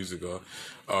different music or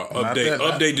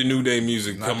update the New Day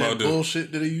music. Not that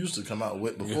bullshit that he used to come out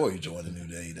with before he joined the New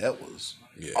Day. That was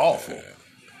awful.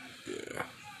 Yeah.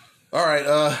 All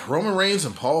right, Roman Reigns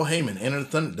and Paul Heyman enter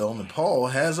the Thunderdome, and Paul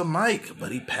has a mic,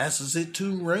 but he passes it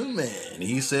to Roman.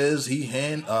 He says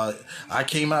I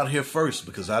came out here first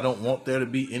because I don't want there to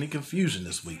be any confusion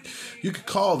this week. You could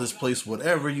call this place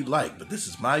whatever you like, but this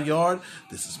is my yard,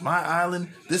 this is my island,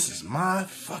 this is my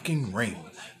fucking ring.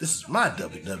 This is my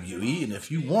WWE, and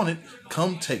if you want it,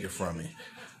 come take it from me.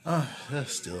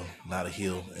 That's still not a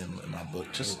heel in my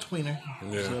book, just a tweener.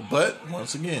 Yeah. So, but,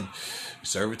 once again, you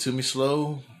serve it to me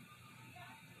slow.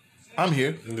 I'm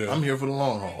here. Yeah. I'm here for the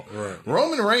long haul. Right.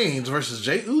 Roman Reigns versus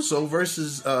Jey Uso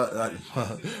versus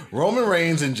Roman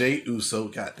Reigns and Jey Uso.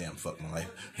 Goddamn, fuck my life.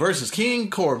 Versus King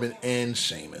Corbin and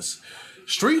Sheamus.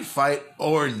 Street fight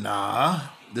or nah?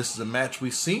 This is a match we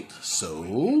synced.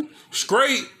 So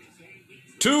straight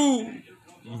to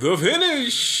the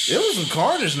finish. It was some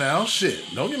carnage now. Shit.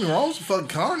 Don't get me wrong. Some fucking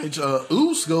carnage.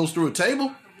 Uso goes through a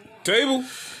table.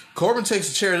 Corbin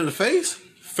takes a chair to the face.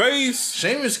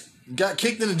 Sheamus got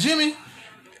kicked in the jimmy.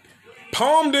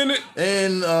 Palmed in it.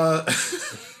 And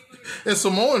and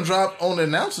Samoan dropped on the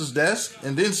announcer's desk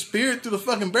and then speared through the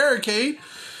fucking barricade.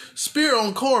 Spear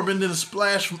on Corbin, then a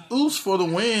splash from Uso for the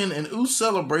win, and Uso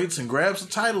celebrates and grabs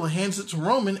the title and hands it to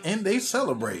Roman, and they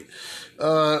celebrate.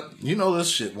 You know this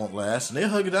shit won't last, and they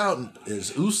hug it out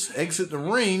as Uso exit the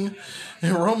ring,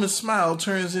 and Roman's smile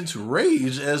turns into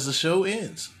rage as the show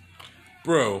ends.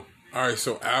 Bro, alright,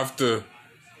 so after...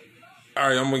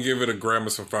 Alright, I'm gonna give it a Grammar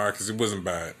for 5 because it wasn't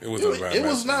bad. It wasn't a bad It match,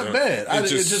 was not you know? bad.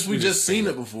 We just seen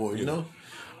it before, you know?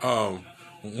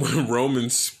 When Roman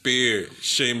speared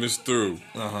Sheamus through,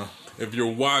 if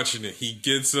you're watching it, he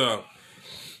gets up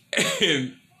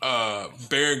and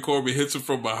Baron Corbin hits him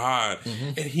from behind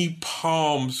and he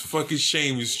palms fucking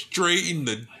Sheamus straight in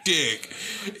the dick.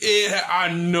 I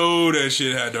know that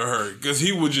shit had to hurt because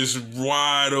he was just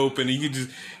wide open. He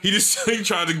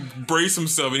tried to brace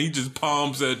himself and he just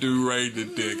palms that dude right in the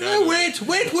dick. Wait,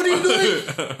 what are you doing?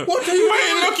 What are you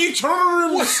doing? Lucky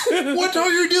Charms. What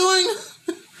are you doing?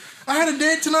 I had a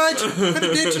date tonight.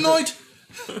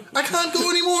 I can't go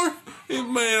anymore.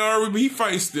 Man, he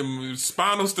fights them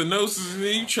spinal stenosis and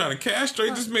then you trying to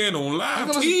castrate this man on live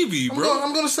TV, bro.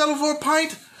 I'm gonna settle for a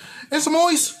pint and some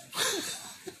ice.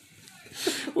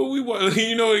 Well, you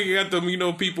got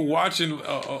them, people watching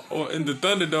in the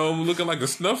Thunderdome looking like a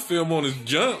snuff film on his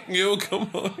junk.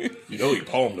 Come on. You know he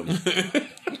palmed him.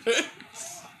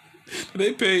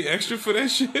 They pay extra for that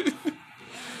shit?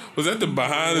 Was that the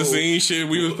behind the scenes shit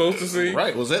we were supposed to see?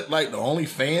 Right. Was that like the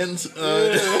OnlyFans?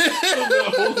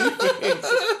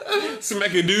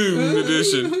 Smack-a-Doom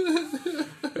edition.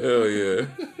 Hell yeah.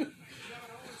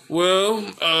 Well,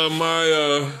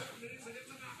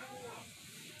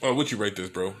 what you rate this,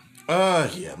 bro?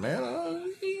 Yeah,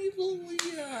 man.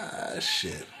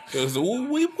 Shit.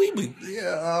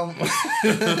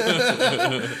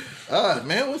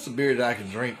 Man, what's the beer that I can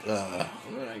drink? I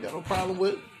ain't got no problem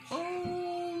with.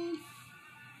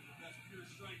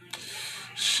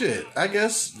 Shit, I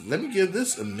guess let me give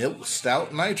this a milk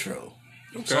stout nitro.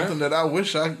 Okay. Something that I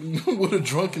wish I would have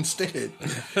drunk instead.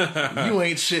 You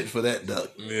ain't shit for that, Duck.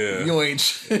 Yeah. You ain't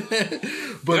shit.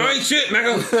 But you ain't shit,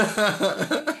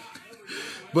 nigga.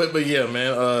 but yeah,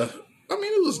 man. I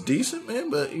mean, it was decent, man,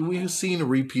 but we've seen a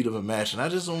repeat of a match, and I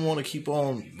just don't want to keep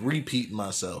on repeating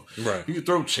myself. Right. You can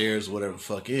throw chairs, whatever the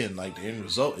fuck in. Like, the end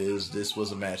result is this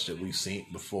was a match that we've seen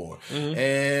before.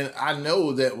 And I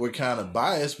know that we're kind of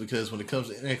biased because when it comes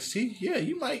to NXT, yeah,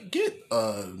 you might get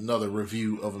another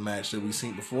review of a match that we've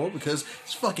seen before because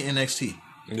it's fucking NXT.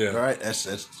 Yeah. All right?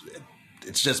 It's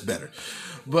just better.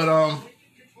 But,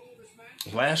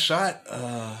 last shot,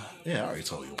 yeah, I already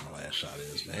told you what my last shot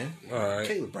is, man. All right.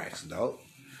 Caleb Braxton, dog.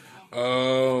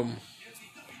 I'm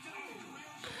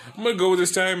going to go with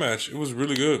this tag match. It was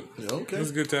really good. Yeah, okay. It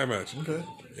was a good tag match. Okay.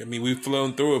 I mean, we've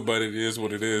flown through it, but it is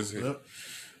what it is. Yep.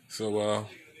 So, we'll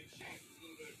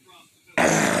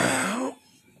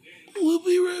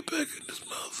be right back in this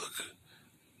motherfucker.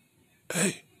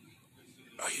 Hey,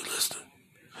 are you listening?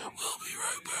 We'll be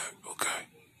right back, okay?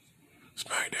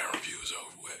 SmackDown review is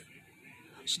over with.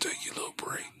 So take your little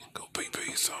break. Go pee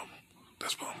something.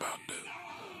 That's what I'm about to do.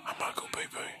 I'm about to go pee.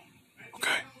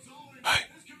 Okay?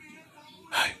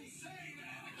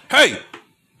 Hey!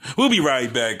 We'll be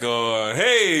right back on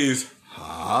Hayes,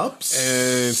 Hops,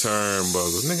 and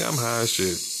Turnbuckles. Nigga, I'm high as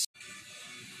shit.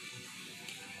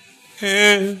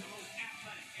 And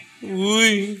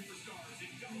we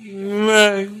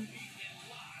like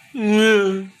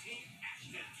this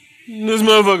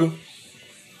motherfucker.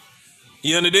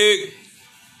 You on the dig?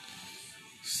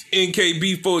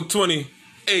 NKB 420,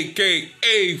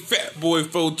 a.k.a. Fat Boy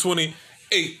 420,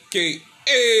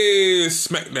 a.k.a.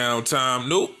 SmackDown time.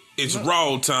 Nope, it's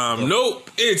Raw time.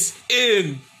 Nope, it's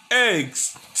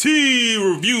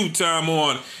NXT review time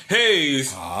on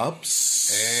Hayes,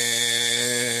 Hops, and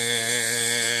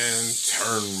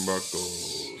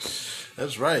Turnbuckles.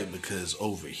 That's right, because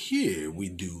over here we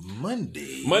do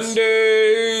Mondays,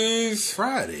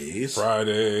 Fridays,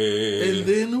 and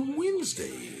then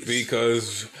Wednesdays.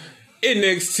 Because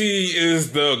NXT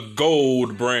is the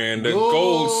gold brand, the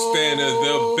gold standard,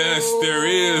 the best there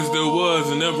is, there was,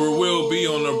 and never will be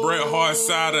on the Bret Hart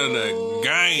side of the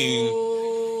game.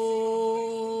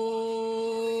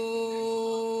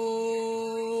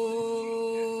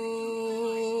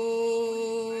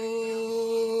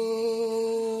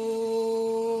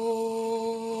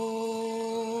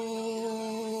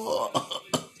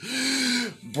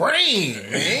 Brain,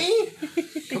 man.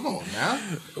 Come on now.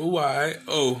 Why?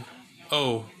 Oh,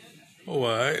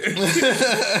 why?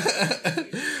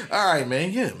 All right,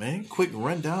 man. Yeah, man. Quick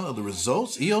rundown of the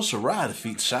results. Io Shirai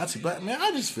defeats Shotzi Black. Man,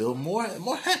 I just feel more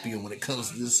happier when it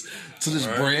comes to this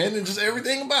right. brand and just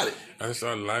everything about it. I just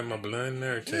started lighting my blood and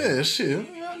everything. Yeah, shit.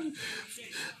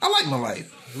 I like my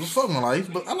life. It was fuck my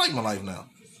life, but I like my life now.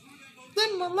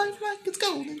 Living my life like it's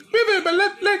golden. Living my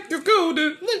life like it's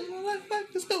golden. Living my life like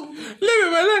it's golden.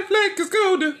 Living my life like it's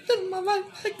golden. Living my life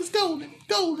like it's golden.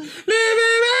 Golden.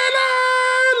 Living my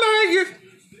life like it's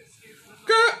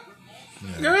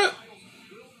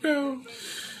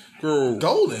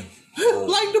Golden.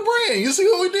 Like the brand. You see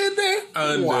what we did there?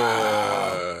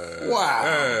 Wow.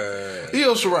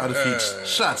 Io Shirai defeats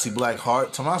Shotzi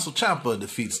Blackheart. Tommaso Ciampa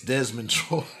defeats Desmond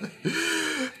Troy.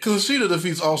 Kushida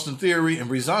defeats Austin Theory. And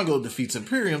Breezango defeats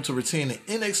Imperium to retain the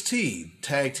NXT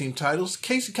tag team titles.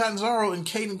 Casey Catanzaro and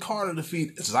Kaden Carter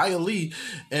defeat Xia Li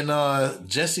and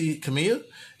Jessie Camilla.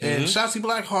 And Shotzi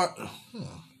Blackheart...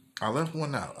 I left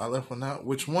one out.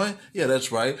 Which one? Yeah,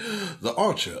 that's right. The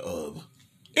Archer of...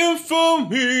 Infamy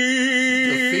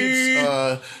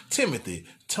defeats Timothy,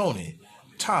 Tony,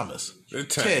 Thomas,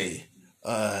 Teddy,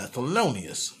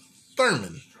 Thelonious,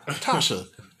 Thurman, Tasha,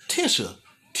 Tisha,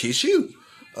 Tissue,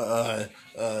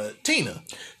 Tina,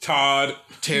 Todd,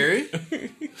 Terry,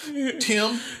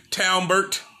 Tim,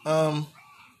 Talbert,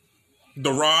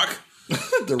 The Rock,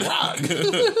 The Rock,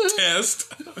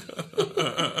 Test,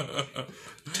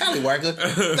 Tallywhacker,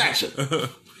 Thatcher.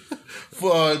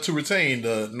 To retain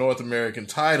the North American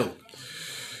title.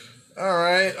 All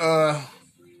right.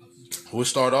 We'll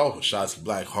start off with Shotzi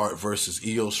Blackheart versus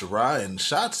Io Shirai, and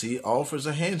Shotzi offers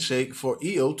a handshake for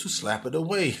Io to slap it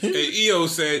away. And Io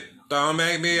said, "Don't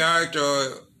make me hurt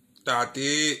you,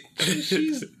 Daddy."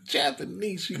 She's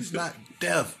Japanese. She's not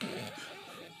deaf.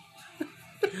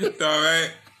 Don't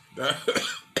make.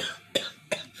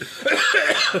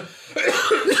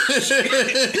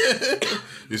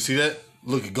 You see that?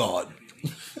 Look at God.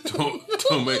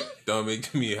 Don't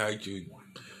make me hurt you,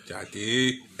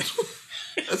 Daddy.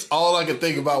 That's all I can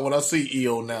think about when I see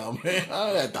Io now,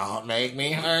 man. Don't make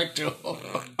me hurt you.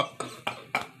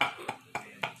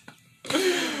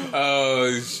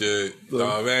 Oh shit!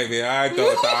 Don't make me hurt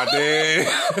you, Daddy.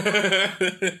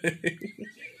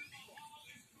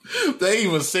 They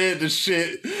even said the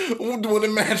shit when the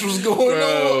match was going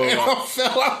on, and I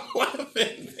fell out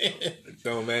laughing.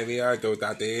 Don't make me hurt you,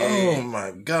 Daddy. Oh my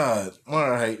God.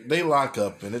 All right. They lock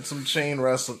up and it's some chain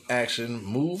wrestling action,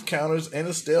 move counters, and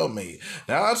a stalemate.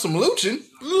 Now that's some luching.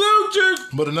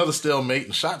 But another stalemate,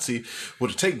 and Shotzi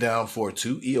with a takedown for a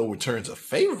 2. Io returns a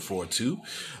favor for a 2.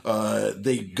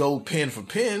 They go pin for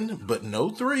pin, but no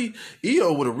 3.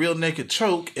 Io with a real naked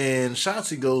choke, and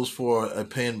Shotzi goes for a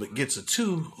pin but gets a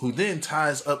 2, who then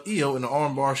ties up Io in an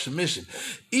armbar submission.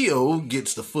 Io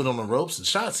gets the foot on the ropes, and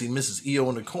Shotzi misses Io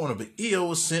in the corner, but Io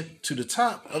is sent to the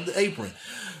top of the apron.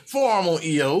 Forearm on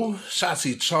Io.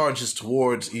 Shotzi charges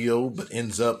towards Io, but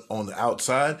ends up on the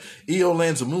outside. Io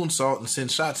lands a moonsault and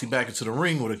sends Shotzi back into the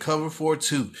ring with a cover for a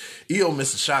 2. Io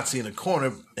misses Shotzi in the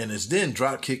corner and is then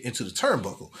drop kicked into the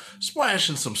turnbuckle,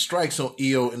 splashing some strikes on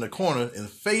Io in the corner and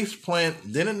face plant,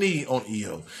 then a knee on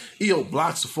Io. Io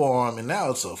blocks the forearm, and now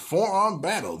it's a forearm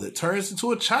battle that turns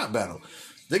into a chop battle.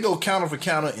 They go counter for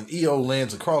counter, and Io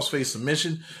lands a crossface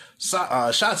submission.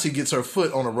 Shotzi gets her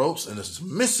foot on the ropes, and it's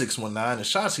miss 619, and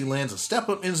Shotzi lands a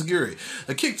step-up enziguri,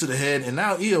 a kick to the head, and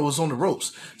now Io is on the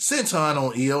ropes. Senton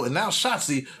on Io, and now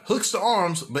Shotzi hooks the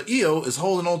arms, but Io is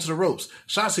holding on to the ropes.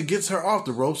 Shotzi gets her off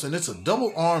the ropes, and it's a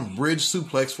double-arm bridge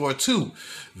suplex for a 2.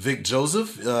 Vic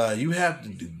Joseph, you have to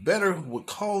do better with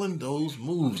calling those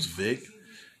moves, Vic.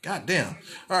 Goddamn.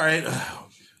 All right.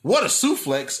 What a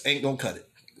suplex ain't gonna cut it.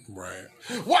 Right.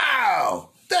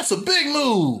 Wow! That's a big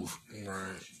move!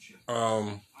 Right.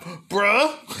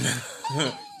 Bruh.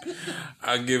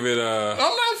 I give it a...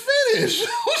 I'm not finished.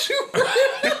 What you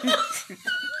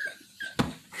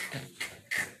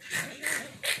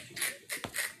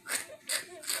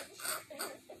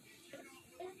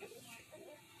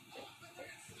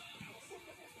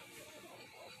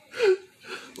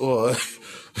Or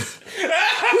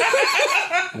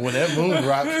when that moon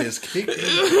rock is kicked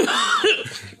in.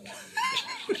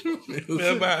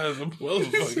 Everybody some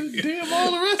motherfucker. Damn,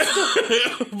 all the rest of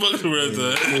Fuck the rest of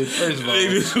it. First of all, They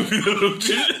need some good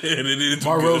shit. And they need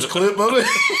my Rose clip of it.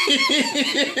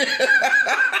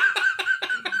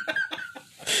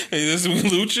 Hey, there's some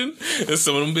luching, and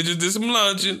some of them bitches did some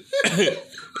lunching.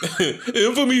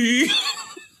 Infamy.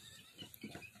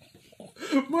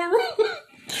 My Rose.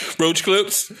 Roach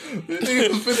clips. Niggas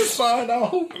was finna sign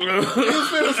off. Niggas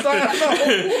finna sign off.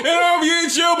 And I'm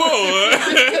your boy.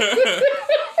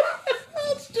 I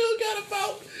still got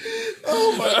about... Oh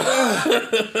my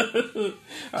God.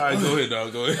 All right, go ahead,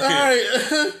 dog. Go ahead.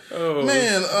 All right,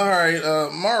 man. All right,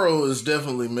 Morrow is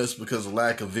definitely missed because of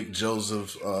lack of Vic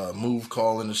Joseph's move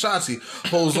calling. And Shotzi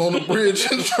holds on the bridge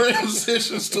and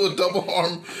transitions to a double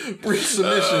arm bridge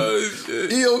submission.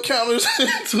 Io counters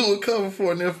to a cover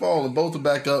for a near fall, and both are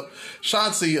back up.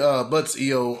 Shotzi puts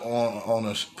Io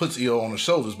on her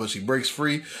shoulders, but she breaks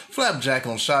free. Flapjack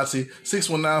on Shotzi.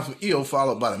 619 from Io,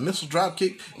 followed by the missile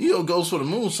dropkick. Io goes for the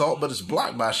moonsault, but it's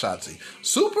blocked by Shotzi.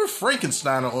 Super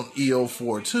Frankensteiner on Io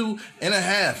for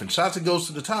 2.5, and Shotzi goes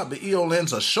to the top, but Io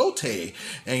lands a shote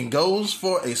and goes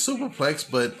for a superplex,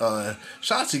 but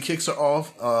Shotzi kicks her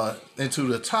off into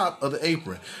the top of the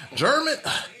apron.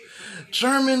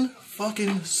 German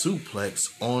fucking suplex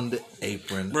on the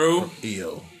apron, bro. From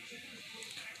Io.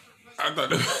 I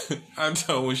thought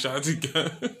when Shotzi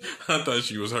got, I thought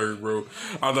she was hurt, bro.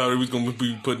 I thought it was gonna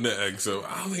be putting the X up.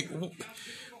 I was like,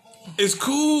 it's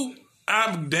cool.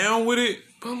 I'm down with it,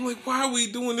 but I'm like, why are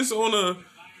we doing this on a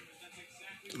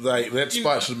like that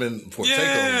spot should have been for yeah,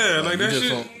 takeover. like that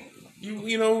shit.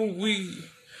 You know,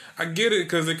 I get it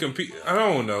because they compete. I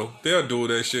don't know. They'll do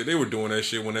that shit. They were doing that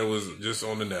shit when it was just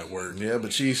on the network. Yeah,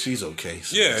 but she's okay.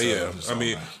 So yeah. I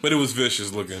mean, but it was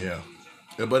vicious looking. Yeah.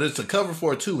 But it's a cover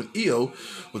for 2 and Io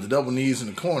with the double knees in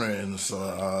the corner and it's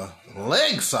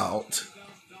leg salt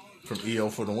from Io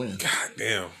for the win. God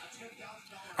damn.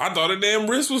 I thought the damn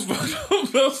wrist was fucked up.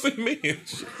 I was like, man,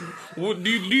 what do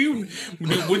you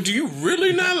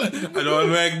really not like? I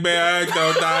don't make back,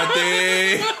 don't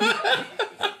that.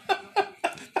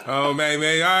 Oh, man,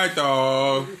 I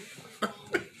thought.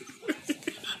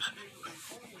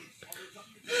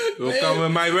 Don't come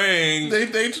in my ring.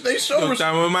 They show don't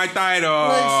come in my title.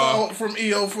 Leg salt from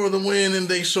Io for the win, and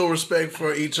they show respect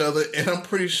for each other. And I'm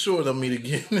pretty sure they'll meet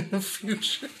again in the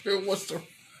future. What's the?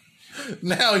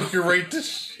 Now you rate this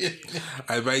shit.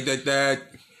 I rated that.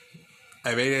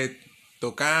 I rated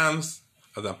two cams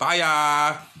of the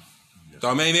fire.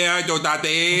 Don't make me out, don't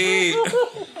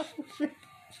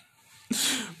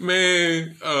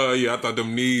Man, yeah, I thought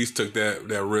them knees took that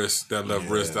left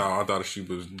wrist out. I thought she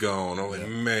was gone. I'm like,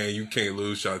 man, you can't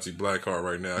lose Shotzi Blackheart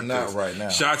right now. Not right now.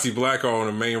 Shotzi Blackheart on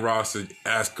the main roster,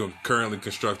 as currently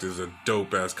constructed, is a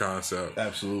dope ass concept.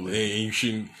 Absolutely. And you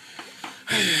shouldn't.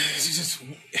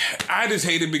 I just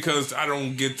hate it because I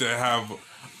don't get to have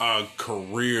a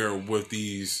career with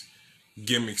these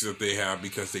gimmicks that they have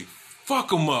because they fuck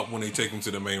them up when they take them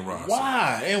to the main roster.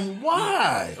 Why? And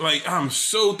why? Like, I'm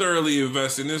so thoroughly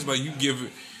invested in this. Like, you give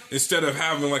it, instead of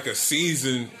having like a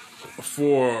season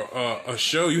for a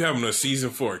show, you having a season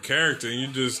for a character,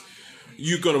 and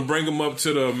you're going to bring them up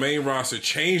to the main roster,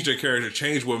 change their character,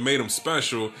 change what made them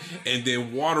special, and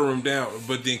then water them down,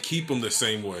 but then keep them the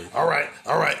same way. All right.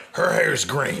 Her hair is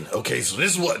green. Okay, so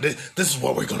this is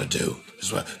what we're going to do.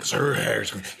 Because her hair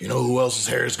is green. You know who else's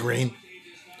hair is green?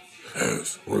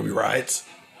 Ruby Riott.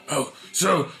 Oh,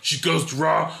 so she goes to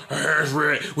Raw, her hair is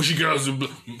red. When she goes to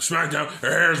SmackDown, her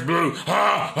hair is blue.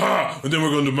 Ha, ha. And then we're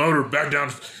going to demote her back down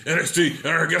to NXT.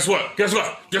 And guess what?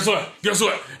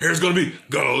 Hair's going to be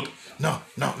gold. No.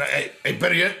 Hey,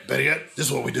 better yet, this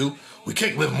is what we do. We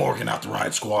kick Liv Morgan out the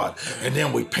Riot Squad, and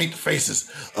then we paint the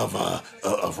faces of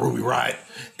Ruby Riott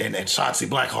and Shotzi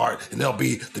Blackheart, and they'll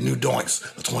be the new Doinks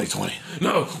of 2020.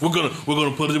 No, we're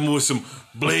gonna put them with some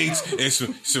blades and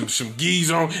some gis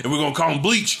on, and we're gonna call them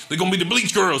Bleach. They're gonna be the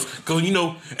Bleach girls, cause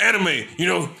anime.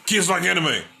 Kids like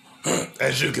anime.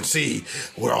 As you can see,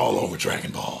 we're all over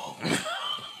Dragon Ball.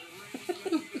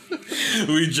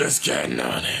 We just getting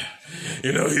on it.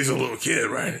 He's a little kid,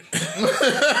 right?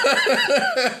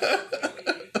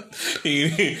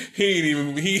 he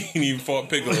ain't even fought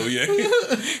Piccolo yet.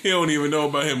 He don't even know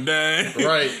about him dying.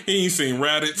 Right. He ain't seen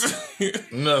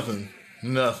Raditz.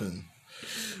 Nothing.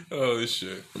 Oh,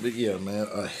 shit. But yeah, man.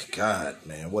 God,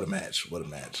 man. What a match.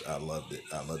 I loved it.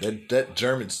 I loved it. That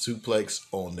German suplex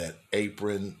on that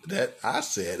apron. That I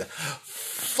said,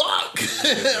 fuck.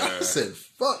 I said,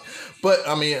 fuck. But,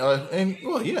 I mean,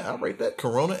 I rate that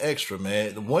Corona extra,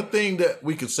 man. The one thing that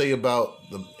we could say about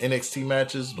the NXT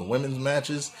matches, the women's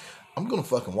matches, I'm going to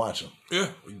fucking watch them. Yeah.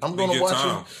 I'm going to watch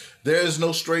them. There is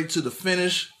no straight to the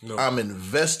finish. No. I'm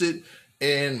invested.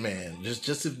 And man,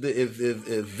 just if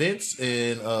Vince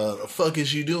and fuck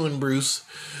is you doing, Bruce,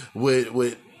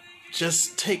 would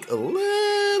just take a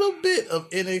little bit of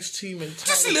NXT mentality,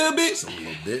 just a little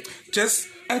bit, just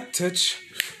a touch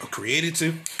of creative,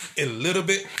 a little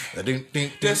bit,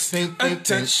 just a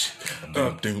touch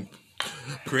of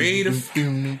creative,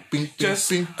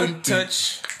 just a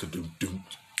touch.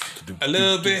 A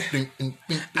little bit.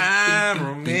 I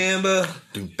remember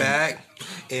back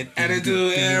in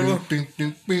Attitude Era,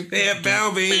 they had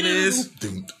Val Venus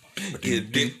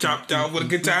Get chopped off with a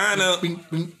katana.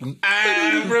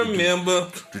 I remember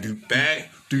back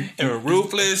and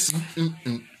Ruthless.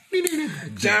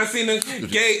 John Cena,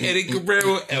 Gay, Eddie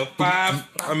Guerrero, F5.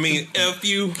 I mean,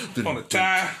 FU on the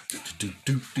tie.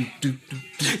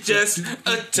 Just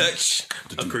a touch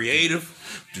of creative.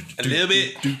 A little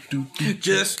bit.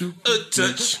 Just a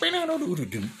touch.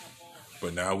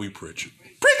 But now we Pritchard.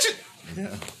 Pritchard!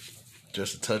 Yeah.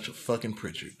 Just a touch of fucking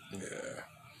Pritchard.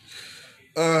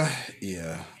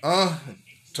 Yeah.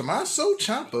 Tommaso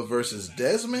Ciampa versus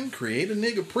Desmond Create a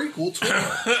Nigga prequel tour.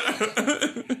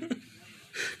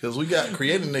 Because we got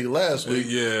Create a Nigga last week.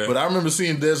 Yeah. But I remember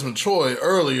seeing Desmond Troy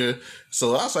earlier.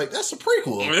 So I was like, that's a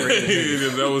prequel.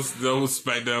 that was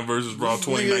SmackDown versus Raw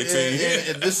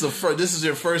 2019. And this is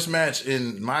your first match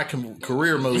in my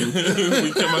career mode.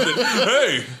 We come out there,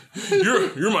 hey,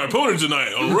 you're my opponent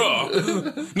tonight on Raw.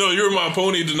 No, you're my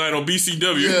opponent tonight on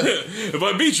BCW. Yeah. If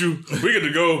I beat you, we get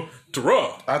to go to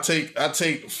Raw. I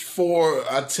take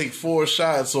 4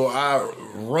 shots, so I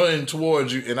run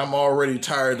towards you, and I'm already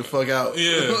tired the fuck out.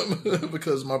 Yeah.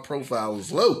 Because my profile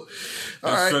is low.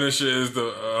 All right. Finish is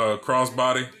the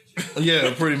crossbody.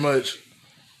 Yeah, pretty much.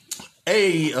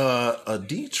 A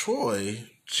Detroit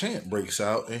chant breaks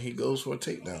out, and he goes for a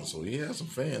takedown. So he has some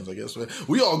fans, I guess.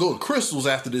 We all go to Crystals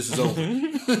after this is over.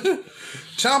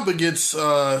 Ciampa gets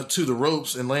to the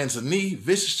ropes and lands a knee.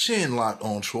 Vicious chin lock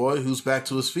on Troy, who's back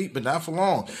to his feet, but not for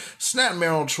long.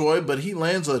 Snapmare on Troy, but he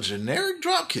lands a generic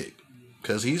dropkick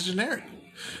because he's generic.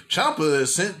 Ciampa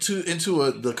is sent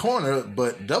into the corner,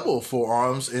 but double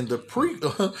forearms in the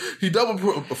he double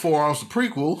forearms the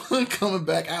prequel, coming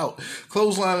back out.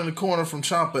 Clothesline in the corner from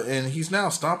Ciampa, and he's now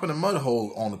stomping a mud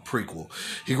hole on the prequel.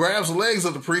 He grabs the legs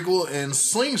of the prequel and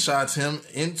slingshots him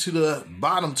into the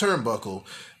bottom turnbuckle,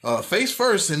 face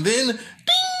first, and then ding!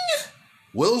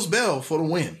 Will's bell for the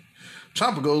win.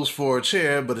 Ciampa goes for a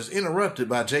chair, but is interrupted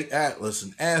by Jake Atlas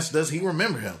and asks, does he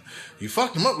remember him? You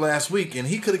fucked him up last week, and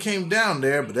he could have came down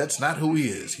there, but that's not who he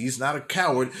is. He's not a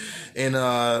coward, and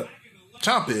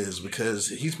Ciampa is, because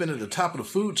he's been at the top of the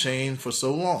food chain for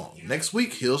so long. Next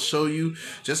week, he'll show you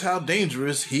just how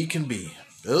dangerous he can be.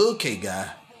 Okay,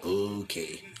 guy.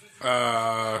 Okay.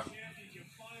 Graham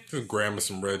and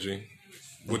some Reggie,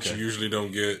 which you usually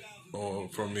don't get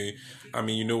from me. I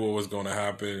mean, you knew what was going to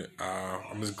happen.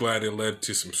 I'm just glad it led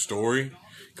to some story,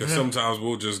 because sometimes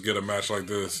we'll just get a match like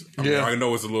this. I mean, I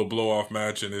know it's a little blow-off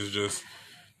match, and it's just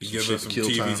to give us some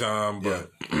TV time,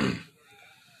 but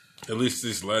at least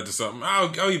this led to something.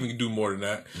 I'll even do more than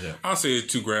that. Yeah. I'll say it's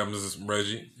 2 grams of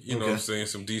Reggie. You know what I'm saying?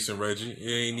 Some decent Reggie.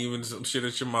 It ain't even some shit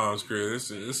at your mom's crib. It's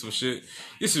some shit.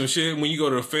 It's some shit when you go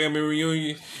to a family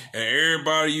reunion and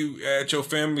everybody you at your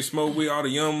family smoke with, all the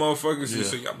young motherfuckers. Yeah.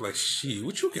 So I'm like, shit,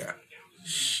 what you got?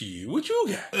 Shit, what you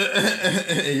got?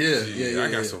 I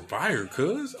got some fire,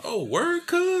 cuz. Oh, word,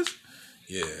 cuz?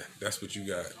 Yeah, that's what you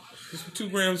got. It's 2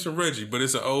 grams of Reggie, but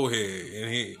it's an old head, and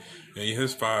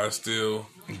his fire still.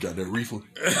 He got that reefer.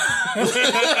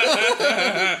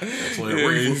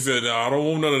 He said, "No, I don't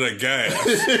want none of that gas.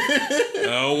 I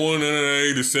don't want none of that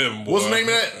 87, boy." What's the name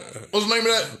of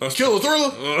that? Killer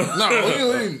Thriller?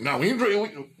 We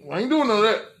ain't doing none of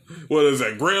that. What is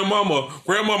that?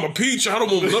 Grandmama Peach? I don't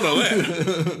want none of that.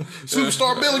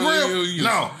 Superstar Billy Graham?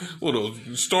 No. What a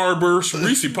Starburst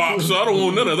Reese Pops? I don't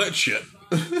want none of that shit.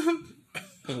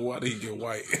 Why did he get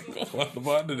white?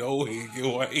 Why did the old head get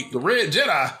white? The Red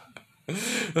Jedi.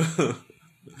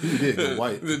 He did get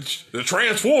white. The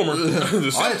Transformer.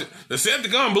 The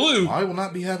Decepticon Blue. I will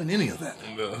not be having any of that.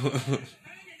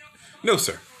 No,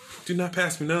 sir. Do not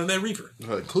pass me none of that reefer.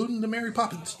 Including the Mary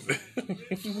Poppins.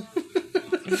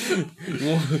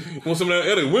 You want some of that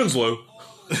Eddie Winslow?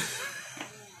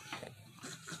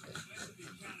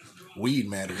 Weed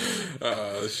matters.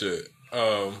 Shit.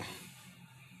 But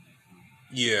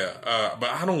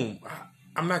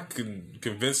I'm not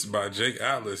convinced by Jake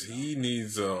Atlas. He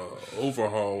needs a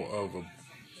overhaul of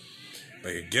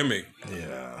a gimmick.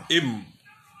 Yeah.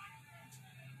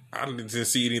 I didn't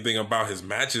see anything about his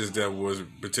matches that was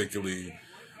particularly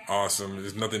awesome.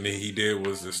 There's nothing that he did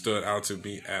that stood out to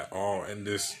me at all. And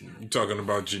this, you're talking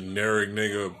about generic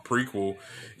nigga prequel.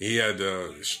 He had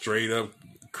to straight up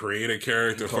create a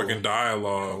character, fucking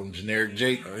dialogue. Generic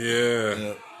Jake.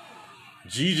 Yeah.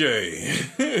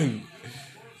 GJ.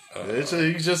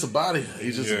 He's just a body.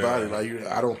 He's just a body. Like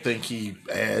I don't think he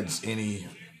adds any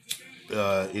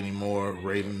more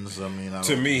ratings. I mean,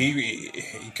 to me,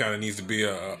 he kind of needs to be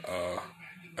a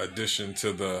addition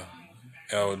to the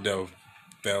El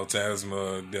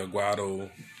Fantasma, Del Guado,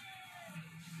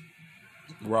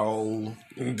 Raul,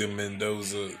 De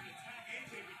Mendoza,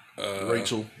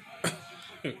 Rachel,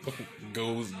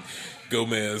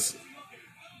 Gomez.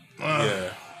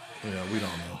 Yeah. Yeah, we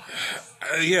don't know.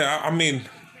 Yeah, I mean,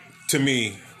 to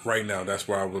me, right now, that's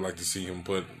where I would like to see him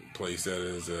place that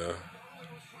as a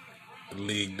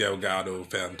League Delgado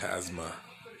Fantasma.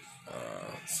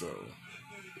 So,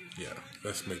 yeah,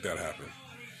 let's make that happen.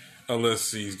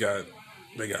 Unless they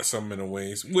got something in the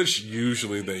wings, which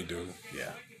usually they do.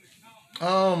 Yeah.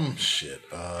 Shit.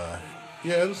 Yeah,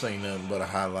 this ain't nothing but a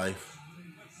high life.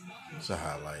 It's a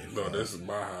high life. No, this is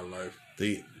my high life.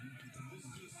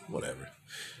 Whatever.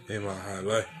 In my high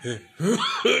life.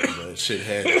 Shit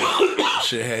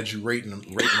had you rating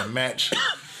a match.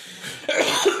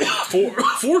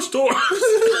 4 stars.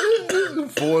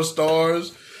 4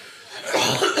 stars.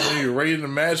 You rating the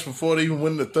match before they even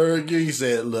win the third game. He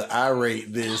said, "Look, I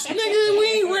rate this, nigga. We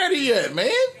ain't ready yet,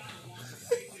 man.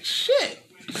 Shit."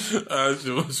 Shit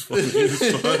was funny as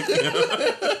fuck.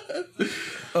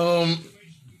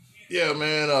 Yeah,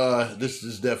 man. This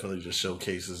definitely just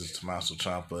showcases Tommaso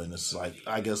Ciampa, and it's like,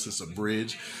 I guess it's a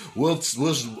bridge, which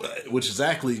is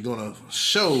actually going to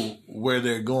show where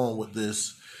they're going with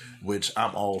this, which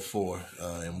I'm all for,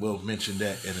 and we'll mention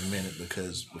that in a minute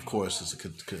because, of course, it's a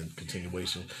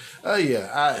continuation.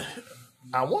 Yeah,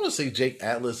 I want to say Jake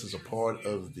Atlas is a part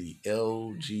of the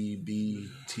LGBTQ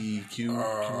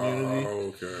community.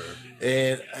 Okay.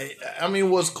 And I mean,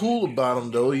 what's cool about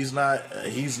him though, he's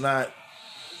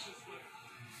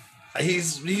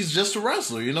just a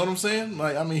wrestler. You know what I'm saying?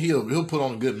 Like, I mean, he'll put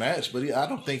on a good match, but I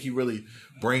don't think he really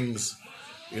brings,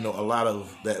 a lot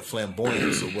of that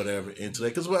flamboyance or whatever into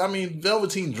that. Because, I mean,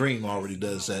 Velveteen Dream already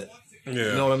does that. Yeah.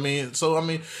 You know what I mean? So, I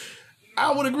mean,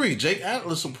 I would agree. Jake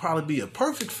Atlas will probably be a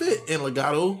perfect fit in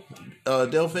Legado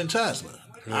del Fantasma.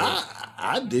 Yeah.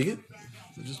 I dig it.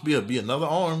 Just be another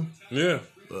arm. Yeah.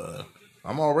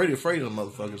 I'm already afraid of the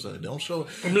motherfuckers. They don't show it.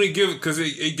 I'm gonna give it because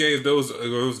it gave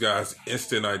those guys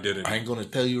instant identity. I ain't gonna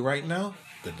tell you right now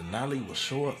that Denali will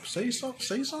show up. Say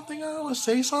something. Alice.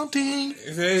 Say something.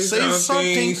 Say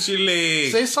something.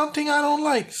 Say something I don't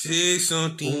like. Say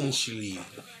something.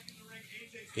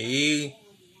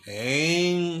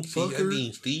 Hey,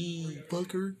 fucker. Steve.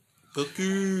 Fucker.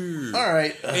 All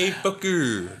right. Hey,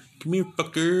 fucker. Come here,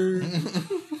 fucker.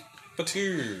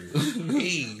 Fucker.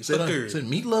 Hey, fucker. Said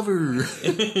meat lover.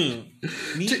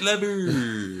 Meat lover.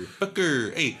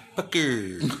 Fucker. Hey,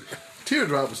 fucker.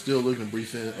 Teardrop is still looking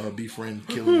to befriend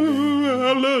Killian.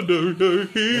 I love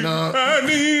WWE. I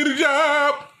need a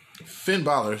job. Finn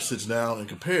Balor sits down and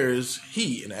compares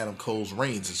he and Adam Cole's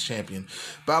reigns as champion.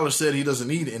 Balor said he doesn't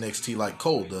need NXT like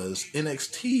Cole does.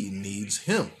 NXT needs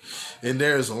him. And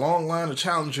there's a long line of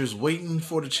challengers waiting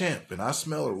for the champ. And I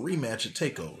smell a rematch at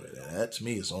TakeOver. That, to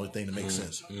me, is the only thing that makes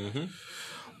sense. Mm-hmm.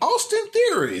 Austin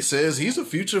Theory says he's a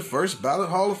future first ballot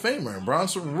Hall of Famer, and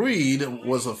Bronson Reed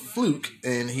was a fluke,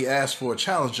 and he asked for a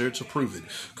challenger to prove it.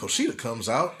 Kushida comes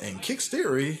out and kicks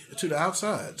Theory to the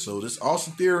outside. So this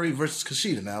Austin Theory versus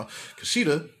Kushida now.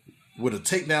 Kushida with a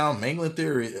takedown, mangling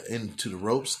Theory into the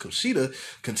ropes. Kushida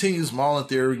continues mauling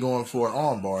Theory, going for an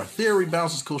armbar. Theory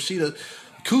bounces Kushida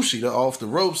off the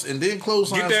ropes, and then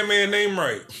clotheslines. Get that man's name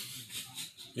right.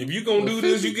 If you gonna do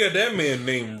this, you got that man's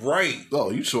name right.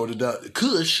 Oh, you shorted out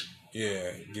Kush.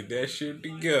 Yeah, get that shit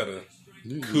together.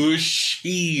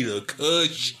 Kushida.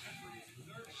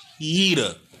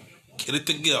 Get it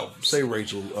together. Say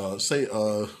Rachel.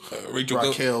 Rachel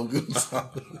Raquel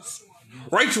Gonzalez.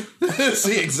 Rachel.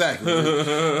 See, exactly.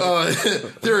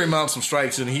 Theory mounts some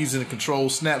strikes and he's in control.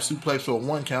 Snap suplex for a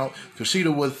 1 count.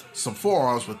 Kushida with some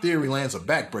forearms, but Theory lands a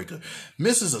backbreaker.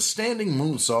 Misses a standing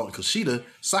moonsault, and Kushida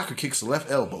soccer kicks the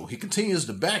left elbow. He continues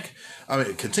to kick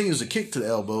to the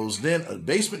elbows, then a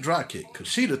basement drop kick.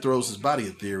 Kushida throws his body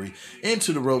at Theory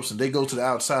into the ropes, and they go to the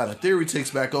outside, and Theory takes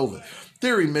back over.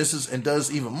 Theory misses and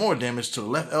does even more damage to the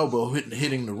left elbow,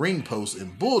 hitting the ring post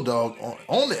and bulldog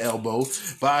on the elbow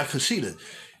by Kushida.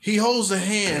 He holds the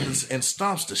hands and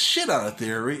stomps the shit out of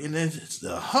Theory, and then it's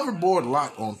the hoverboard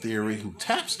lock on Theory, who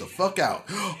taps the fuck out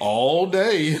all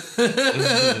day.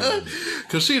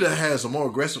 Kushida has a more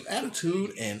aggressive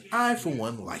attitude, and I, for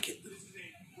one, like it.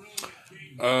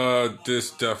 This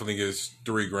definitely gets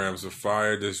 3 grams of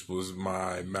fire. This was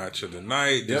my match of the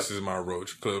night. This is my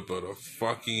roach clip of the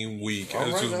fucking week.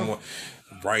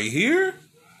 Right here.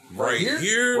 This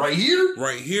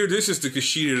is the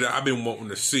Kushida that I've been wanting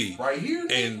to see. Right here.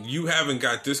 And you haven't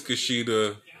got this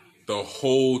Kushida the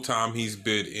whole time he's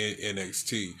been in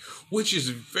NXT, which is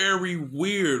very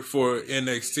weird for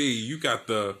NXT. You got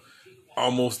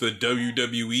almost the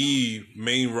WWE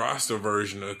main roster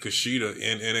version of Kushida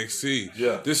in NXT.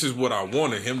 Yeah. This is what I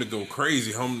wanted. Him to go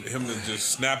crazy. Him to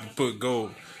just snap and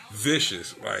go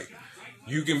vicious. Like,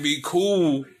 you can be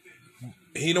cool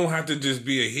he don't have to just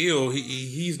be a heel.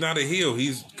 He's not a heel.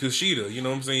 He's Kushida. You know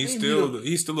what I'm saying?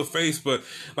 He's still a face. But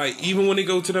like even when they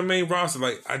go to the main roster,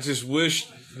 like I just wish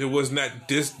there wasn't that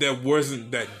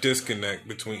disconnect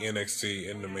between NXT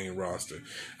and the main roster.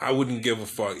 I wouldn't give a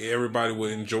fuck. Everybody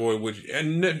would enjoy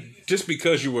and just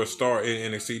because you were a star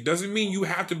in NXT doesn't mean you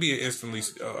have to be an instantly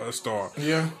a star.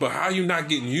 Yeah. But how you not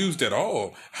getting used at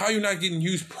all? How you not getting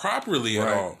used properly at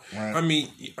all? Right.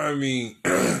 I mean.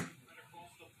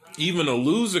 Even a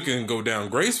loser can go down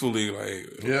gracefully.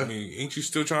 Like, yeah. I mean, ain't you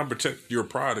still trying to protect your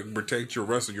product, protect your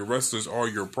wrestler? Your wrestlers are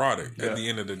your product at the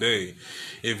end of the day.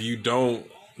 If you don't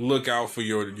look out for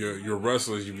your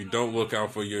wrestlers, if you don't look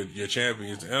out for your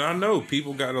champions, and I know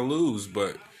people got to lose,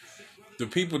 but the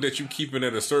people that you keeping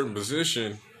at a certain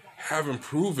position haven't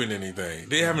proven anything.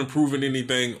 They haven't proven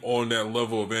anything on that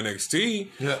level of NXT,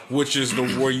 which is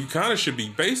where you kind of should be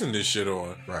basing this shit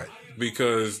on. Right.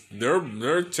 Because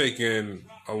they're taking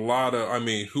a lot of, I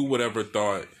mean, who would ever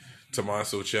thought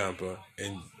Tommaso Ciampa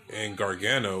and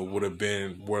Gargano would have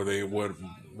been where they were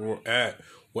at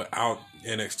without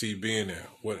NXT being there?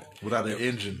 Without an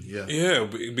engine, yeah. Yeah,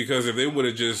 because if they would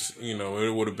have just,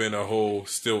 it would have been a whole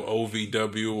still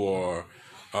OVW or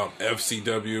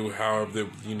FCW, however,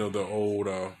 the old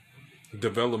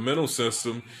developmental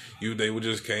system, they would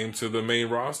just came to the main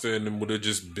roster and it would have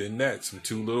just been that. Some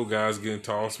two little guys getting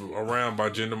tossed around by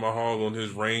Jinder Mahal on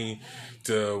his reign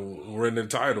to win the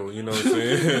title. You know what I'm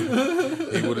saying?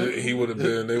 They would have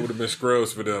been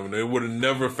scrubs for them. They would have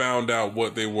never found out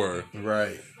what they were.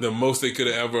 Right. The most they could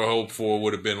have ever hoped for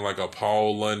would have been like a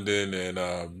Paul London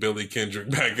and Billy Kendrick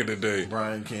back in the day.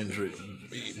 Brian Kendrick.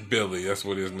 Billy, that's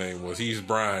what his name was. He's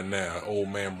Brian now, old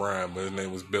man Brian, but his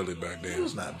name was Billy back then. He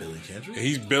was not Billy Kendrick.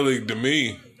 He's Billy to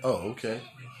me. Oh, okay.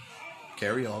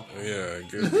 Carry on. Yeah,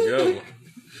 get together.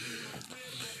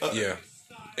 Yeah,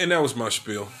 and that was my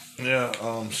spiel. Yeah.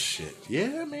 Shit.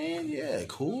 Yeah, man. Yeah,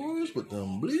 Coors with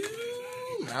them Blue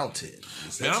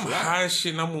Mountains. Man, I'm high as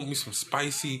shit, and I want me some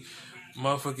spicy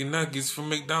motherfucking nuggets from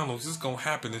McDonald's. This gonna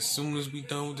happen as soon as we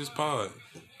done with this pod.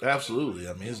 Absolutely.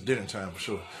 I mean, it's dinner time for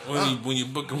sure. When you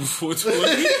booking before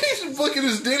 20. He's booking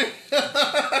his dinner.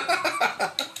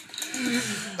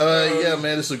 Yeah,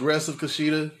 man, it's aggressive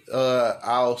Kushida.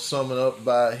 I'll sum it up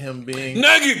by him being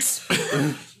Nuggets.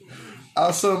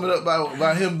 I'll sum it up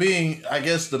by him being, I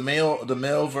guess, the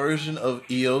male version of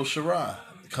Io Shirai.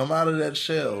 Come out of that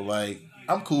shell. Like,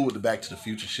 I'm cool with the Back to the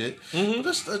Future shit. Mm-hmm.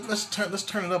 But let's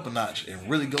turn it up a notch and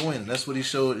really go in. And that's what he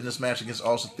showed in this match against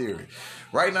Austin Theory.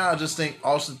 Right now, I just think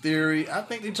Austin Theory, I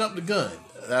think they jumped the gun.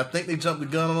 I think they jumped the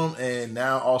gun on him, and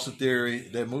now Austin Theory,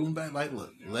 they're moving back. Like,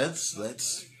 look, let's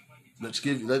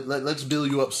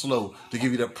build you up slow to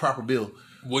give you that proper build.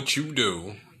 What you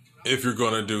do, if you're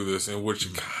gonna do this, and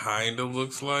which kind of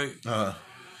looks like,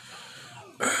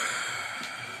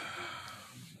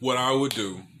 what I would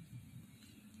do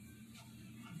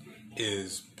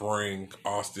is bring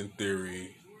Austin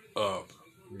Theory up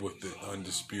with the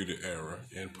Undisputed Era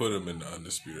and put him in the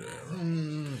Undisputed Era.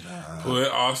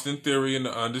 Put Austin Theory in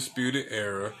the Undisputed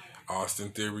Era.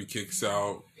 Austin Theory kicks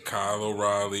out Kyle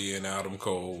O'Reilly and Adam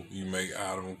Cole. You make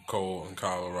Adam Cole and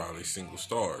Kyle O'Reilly single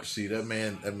stars. See, that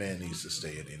man needs to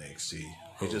stay in NXT.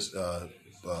 He just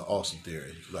Austin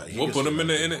Theory. Like, we'll put him in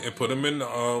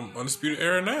the Undisputed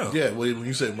Era now. Yeah, well, when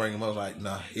you say bring him up, like,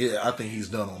 nah, yeah, I think he's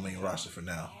done on main roster for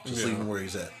now. Just leave him where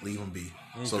he's at. Leave him be,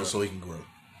 so he can grow.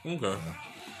 Okay.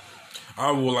 I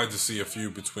would like to see a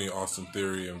feud between Austin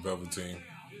Theory and Velveteen.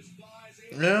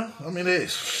 Yeah, I mean,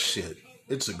 it's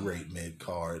a great mid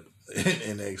card in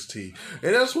NXT,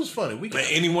 and that's what's funny.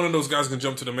 Any one of those guys can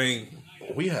jump to the main.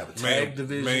 We have a tag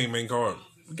division. Main card.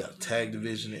 We got a tag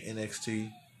division in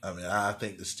NXT. I mean, I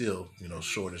think there's still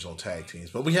shortage on tag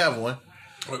teams, but we have one.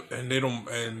 And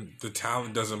and the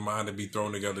talent doesn't mind to be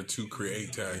thrown together to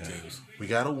create tag teams. We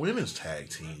got a women's tag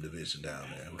team division down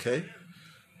there. Okay.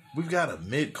 We've got a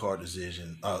mid-card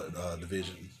division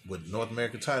with North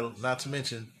American title, not to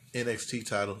mention NXT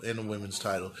title and the women's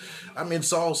title. I mean,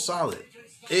 it's all solid.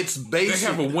 It's basic. They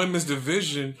have a women's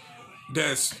division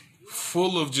that's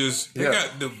full of just... They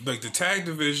got the tag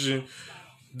division,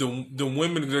 the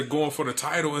women that are going for the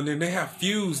title, and then they have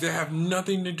feuds that have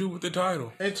nothing to do with the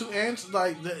title. And to answer,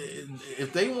 like,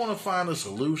 if they want to find a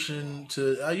solution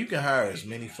to... you can hire as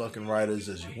many fucking writers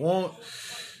as you want.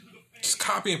 Just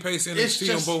copy and paste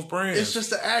NXT on both brands. It's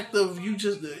just the act of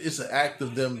it's an act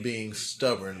of them being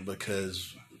stubborn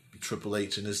because Triple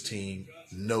H and his team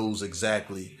knows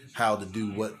exactly how to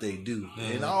do what they do.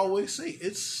 And I always say,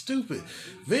 it's stupid.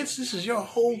 Vince, this is your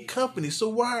whole company, so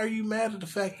why are you mad at the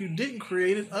fact you didn't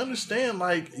create it? Understand,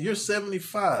 like, you're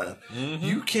 75.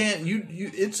 You can't,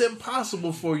 it's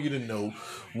impossible for you to know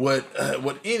what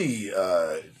any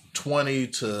 20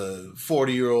 to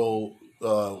 40-year-old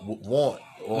would want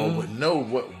or would know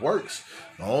what works.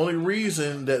 The only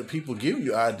reason that people give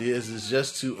you ideas is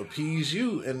just to appease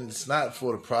you, and it's not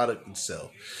for the product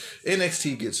itself.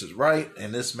 NXT gets it right,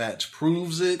 and this match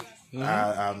proves it.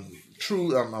 I'm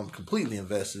completely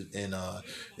invested in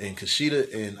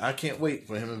Kushida, and I can't wait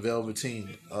for him and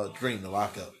Velveteen Dream to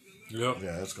lock up. Yep.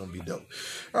 Yeah, that's gonna be dope.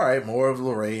 All right, more of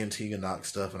LeRae and Tegan Knox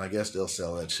stuff, and I guess they'll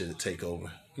sell that shit at TakeOver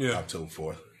October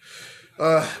 4th.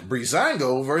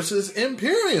 Breezango versus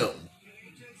Imperium.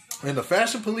 And the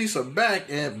Fashion Police are back,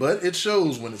 but it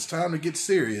shows when it's time to get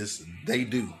serious, they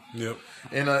do. Yep.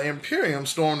 And Imperium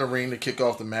storm the ring to kick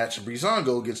off the match, and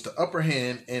Breezango gets the upper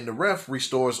hand, and the ref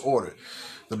restores order.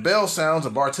 The bell sounds,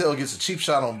 and Bartel gets a cheap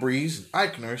shot on Breeze.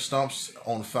 Eichner stomps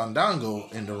on Fandango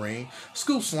in the ring,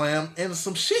 scoop slam, and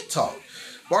some shit talk.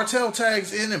 Bartel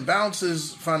tags in and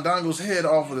bounces Fandango's head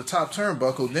off of the top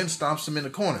turnbuckle, then stomps him in the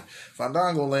corner.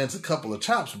 Fandango lands a couple of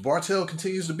chops, but Bartel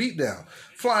continues to beat down.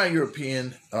 Flying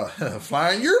European.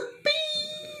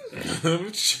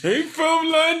 Straight from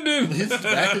London. He's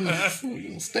back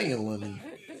stay in London.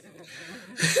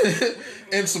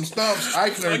 And some stomps.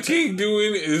 Eichner. I keep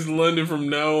doing is London from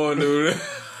now on, dude.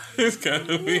 It's kind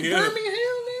of weird.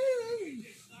 Birmingham,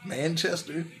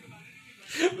 Manchester.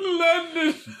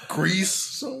 London. Greece.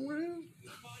 Somewhere.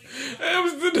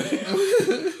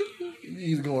 Amsterdam.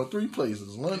 He's going 3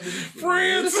 places. London.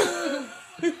 France.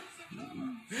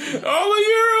 All of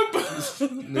Europe.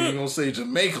 Nigga gonna say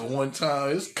Jamaica one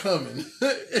time. It's coming.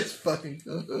 It's fucking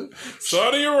coming.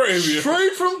 Saudi Arabia.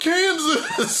 Straight from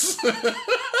Kansas.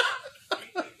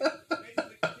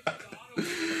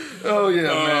 Oh yeah,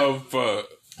 man. Oh fuck.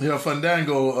 Yeah,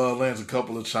 Fandango lands a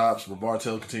couple of chops, but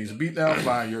Bartel continues to beat down,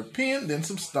 Flying European, then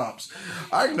some stomps.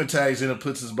 Eichner tags in and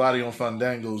puts his body on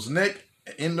Fandango's neck,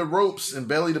 in the ropes, and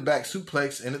belly to back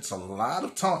suplex, and it's a lot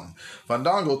of taunting.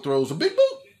 Fandango throws a big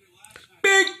boot.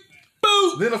 Big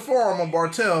boot! Then a forearm on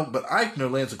Bartel, but Eichner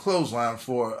lands a clothesline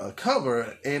for a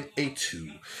cover and a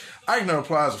 2. Eichner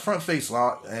applies a front face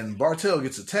lock, and Bartel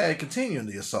gets a tag, continuing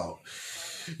the assault.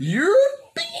 European!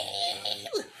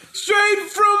 Straight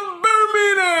from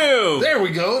Birmingham! There we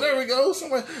go.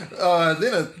 Somewhere.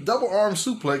 Then a double arm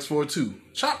suplex for a 2.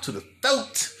 Chop to the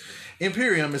throat.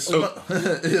 Imperium is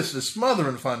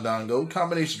smothering Fandango.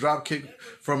 Combination drop kick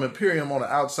from Imperium on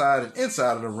the outside and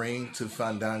inside of the ring to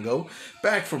Fandango.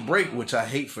 Back for break, which I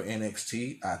hate for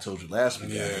NXT. I told you last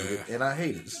week I hate it, and I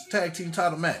hate it. It's a tag team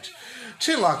title match.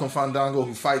 Chinlock on Fandango,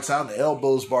 who fights out and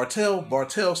elbows Bartel.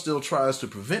 Bartel still tries to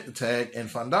prevent the tag, and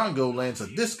Fandango lands a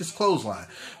discus clothesline.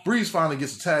 Breeze finally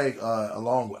gets a tag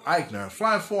along with Eichner.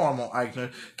 Flying forearm on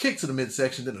Eichner. Kick to the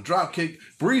midsection, then a drop kick.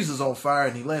 Breeze is on fire,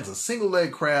 and he lands a single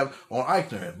leg crab on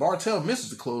Eichner. Bartel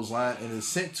misses the clothesline and is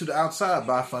sent to the outside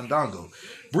by Fandango.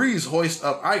 Breeze hoists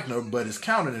up Eichner, but is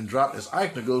countered and dropped as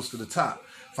Eichner goes to the top.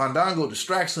 Fandango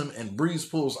distracts him, and Breeze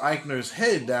pulls Eichner's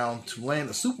head down to land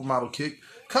a supermodel kick.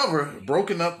 Cover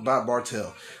broken up by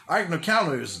Bartel. Eichner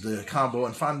counters the combo,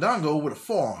 and Fandango with a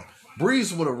forearm.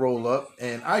 Breeze with a roll up,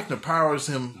 and Eichner powers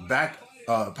him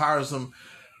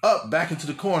up back into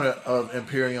the corner of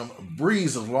Imperium.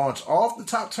 Breeze is launched off the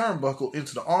top turnbuckle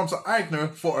into the arms of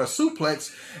Eichner for a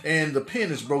suplex, and the pin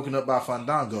is broken up by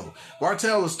Fandango.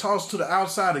 Bartel is tossed to the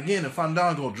outside again, and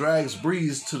Fandango drags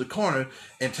Breeze to the corner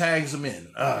and tags him in.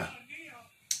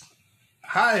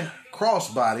 High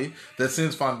crossbody that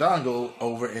sends Fandango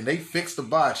over, and they fix the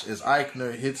botch as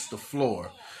Eichner hits the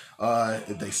floor.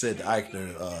 They said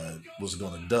Eichner was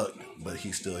going to duck, but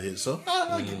he still hit, so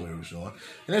I get where it was going.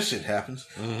 And that shit happens.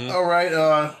 All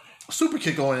right, super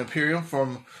kick on Imperium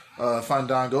from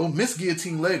Fandango. Miss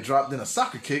Guillotine leg drop, then a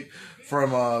soccer kick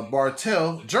from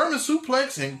Bartel. German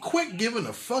suplex, and quick giving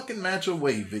the fucking match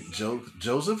away, Vic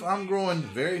Joseph. I'm growing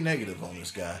very negative on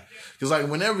this guy. Because like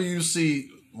whenever you see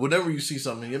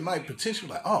something, it might potentially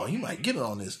like, oh, he might get it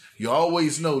on this. You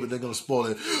always know that they're going to spoil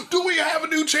it. Do we have a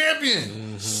new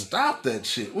champion? Stop that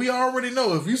shit. We already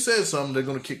know. If you said something, they're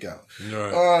going to kick out.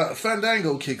 Right.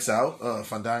 Fandango kicks out.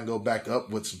 Fandango back up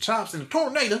with some chops and a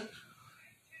tornado.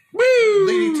 Woo!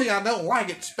 DDT, I don't like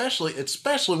it,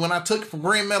 especially when I took it from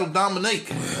Grand Metal Dominique.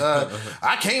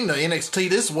 I came to NXT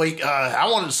this week. I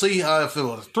wanted to see if it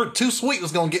was Too Sweet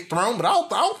was going to get thrown, but I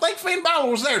don't think Finn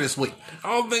Balor was there this week.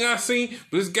 All thing I seen,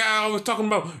 this guy always talking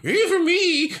about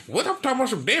infamy. What I'm talking about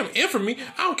some damn infamy.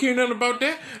 I don't care nothing about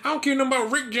that. I don't care nothing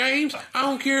about Rick James. I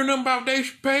don't care nothing about Dave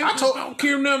Chappelle. I don't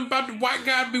care nothing about the white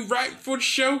guy to be right for the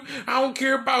show. I don't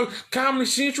care about Comedy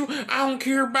Central. I don't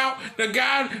care about the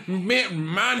guy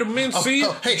Mind of Men See.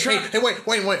 Hey, wait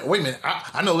a minute.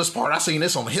 I know this part. I seen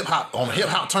this on the hip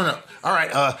hop turn up. All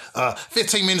right,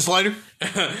 15 minutes later.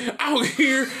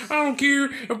 I don't care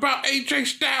about AJ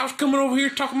Styles coming over here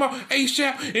talking about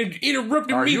ASAP and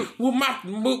interrupting me with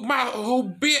my whole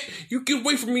bit. You get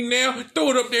away from me now. Throw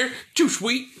it up there. Too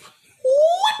Sweet.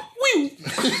 Woo!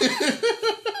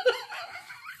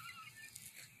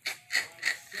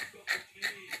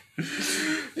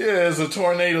 Yeah, it's a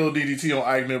tornado DDT on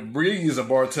Eichner. Breeze and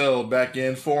Bartel back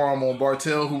in. Forearm on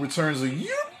Bartel, who returns a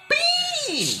European.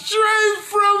 Straight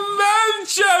from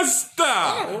Manchester.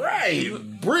 All right.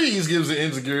 Breeze gives an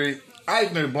enziguri.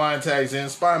 Eichner blind tags in.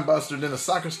 Spine buster, then a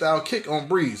soccer style kick on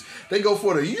Breeze. They go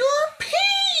for the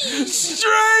European.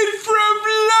 Straight from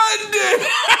London.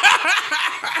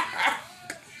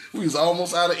 We was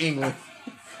almost out of England.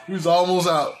 We was almost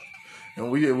out.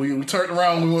 And we turned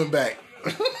around and we went back.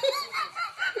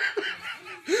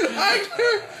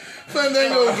 Eichner.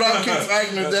 Fandango drop kicks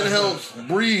Eichner. That helps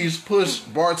Breeze push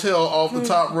Bartel off the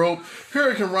top rope.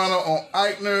 Hurricane Rana on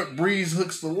Eichner. Breeze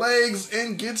hooks the legs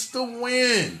and gets the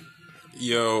win.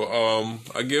 Yo,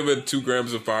 I give it 2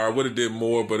 grams of fire. Would have did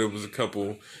more, but it was a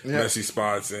couple messy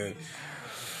spots, and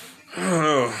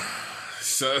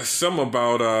some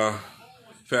about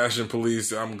Fashion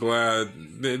Police. I'm glad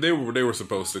they were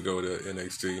supposed to go to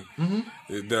NXT.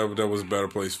 Mm-hmm. That was a better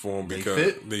place for them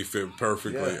because they fit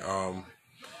perfectly. Yeah.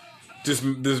 Just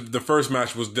the first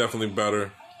match was definitely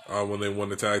better when they won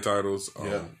the tag titles.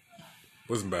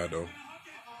 Wasn't bad though.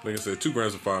 Like I said, 2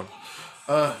 grams of fire.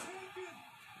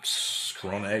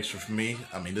 Corona Extra for me.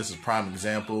 I mean, this is a prime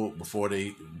example. Before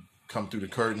they come through the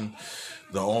curtain,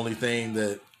 the only thing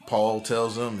that Paul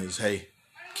tells them is, "Hey,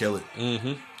 kill it."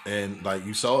 Mm-hmm. And like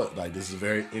you saw it, like this is a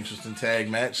very interesting tag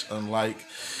match, unlike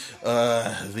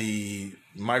the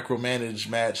micromanaged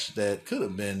match that could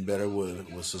have been better with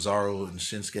Cesaro and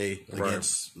Shinsuke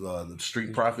against the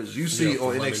Street Profits. You see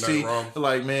on NXT,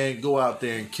 like, man, go out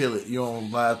there and kill it. You're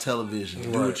on live television.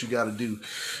 Do what you got to do.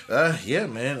 Yeah,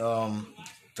 man.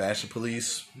 Fashion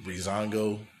Police,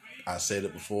 Breezango. I said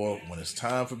it before. When it's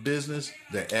time for business,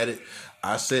 they're at it.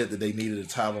 I said that they needed a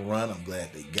title run. I'm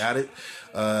glad they got it.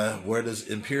 Where does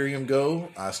Imperium go?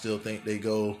 I still think they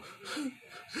go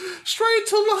straight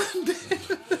to London.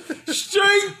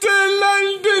 Straight to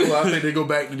London. Well, I think they go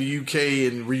back to the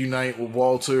UK and reunite with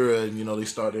Walter, and they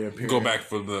start their Imperium. Go back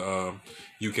for the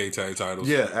UK tag titles.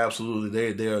 Yeah,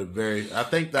 absolutely. They are very. I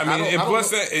think that.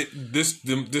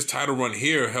 This title run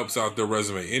here helps out their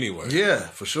resume anyway. Yeah,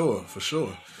 for sure.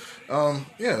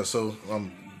 So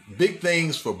big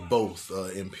things for both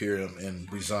Imperium and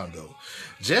Breezango.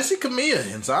 Jesse Camilla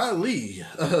and Zaya Lee.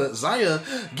 Zaya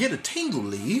get a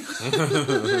tingly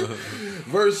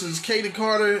versus Katie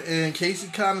Carter and Casey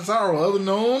Canizaro, other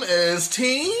known as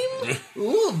Team A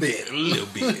little bit.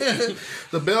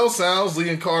 The bell sounds. Lee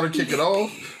and Carter kick it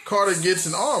off. Carter gets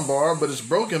an armbar, but it's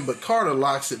broken, but Carter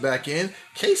locks it back in.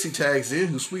 Casey tags in,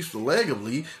 who sweeps the leg of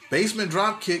Lee. Basement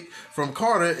drop kick from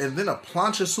Carter, and then a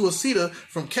plancha suicida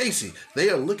from Casey. They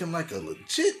are looking like a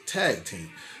legit tag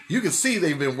team. You can see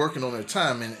they've been working on their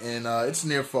time, and it's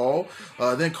near fall.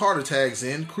 Then Carter tags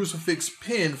in, crucifix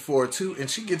pin for 2, and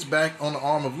she gets back on the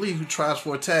arm of Lee, who tries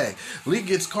for a tag. Lee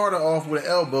gets Carter off with an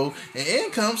elbow, and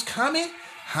in comes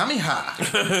Kamehameha.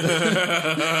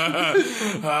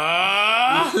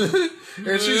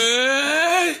 and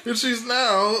she's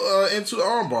now into the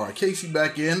armbar. Casey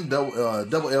back in,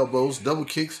 double elbows, double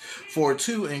kicks for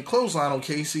 2, and clothesline on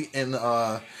Casey, and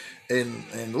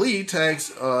Lee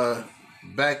tags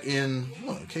back in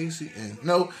Casey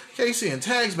and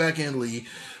tags back in Lee.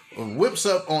 Whips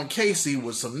up on Casey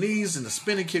with some knees and a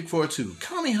spinning kick for 2.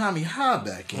 Kamehameha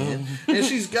back in. And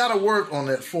she's got to work on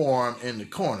that forearm in the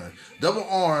corner. Double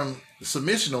arm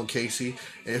submission on Casey.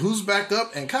 And who's back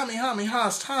up? And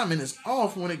Kamehameha's timing is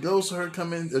off when it goes to her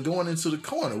going into the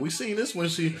corner. We seen this when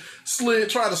she tried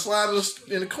to slide us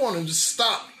in the corner and just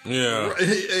stop. Yeah.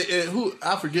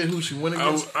 I forget who she went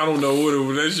against. I don't know what it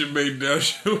was. That shit made no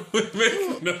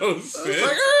sense.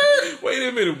 Like, wait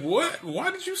a minute, what?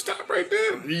 Why did you stop right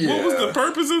there? Yeah. What was the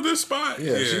purpose of this spot?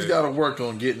 Yeah, she's got to work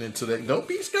on getting into that. Don't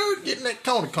be scared getting that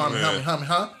corner,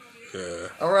 Kamehameha. Yeah.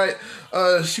 All right.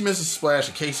 She misses a splash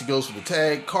and Casey goes for the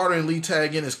tag. Carter and Lee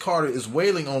tag in as Carter is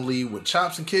wailing on Lee with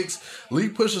chops and kicks. Lee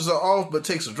pushes her off but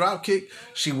takes a drop kick.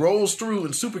 She rolls through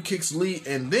and super kicks Lee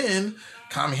and then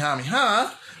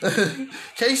Kamehameha.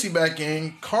 Casey back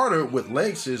in. Carter with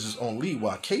leg scissors on Lee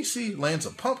while Casey lands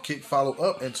a pump kick followed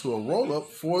up into a roll up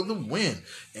for the win.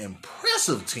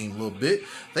 Impressive team a little bit.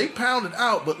 They pounded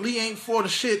out but Lee ain't for the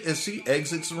shit as she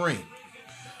exits the ring.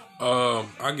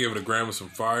 I give it a gram of some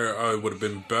fire. It would have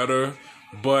been better,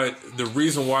 but the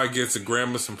reason why it gets a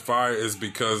gram of some fire is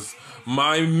because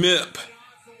my MIP,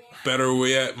 better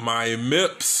yet, my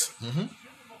MIPs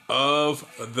of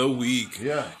the week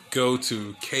go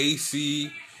to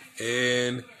Casey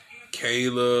and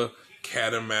Kayla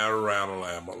Catamaran.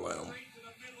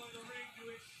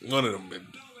 One of them.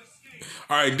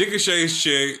 All right, Dick and Shay's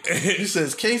chick. He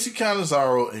says Casey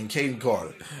Canizaro and Kaden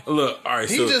Carter. Look, all right.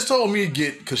 He just told me to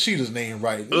get Kushida's name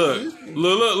right. Look.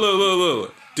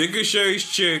 Dick and Shay's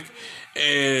chick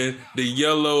and the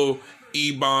yellow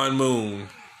Ebon Moon.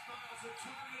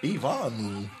 Yvonne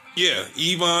Moon. Yeah,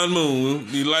 Yvonne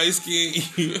Moon, the light skin.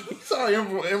 Sorry,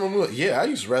 Emma Moon. Yeah, I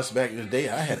used to wrestle back in the day.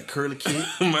 I had a curly kid.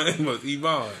 My name was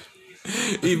Yvonne.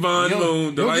 Yvonne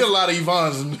Moon. You'll get a lot of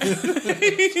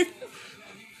Yvonnes.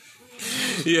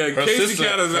 Yeah, her Casey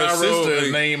Canizaro. Her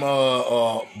sister's name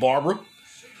Barbara.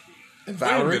 And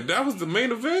Valerie. That was the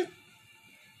main event?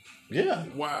 Yeah.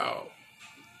 Wow.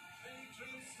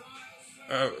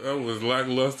 That was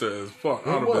lackluster as fuck.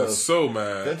 I would have been so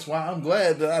mad. That's why I'm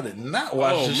glad that I did not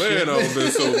watch this shit. I would have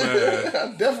been so mad.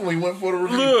 I definitely went for the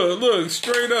review. Look,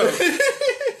 straight up.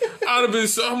 I'd have been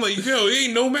so. I'm like, yo, there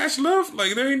ain't no match left.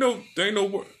 Like there ain't no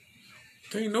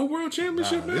world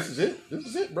championship match. This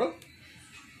is it, bro.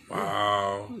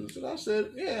 Wow. So I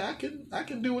said, yeah, I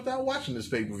can do without watching this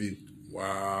pay per view.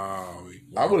 Wow.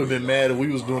 I would have been mad if we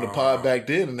was doing the pod back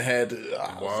then and had to.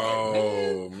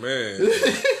 Wow, man.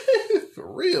 For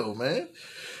real, man.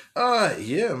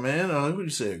 Yeah, man. What you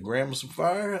said? Gram of some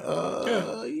fire?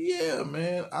 Yeah,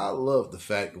 man. I love the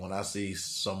fact when I see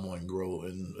someone grow.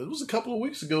 And it was a couple of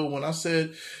weeks ago when I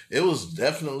said it was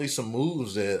definitely some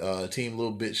moves that Team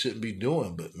Little Bit shouldn't be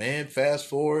doing. But, man, fast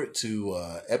forward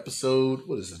to episode,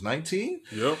 what is this, 19?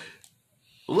 Yep.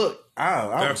 Look,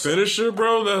 that finisher,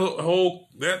 bro,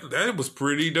 that was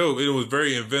pretty dope. It was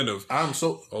very inventive. A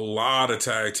lot of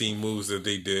tag team moves that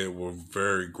they did were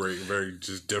very great, very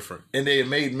just different. And they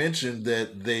made mention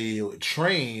that they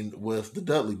trained with the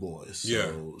Dudley Boys.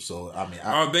 So I mean,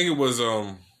 I think it was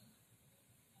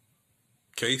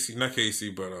Casey, not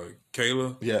Casey, but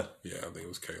Kayla. Yeah, I think it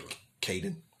was Kayla.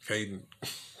 Caden,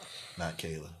 not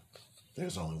Kayla.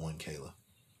 There's only one Kayla.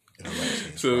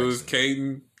 So it was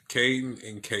Caden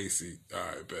and Casey. All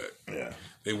right, bet. Yeah.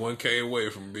 They 1K away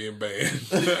from being banned.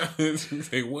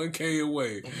 They 1K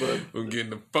away from getting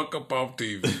the fuck up off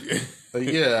TV.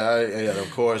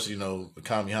 Of course,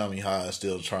 Kamehameha is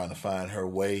still trying to find her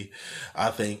way.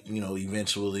 I think,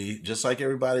 eventually, just like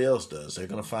everybody else does, they're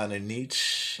going to find their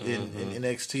niche in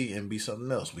NXT and be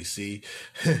something else. We see,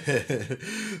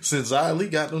 since Xia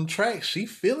got them tracks, she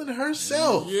feeling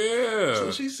herself. Yeah.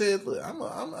 So she said, "Look,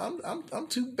 I'm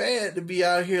too bad to be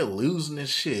out here losing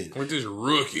this shit with this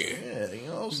rookie." Yeah, you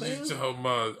know what I'm saying? She's talking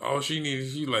about all she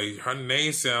needs. Her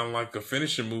name sound like a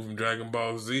finishing move in Dragon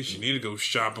Ball Z. She need to go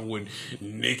shopping with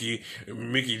Mickey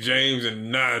James,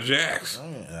 and Nia Jax.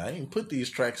 I ain't put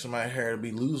these tracks in my hair to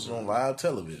be losing on live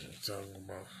television. Talking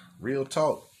about real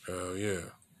talk. Yeah.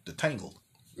 The Tangle.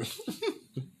 Get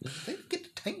the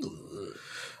Tangle.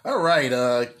 All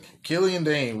right. Killian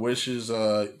Dane wishes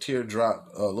little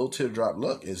teardrop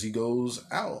luck as he goes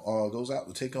out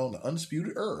to take on the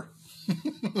Undisputed Era.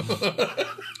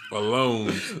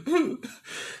 Alone.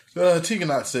 Tegan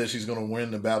Knox says she's going to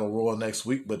win the Battle Royal next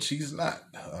week, but she's not.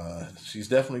 She's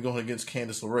definitely going against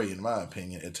Candice LeRae, in my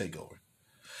opinion, at TakeOver.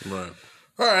 Right.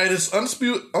 All right, it's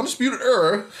Undisputed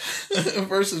Era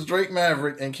versus Drake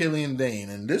Maverick and Killian Dane,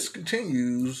 and this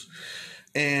continues.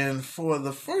 And for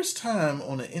the first time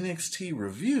on an NXT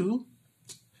review,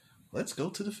 let's go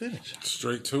to the finish.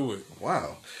 Straight to it.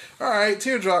 Wow. All right,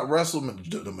 Teardrop wrestled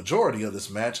the majority of this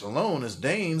match alone as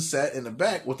Dane sat in the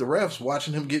back with the refs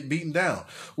watching him get beaten down.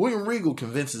 William Regal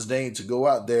convinces Dane to go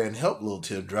out there and help Little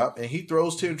Teardrop, and he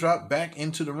throws Teardrop back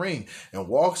into the ring and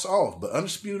walks off. But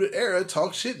Undisputed Era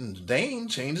talks shit and Dane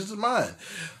changes his mind.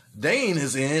 Dane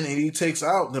is in and he takes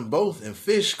out them both, and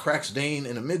Fish cracks Dane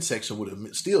in the midsection with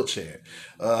a steel chair.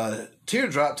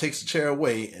 Teardrop takes the chair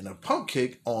away and a pump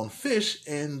kick on Fish,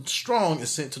 and Strong is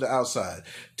sent to the outside.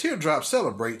 Teardrop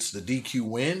celebrates the DQ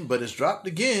win, but is dropped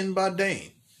again by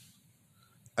Dane.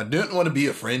 I didn't want to be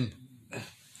a friend.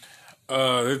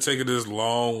 They're taking this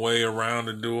long way around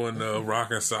and doing the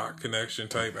rock and sock connection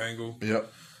type angle.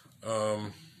 Yep.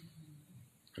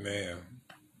 Man,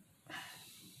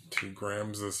 2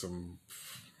 grams of some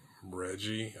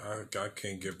Reggie. I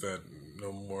can't give that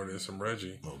no more than some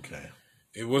Reggie. Okay.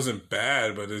 It wasn't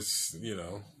bad, but it's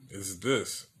it's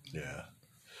this. Yeah.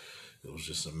 It was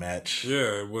just a match.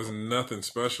 Yeah, it wasn't nothing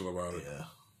special about it. Yeah.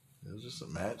 It was just a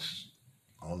match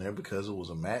on there because it was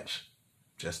a match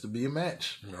just to be a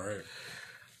match. All right.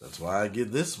 That's why I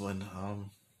get this one.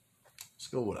 Let's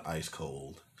go with Ice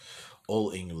Cold.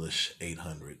 Old English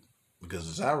 800. Because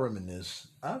as I reminisce,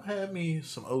 I've had me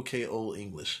some okay Old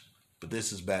English. But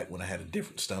this is back when I had a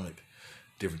different stomach,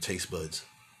 different taste buds.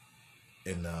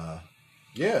 And,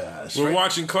 yeah. We're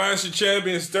watching Clash of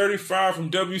Champions 35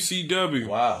 from WCW.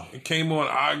 Wow. It came on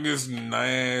August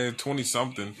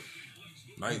 20-something.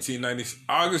 1990,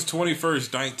 August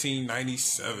 21st,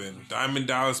 1997. Diamond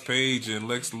Dallas Page and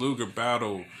Lex Luger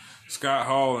battle. Scott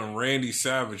Hall and Randy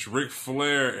Savage. Ric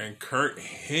Flair and Kurt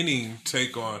Hennig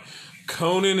take on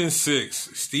Conan and Six.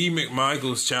 Steve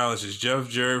McMichaels challenges Jeff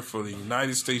Jarrett for the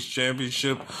United States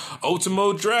Championship.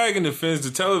 Ultimo Dragon defends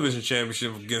the television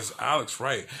championship against Alex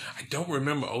Wright. I don't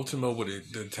remember Ultimo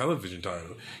with the television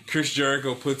title. Chris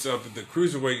Jericho puts up the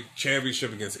Cruiserweight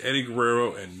Championship against Eddie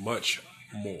Guerrero and much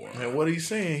more. And what he's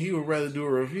saying, he would rather do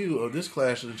a review of this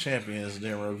Clash of the Champions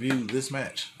than review this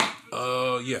match.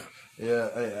 Yeah.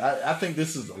 Yeah, I think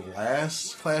this is the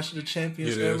last Clash of the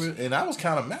Champions It ever. is. And I was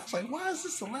kind of mad. I was like, why is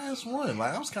this the last one?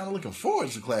 Like, I was kind of looking forward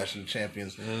to Clash of the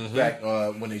Champions back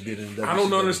when they did it in WCW. I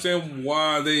don't understand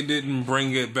why they didn't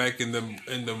bring it back in the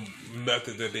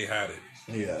method that they had it.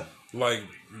 Yeah. Like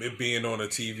it being on a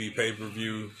TV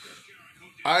pay-per-view.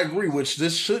 I agree, which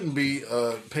this shouldn't be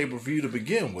a pay-per-view to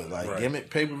begin with. Like, Right.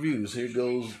 gimmick pay-per-views. Here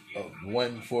goes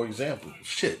one, for example.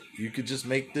 Shit, you could just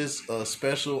make this a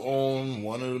special on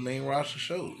one of the main roster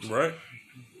shows. Right?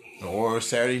 Or a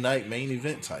Saturday night main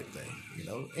event type thing. You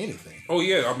know, anything. Oh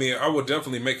yeah, I mean, I would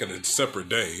definitely make it a separate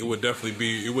day. It would definitely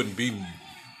be. It wouldn't be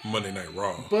Monday Night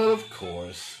Raw. But, of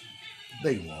course,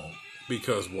 they won't.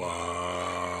 Because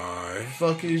why?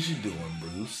 Fuck is you doing,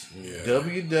 Bruce? Yeah.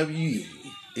 WWE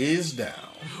is down.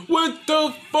 What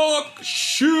the fuck?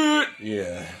 Shit.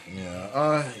 Yeah.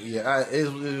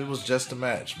 It was just a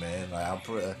match, man. Like,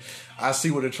 I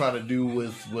see what they're trying to do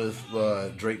with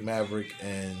Drake Maverick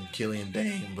and Killian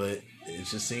Dane, but it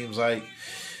just seems like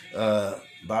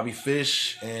Bobby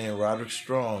Fish and Roderick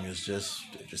Strong is just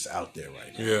out there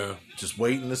right now. Yeah. Just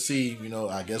waiting to see,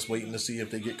 I guess waiting to see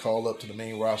if they get called up to the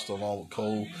main roster along with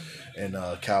Cole and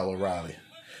Kyle O'Reilly.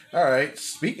 All right,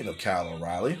 speaking of Kyle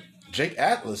O'Reilly, Jake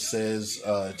Atlas says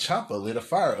Ciampa lit a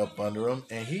fire up under him,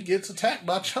 and he gets attacked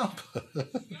by Ciampa.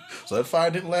 So that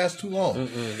fire didn't last too long.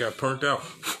 Got burnt out.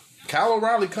 Kyle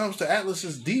O'Reilly comes to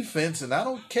Atlas's defense, and I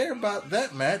don't care about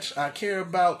that match. I care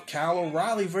about Kyle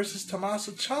O'Reilly versus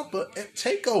Tommaso Ciampa at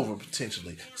TakeOver,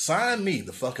 potentially. Sign me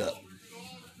the fuck up.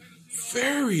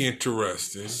 Very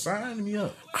interesting. Sign me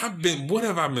up. What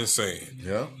have I been saying?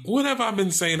 Yeah. What have I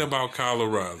been saying about Kyle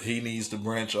O'Reilly? He needs to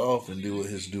branch off and do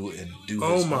his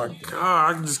Oh my own thing.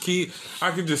 god!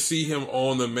 I can just see him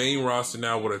on the main roster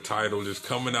now with a title, just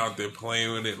coming out there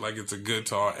playing with it like it's a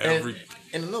guitar. And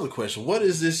another question: what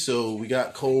is this? So we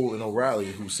got Cole and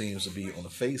O'Reilly, who seems to be on the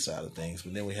face side of things,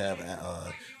 but then we have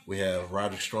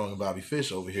Roderick Strong and Bobby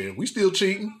Fish over here. We still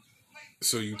cheating.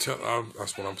 So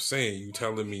that's what I'm saying. You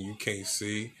telling me you can't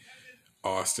see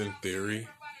Austin Theory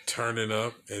turning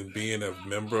up and being a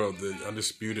member of the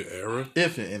Undisputed Era?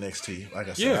 If in NXT, like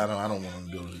I said, Yeah. I don't want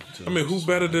him to go to. I mean, who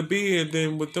better to be in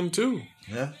than with them two?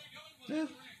 Yeah.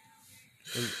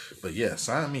 But yeah,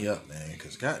 sign me up, man.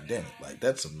 Because goddamn it, like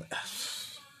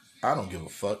I don't give a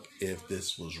fuck if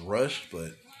this was rushed,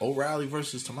 but O'Reilly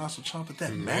versus Tommaso Ciampa,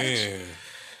 that match. Man.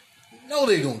 No,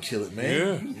 they're gonna kill it, man.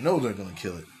 Yeah. You know they're gonna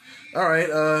kill it. All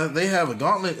right, they have a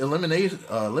gauntlet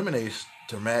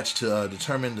eliminator match to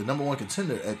determine the number one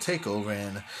contender at TakeOver,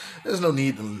 and there's no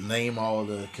need to name all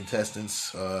the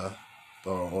contestants or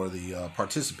the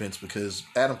participants because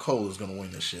Adam Cole is gonna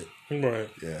win this shit. Right.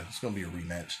 Yeah, it's gonna be a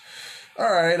rematch.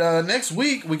 All right, next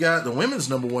week we got the women's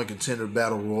number one contender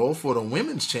battle royal for the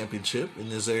women's championship.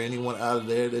 And is there anyone out of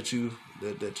there that you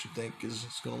think is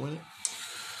gonna win it?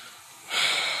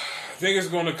 I think it's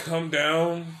going to come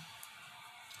down.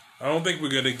 I don't think we're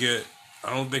going to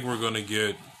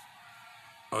get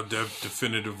a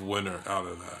definitive winner out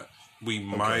of that. We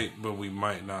might, but we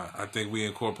might not. I think we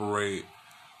incorporate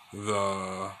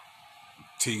the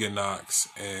Tegan Knox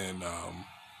and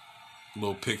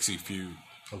Lil Pixie feud.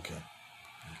 Okay.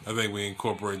 I think we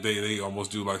incorporate. They almost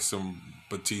do like some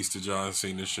Batista John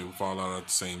Cena shit fall out at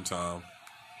the same time.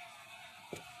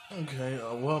 Okay,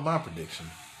 well, my prediction,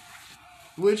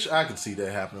 which I could see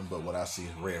that happening, but what I see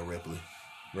is Rhea Ripley.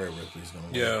 Rhea Ripley's going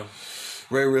to win. Yeah.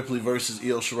 Rhea Ripley versus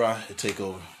Io Shirai at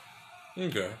TakeOver.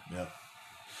 Okay. Yeah.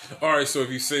 All right. So if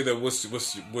you say that, what's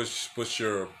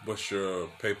your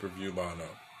pay-per-view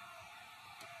lineup?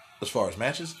 As far as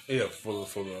matches? Yeah, for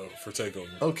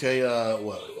TakeOver. Okay,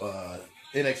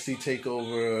 NXT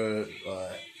TakeOver,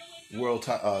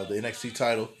 the NXT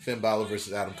title, Finn Balor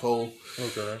versus Adam Cole.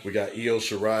 Okay. We got Io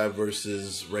Shirai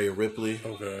versus Rhea Ripley.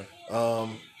 Okay.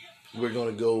 We're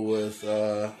gonna go with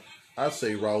I'd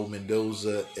say Raul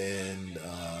Mendoza and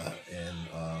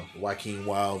Joaquin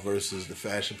Wilde versus the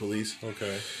Fashion Police.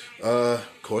 Okay. Of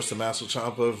course, Tommaso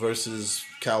Ciampa versus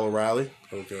Kyle O'Reilly.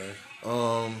 Okay.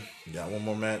 Got one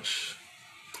more match.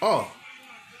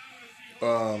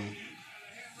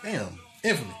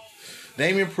 Infamy.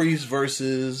 Damian Priest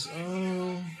versus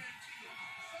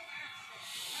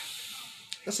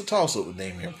that's a toss up with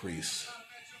Damian Priest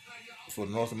for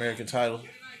the North American title.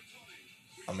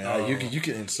 I mean, you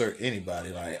can insert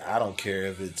anybody. Like, I don't care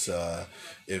if it's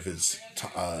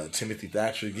Timothy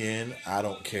Thatcher again. I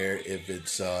don't care if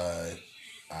it's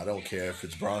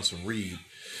Bronson Reed.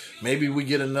 Maybe we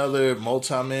get another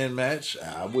multi-man match.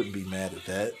 I wouldn't be mad at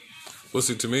that.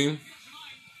 Listen to me.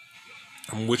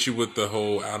 I'm with you with the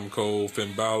whole Adam Cole,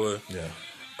 Finn Balor. Yeah.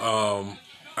 I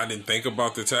didn't think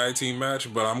about the tag team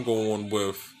match, but I'm going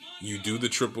with you do the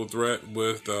triple threat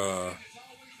with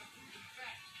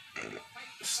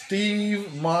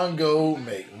Steve Mongo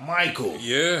McMichael.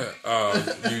 Yeah.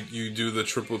 You do the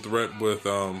triple threat with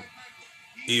Io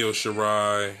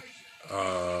Shirai,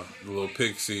 the Little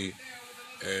Pixie,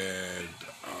 and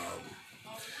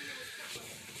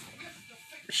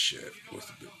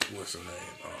what's her name?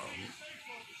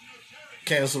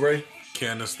 Candice LeRae.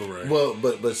 Candice LeRae. Well,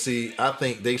 but see, I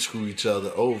think they screw each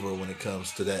other over when it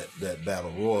comes to that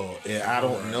battle royal, and I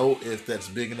don't know if that's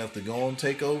big enough to go on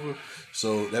TakeOver.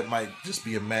 So that might just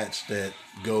be a match that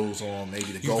goes on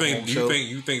maybe the go home show.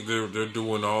 You think they're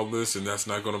doing all this and that's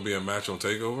not going to be a match on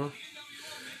TakeOver?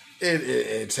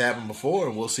 It's happened before,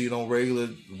 and we'll see it on regular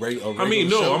show. I've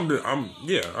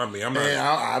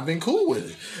been cool with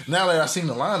it. Now that I've seen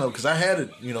the lineup, because I had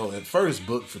it, at first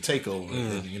booked for TakeOver,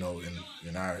 and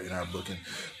in our booking.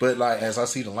 But like as I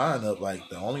see the lineup, like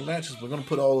the only matches we're gonna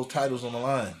put all those titles on the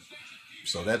line.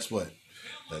 So that's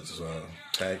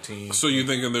tag team. So you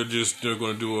thinking they're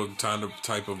going to do a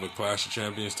type of a Clash of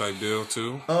Champions type deal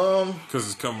too? Because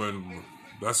it's coming.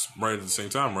 That's right at the same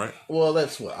time, right? Well,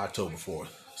 that's October 4th.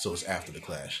 So it's after the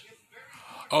Clash.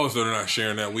 Oh, so they're not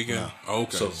sharing that weekend? No. Oh,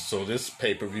 okay. So this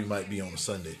pay-per-view might be on a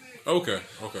Sunday. Okay.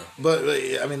 But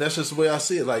I mean, that's just the way I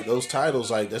see it. Like those titles,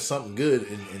 like that's something good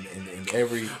in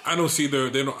every. I don't see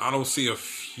I don't see a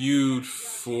feud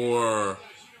for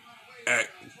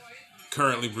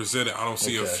currently presented. I don't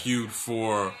see a feud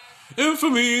for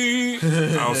Infamy.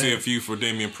 I don't see a feud for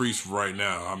Damian Priest right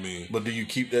now. I mean, but do you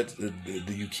keep that?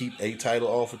 Do you keep a title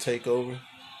off for TakeOver?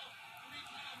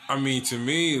 I mean, to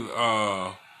me,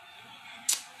 the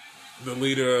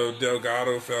leader of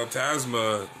Delgado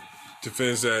Fantasma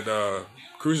defends that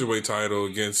cruiserweight title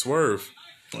against Swerve.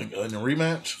 Like in a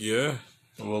rematch? Yeah.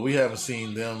 Well, we haven't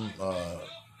seen them. A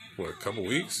couple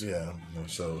weeks? Yeah.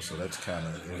 So that's kind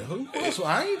of. Who else?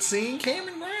 I ain't seen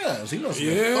Cameron Grimes. He must have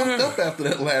been fucked up after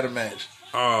that ladder match.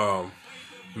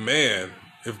 Man.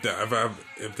 If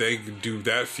they do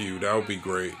that feud, that would be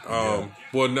great.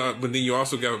 But then you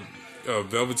also got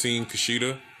Velveteen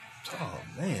Kushida. Oh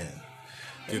man,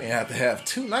 they may have to have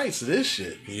 2 nights of this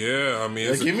shit. Yeah, I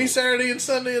mean, give me Saturday and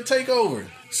Sunday to TakeOver.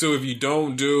 So if you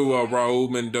don't do Raul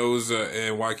Mendoza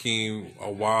and Joaquin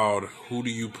Wilde, who do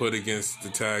you put against the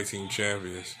tag team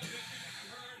champions?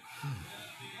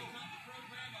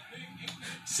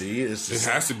 See, it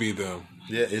has to be them.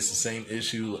 Yeah, it's the same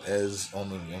issue as on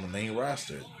the main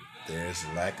roster. There's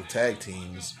a lack of tag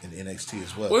teams in NXT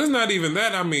as well. Well, it's not even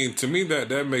that. I mean, to me,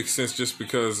 that makes sense just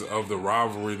because of the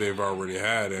rivalry they've already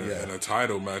had, and a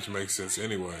title match makes sense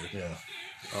anyway. Yeah.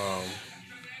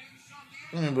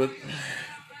 But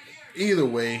either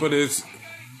way,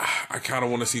 I kind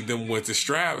of want to see them with the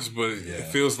straps, but it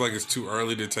feels like it's too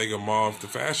early to take them off the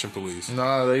Fashion Police.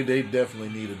 No, they definitely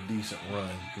need a decent run.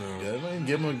 No. Yeah,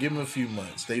 give them a few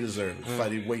months. They deserve it.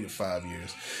 They waited 5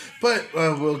 years, but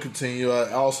we'll continue.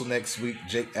 Also next week,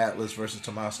 Jake Atlas versus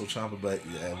Tommaso Ciampa. But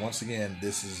once again,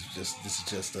 this is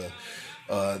just a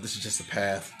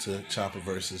path to Ciampa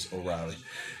versus O'Reilly.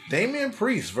 Damian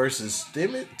Priest versus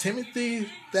Timothy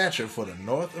Thatcher for the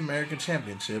North American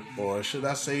Championship, or should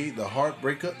I say the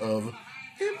heartbreaker of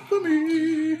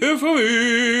Infamy.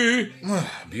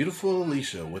 Beautiful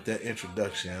Alicia with that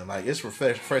introduction. Like, it's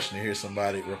refreshing to hear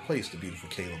somebody replace the beautiful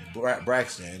Kayla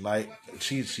Braxton. Like,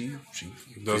 she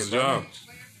Does the job.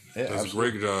 Yeah, Does a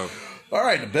great job. All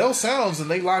right, the bell sounds and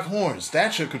they lock horns.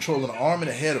 Thatcher controlling the arm and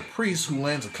the head of Priest, who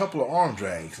lands a couple of arm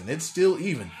drags, and it's still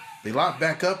even. They lock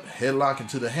back up, headlock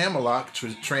into the hammerlock,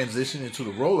 transition into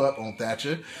the roll up on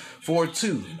Thatcher.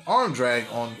 4-2, arm drag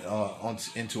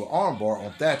into an arm bar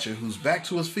on Thatcher, who's back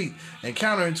to his feet, and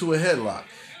counter into a headlock.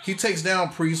 He takes down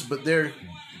Priest, but they're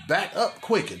back up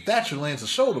quick, and Thatcher lands a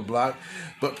shoulder block,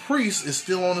 but Priest is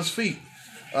still on his feet.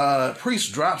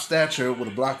 Priest drops Thatcher with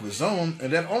a block of his own,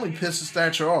 and that only pisses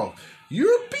Thatcher off.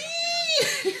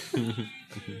 European!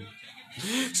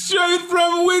 Straight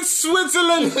from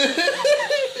Switzerland.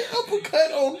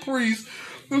 Uppercut on Priest,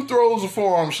 who throws a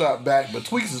forearm shot back, but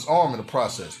tweaks his arm in the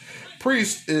process.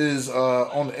 Priest is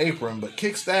on the apron, but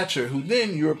kicks Thatcher, who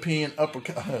then European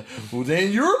uppercut.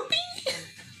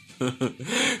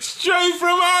 Straight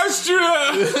from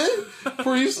Austria.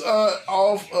 Priest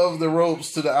off of the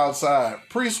ropes to the outside.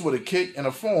 Priest with a kick and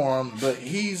a forearm, but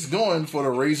he's going for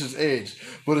the razor's edge.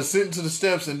 But is sent to the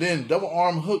steps and then double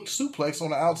arm hook suplex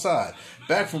on the outside.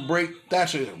 Back from break,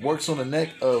 Thatcher works on the neck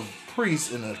of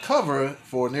Priest in a cover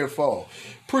for a near fall.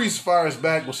 Priest fires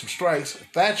back with some strikes.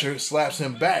 Thatcher slaps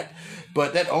him back,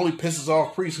 but that only pisses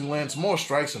off Priest, who lands more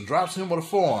strikes and drops him with a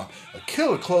forearm. A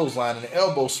killer clothesline and an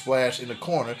elbow splash in the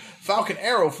corner. Falcon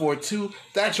Arrow for it too.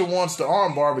 Thatcher wants the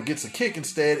armbar but gets a kick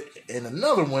instead, and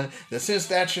another one that sends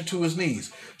Thatcher to his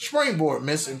knees. Springboard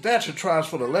miss, and Thatcher tries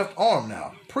for the left arm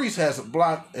now. Priest has it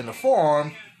blocked in the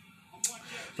forearm.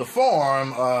 They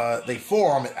forearm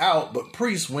it out, but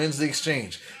Priest wins the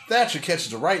exchange. Thatcher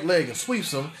catches the right leg and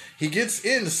sweeps him. He gets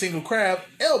in the single crab,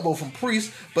 elbow from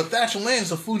Priest, but Thatcher lands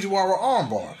the Fujiwara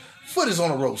armbar. Foot is on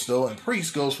the ropes though, and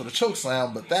Priest goes for the choke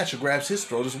slam, but Thatcher grabs his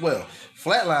throat as well.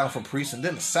 Flatline from Priest, and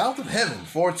then the South of Heaven,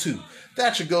 4-2.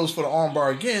 Thatcher goes for the armbar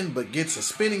again, but gets a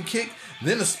spinning kick,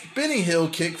 then a spinning heel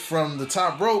kick from the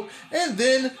top rope, and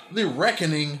then the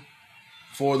Reckoning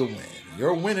for the win.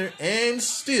 Your winner and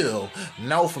still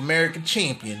North American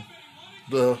champion,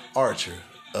 the Archer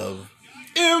of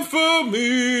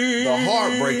Infamy. The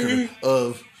Heartbreaker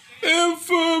of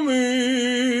Infamy.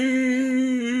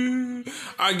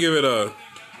 I give it a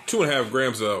 2.5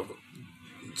 grams of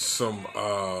some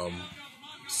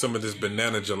of this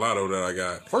banana gelato that I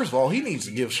got. First of all, he needs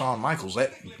to give Shawn Michaels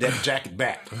that jacket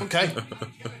back. Okay.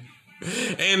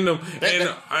 And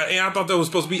I thought that was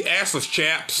supposed to be assless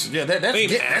chaps. Yeah,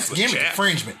 that's gimmick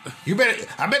infringement.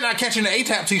 I better not catch you in the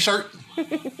ATAP t-shirt.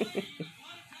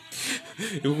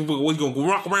 We're gonna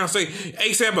walk around and say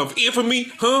ASAP of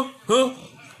infamy, huh?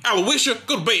 Aloysia,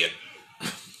 go to bed.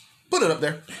 Put it up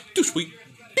there. Too sweet.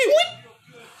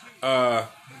 Yeah,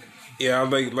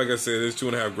 like I said, there's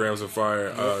 2.5 grams of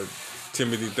fire.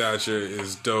 Timothy Thatcher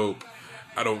is dope.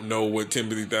 I don't know what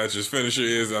Timothy Thatcher's finisher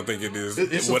is. I think it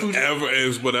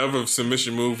is whatever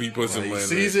submission move he puts him in. He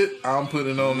sees it, I'm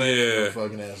putting it on there. Yeah,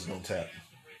 fucking ass is gonna tap.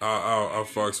 I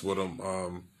fucks with him.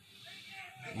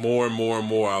 More and more and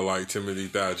more, I like Timothy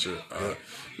Thatcher.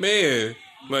 Man,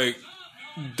 like,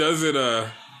 does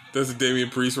it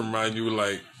Damian Priest remind you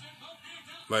like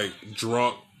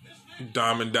drunk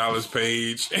Diamond Dallas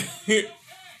Page?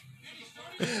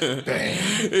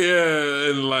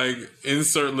 Yeah, and like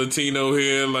insert Latino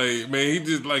here, like, man, he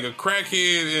just like a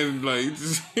crackhead and like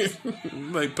just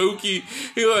like Pookie.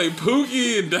 He like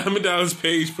Pookie and Diamond Dallas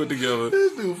Page put together.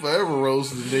 This dude forever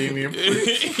roasting Damian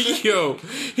Priest. Yo,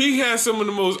 he has some of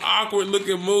the most awkward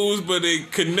looking moves, but they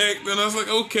connect, and I was like,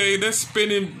 okay, that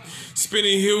spinning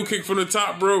heel kick from the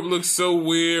top rope looks so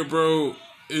weird, bro.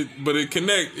 But it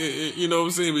connect, you know what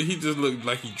I'm saying? But he just looked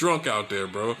like he drunk out there,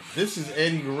 bro. This is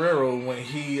Eddie Guerrero when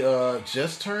he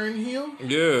just turned heel?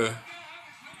 Yeah.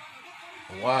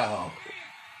 Wow.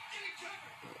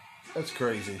 That's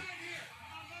crazy.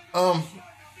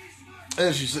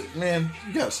 As you said, man,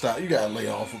 you gotta stop. You gotta lay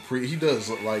off of Priest. He does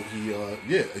look like he, I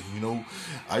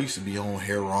used to be on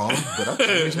hair wrong, but I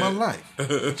changed my life.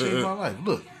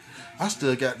 Look, I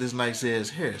still got this nice ass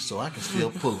hair, so I can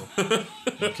still pull him.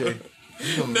 Okay?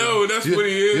 No, that's what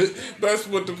he is. That's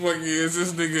what the fuck he is.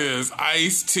 This nigga is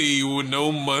Ice-T with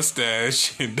no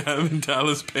mustache and Diamond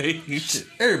Dallas Page. Shit,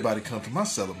 everybody come to my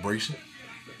celebration.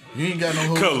 You ain't got no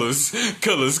hoes.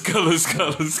 Colors.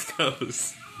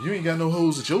 You ain't got no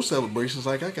hoes at your celebrations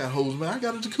like I got hoes, man. I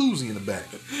got a jacuzzi in the back.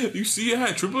 You see, I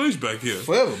had Triple H back here.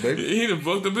 Forever, baby. He done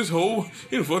fucked up his whole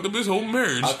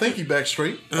marriage. I think he back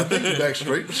straight. But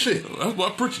shit. That's why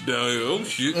I put you down here. Oh,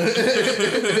 shit.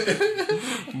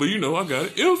 But you know, I got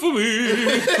it. Infamy.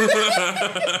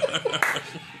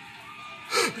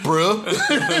 bruh.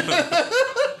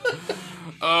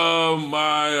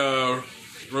 My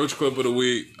roach clip of the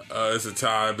week is a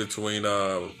tie between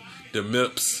the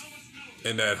Mips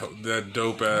and that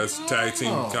dope ass tag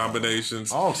team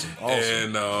combinations. Awesome.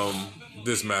 And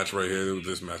this match right here,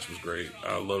 this match was great.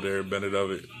 I loved every minute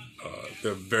of it.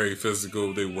 They're very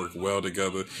physical. They work well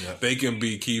together. Yep. They can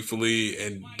be Keith Lee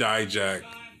and Dijak,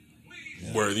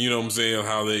 where, you know what I'm saying,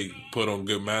 how they put on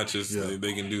good matches. Yeah.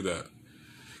 They can do that.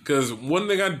 Because one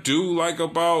thing I do like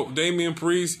about Damian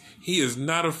Priest, he is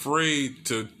not afraid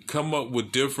to come up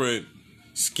with different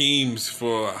schemes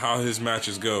for how his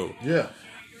matches go. Yeah.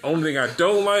 Only thing I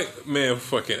don't like, man,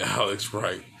 fucking Alex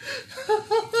Wright.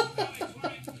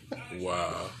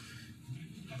 Wow.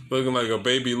 Looking like a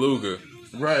baby Luger.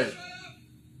 Right.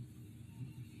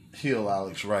 Heel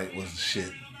Alex Wright was the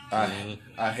shit. I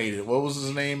hated it. What was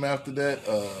his name after that?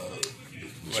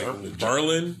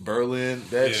 Berlin.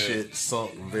 That shit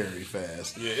sunk very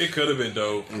fast. Yeah, it could have been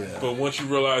dope. Yeah. But once you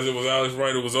realize it was Alex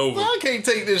Wright, it was over. I can't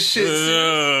take this shit.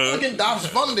 Fucking Das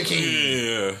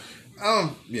Wunderkind.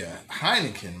 Yeah.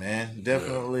 Heineken, man.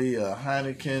 Definitely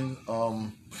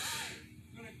Heineken.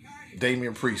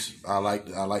 Damian Priest. I like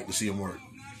to see him work.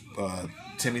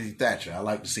 Timothy Thatcher. I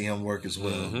like to see him work as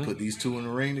well. Mm-hmm. Put these two in the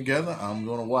ring together. I'm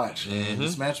gonna watch. And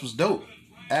this match was dope.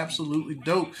 Absolutely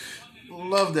dope.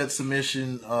 Love that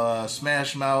submission,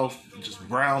 smash mouth, just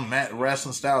brown mat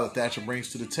wrestling style that Thatcher brings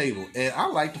to the table. And I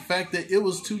like the fact that it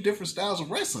was two different styles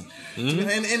of wrestling. And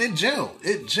it gelled.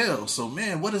 It gelled. So,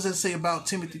 man, what does that say about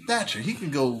Timothy Thatcher? He can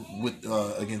go with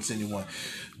against anyone.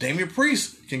 Damian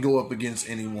Priest can go up against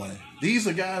anyone. These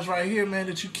are guys right here, man,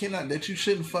 that you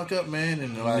shouldn't fuck up, man.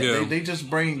 And like they just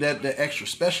bring that extra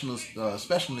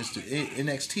specialness to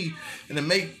NXT, and then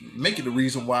make it the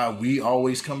reason why we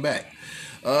always come back.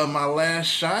 My last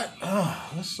shot.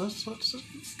 Let's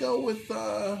go with.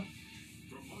 I'm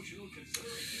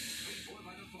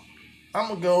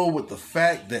gonna go with the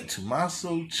fact that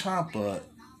Tommaso Ciampa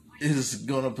is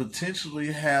gonna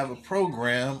potentially have a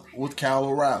program with Kyle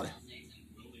O'Reilly.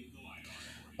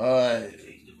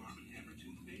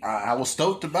 I was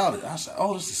stoked about it. I said,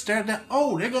 "Oh, this is stare down.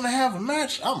 Oh, they're gonna have a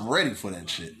match. I'm ready for that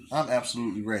shit. I'm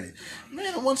absolutely ready,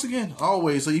 man." And once again,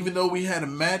 always. So even though we had a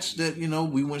match that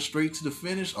we went straight to the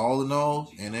finish, all in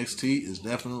all, NXT is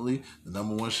definitely the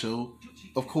number one show,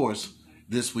 of course,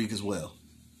 this week as well.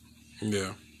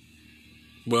 Yeah.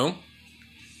 Well,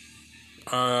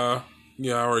 I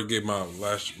already gave my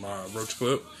roach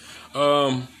clip.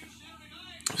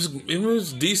 It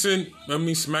was decent. I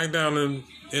mean, SmackDown and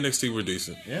NXT were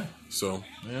decent. Yeah. So,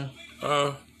 yeah.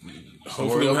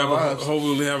 Hopefully we'll have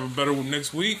a better one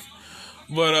next week.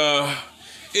 But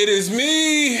it is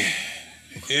me.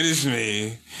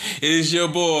 It is your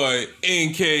boy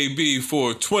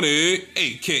NKB420,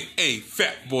 aka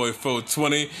Fat Boy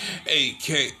 420,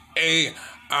 aka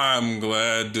I'm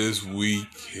glad this week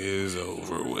is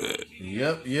over with.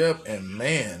 Yep. And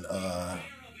man,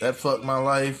 that fucked my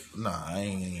life. Nah,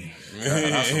 I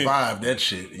survived that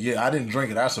shit. Yeah, I didn't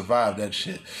drink it. I survived that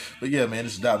shit. But yeah, man,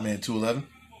 this is Dotman211.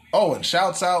 Oh, and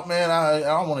shouts out, man.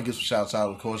 I want to give some shouts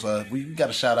out, of course. We got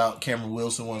to shout out Cameron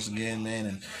Wilson once again, man.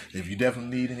 And if you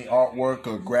definitely need any artwork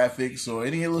or graphics or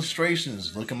any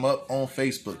illustrations, look him up on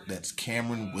Facebook. That's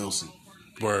Cameron Wilson.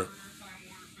 Word.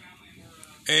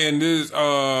 And this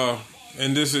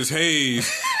is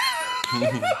Hayes.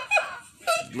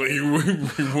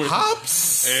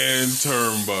 Hops and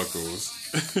turnbuckles.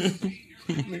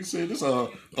 Nigga said this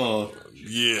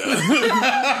yeah.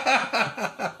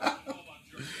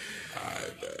 I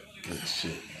bet. Good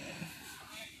shit.